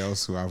anybody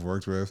else who I've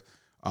worked with.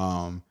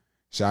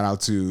 Shout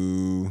out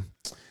to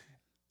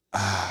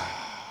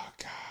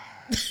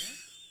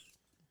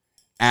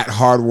at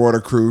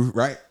Hardwater Crew,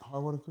 right?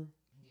 Hardwater Crew.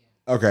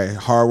 Okay,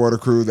 Hardwater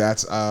Crew.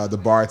 That's the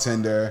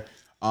bartender.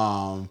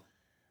 Oh,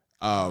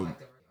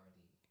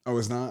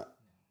 it's not.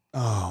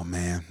 Oh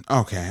man.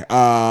 Okay.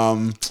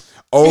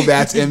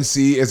 That's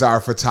MC is our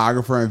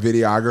photographer and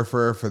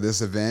videographer for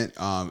this event.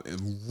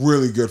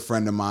 Really good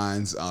friend of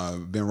mine's.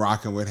 Been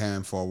rocking with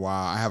him for a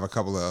while. I have a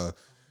couple of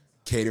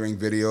catering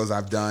videos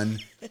I've done.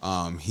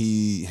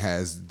 He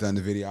has done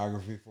the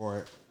videography for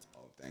it.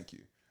 Oh, thank you.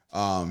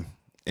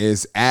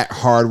 Is at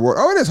Hardwater.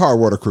 Oh, it is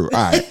Hardwater Crew.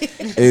 All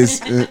right. Is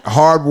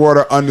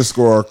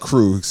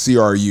Hardwater_crew,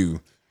 CRU.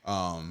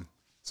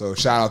 So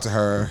shout out to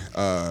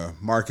her,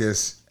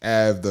 Marcus,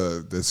 Av,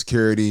 the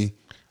security.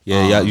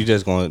 Yeah, you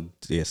just gonna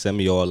send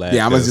me all that.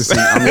 Yeah, I'm gonna just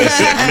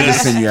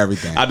send you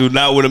everything. I do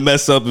not want to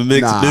mess up and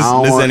miss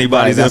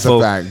anybody's that's info.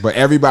 a fact. But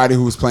everybody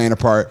who's playing a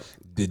part,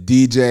 the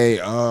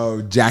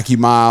DJ, Jackie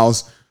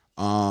Miles,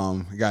 we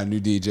got a new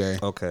DJ.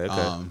 Okay.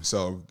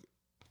 So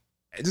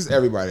just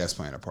everybody that's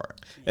playing a part.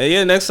 And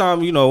yeah, next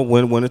time,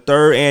 when the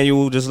third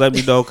annual, just let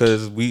me know,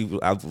 because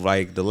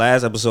like the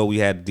last episode we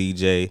had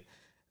DJ.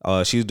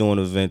 She's doing an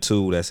event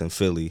too that's in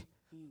Philly.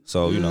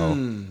 So,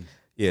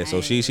 yeah,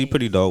 so she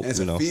pretty dope. And it's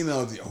a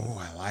female.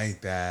 I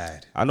like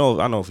that. I know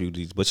a few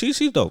DJs, but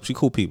she's dope. She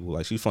cool people.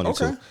 Like, she's funny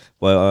too.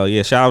 But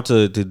yeah, shout out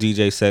to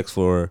DJ Sex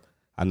for,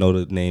 I know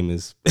the name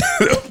is,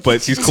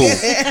 but she's cool.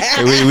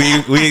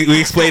 we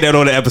explained that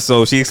on the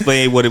episode. She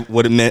explained what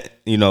it meant.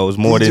 It was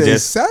more DJ than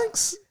just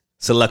Sex.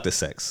 Selector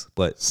Sex.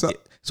 But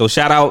so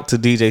shout out to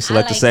DJ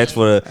Selector Sex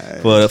for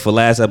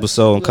last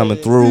episode and coming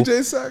through.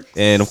 DJ Sex.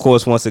 And of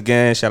course, once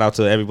again, shout out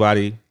to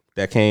everybody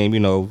that came.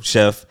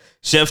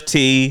 Chef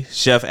T,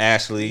 Chef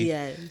Ashley,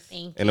 Yes.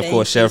 and of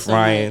course Chef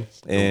Ryan,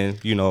 and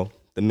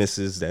the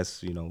missus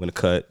that's in the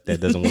cut that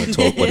doesn't want to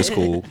talk, but it's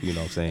cool. You know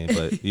what I'm saying?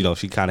 But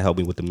she kind of helped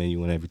me with the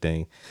menu and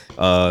everything.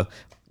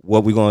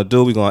 What we're gonna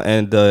do? We're gonna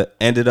end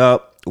it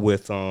up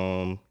with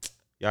y'all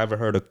ever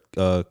heard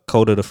of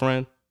Coda the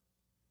Friend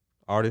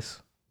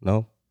artist? No.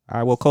 All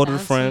right, well, Coda the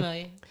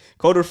Friend.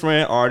 Coda the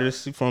Friend,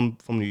 artist from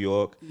New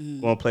York.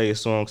 Gonna play a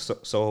song,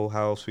 Soho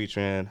House,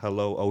 featuring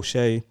Hello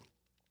O'Shea.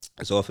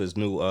 It's off his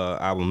new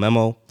album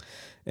Memo,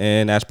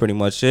 and that's pretty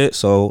much it.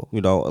 So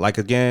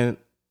again,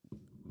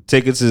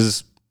 tickets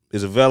is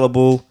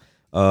available.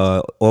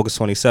 August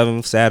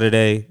 27th,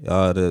 Saturday.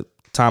 The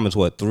time is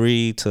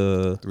 3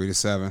 to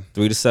 7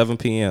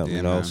 p.m.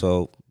 Yeah,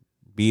 so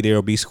be there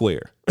or be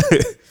square.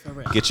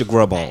 Get your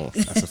grub on.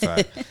 That's a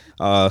fact.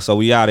 So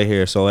we out of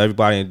here. So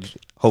everybody,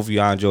 hopefully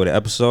y'all enjoy the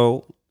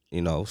episode.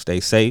 Stay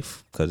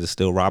safe, because it's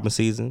still robbing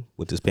season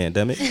with this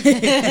pandemic.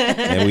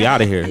 And we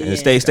out of here. And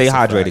stay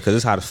hydrated, because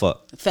it's hot as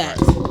fuck.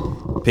 Facts.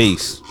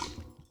 Peace.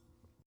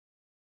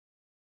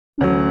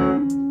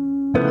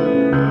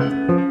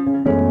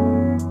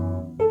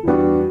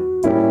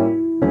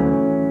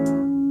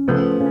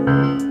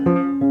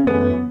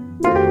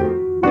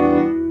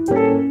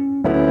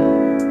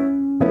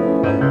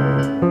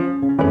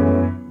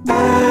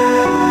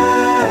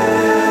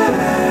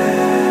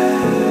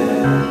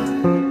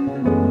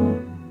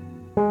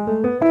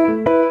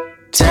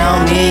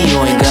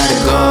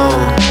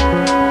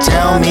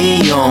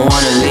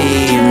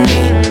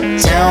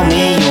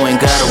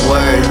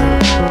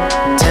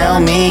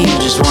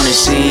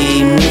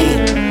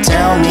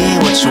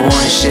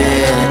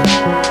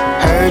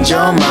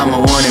 Your mama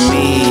wanna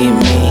meet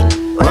me.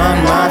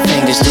 Run my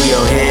fingers through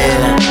your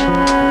hair.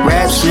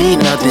 Rap sweet,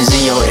 nothing's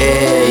in your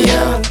ear,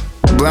 yeah.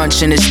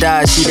 Brunch in the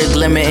stars, see the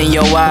glimmer in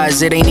your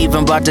eyes. It ain't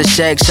even about the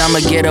sex, I'ma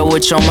get her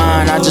with your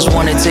mind. I just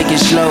wanna take it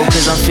slow,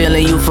 cause I'm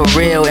feeling you for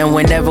real. And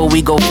whenever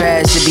we go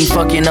fast, it be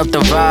fucking up the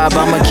vibe.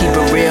 I'ma keep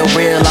it real,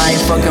 I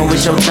ain't fucking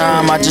with your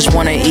time. I just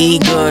wanna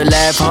eat good,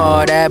 laugh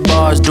hard at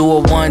bars. Do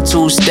a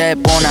 1-2 step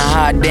on a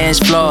hot dance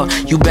floor.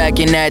 You back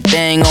in that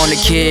thing on the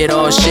kid,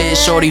 oh shit,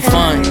 shorty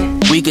fun.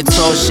 We could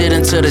talk shit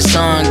until the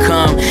sun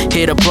come.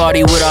 Hit a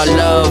party with our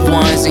loved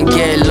ones and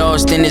get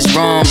lost in this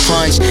rum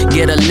punch.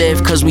 Get a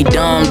lift cause we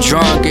dumb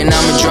drunk, and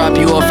I'ma drop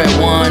you off at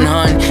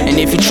 100. And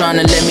if you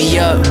tryna let me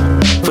up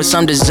for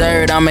some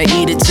dessert, I'ma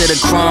eat it till the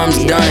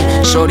crumbs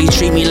done. Shorty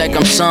treat me like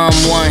I'm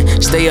someone.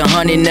 Stay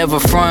 100, never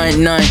front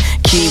none.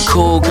 Keep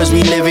cool cause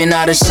we living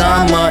out of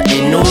summer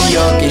in New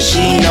York, and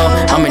she know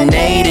I'm a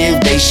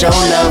native. They show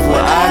love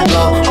where I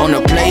go. On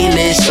the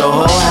playlist,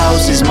 Soho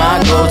House is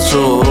my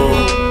go-to.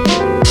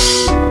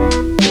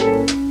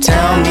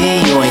 Tell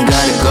me you ain't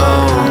gotta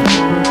go.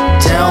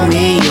 Tell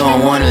me you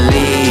don't wanna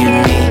leave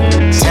me.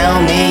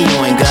 Tell me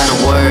you ain't gotta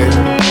work.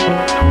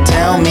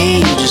 Tell me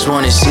you just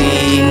wanna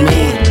see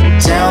me.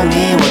 Tell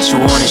me what you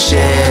wanna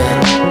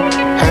share.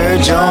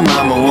 Heard your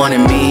mama wanna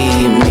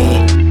meet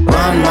me.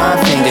 Run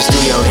my fingers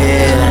through your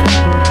hair.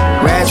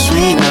 Rap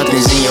sweet,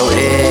 nothing's in your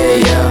ear,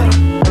 yeah.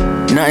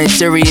 Nothing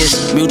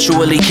serious,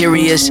 mutually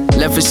curious.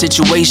 Left a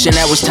situation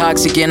that was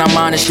toxic and I'm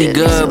honestly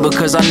good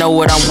because I know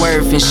what I'm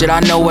worth and shit, I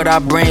know what I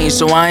bring.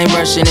 So I ain't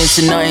rushing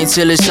into nothing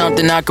till it's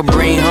something I could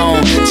bring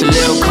home to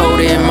Lil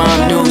Coda and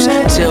Mom Dukes.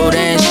 Till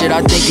then, shit,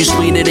 I think you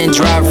sweeter than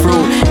dry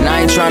fruit. And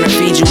I ain't trying to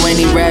feed you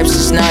any raps,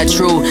 it's not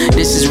true.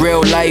 This is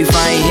real life,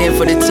 I ain't here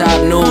for the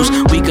top news.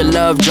 We could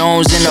love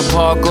Jones in the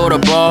park or the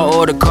bar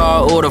or the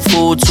car or the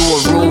food to a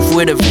roof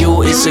with a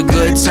view, it's a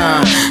good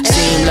time.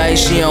 Seem like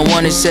she don't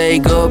wanna say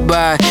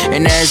goodbye,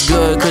 and that's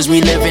good cause we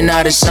living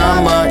out of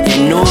summer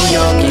in New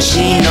York and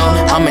she know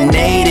I'm a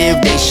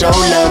native. They show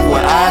love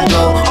where I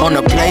go on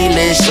the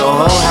playlist, so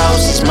whole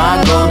house is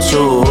my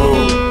go-to.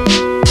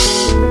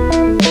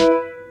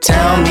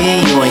 Tell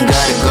me you ain't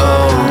gotta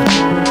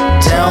go.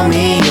 Tell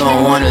me you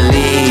don't wanna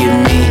leave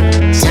me.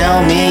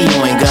 Tell me you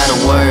ain't gotta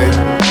work.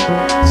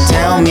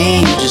 Tell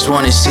me you just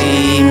wanna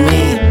see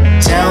me.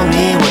 Tell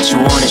me what you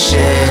wanna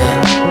share.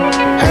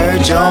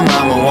 Heard your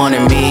mama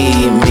wanna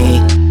meet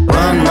me.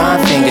 Run my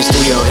fingers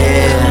through your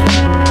hair.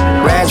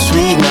 Rap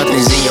sweet,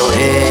 nothing's in your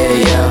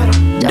ear, yeah.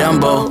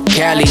 Dumbo,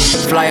 Cali,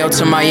 fly out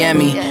to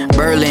Miami,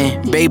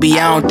 Berlin, baby,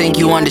 I don't think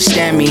you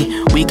understand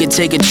me. We could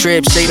take a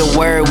trip, say the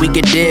word, we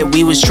could dip.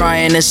 We was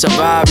trying to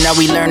survive, now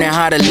we learning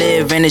how to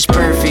live, and it's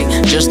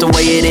perfect, just the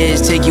way it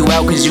is. Take you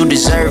out cause you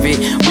deserve it.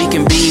 We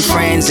can be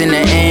friends in the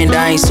end,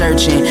 I ain't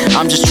searching.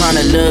 I'm just trying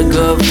to look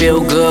good,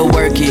 feel good,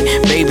 work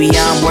it. Baby,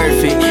 I'm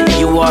worth it, and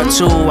you are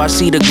too. I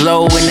see the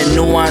glow and the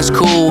nuance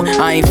cool.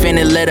 I ain't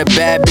finna let a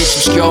bad bitch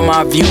obscure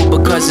my view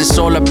because it's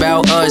all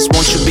about us.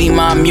 Won't you be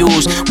my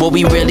muse? What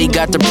we really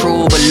got to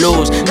prove or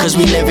lose, cause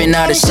we living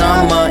out of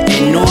summer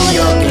in New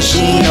York and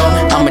she know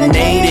I'm a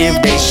native.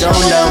 They show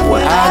love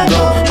where I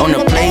go on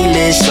the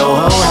playlist, so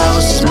whole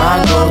house is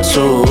my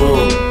go-to.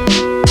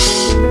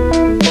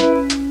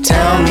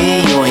 Tell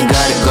me you ain't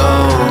gotta go.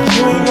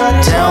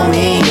 Tell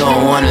me you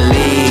don't wanna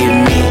leave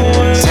me.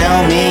 Tell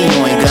me you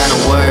ain't gotta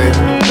work.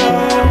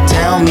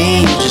 Tell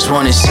me you just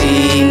wanna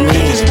see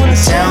me.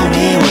 Tell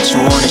me what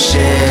you wanna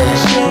share.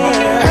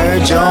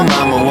 Heard your mama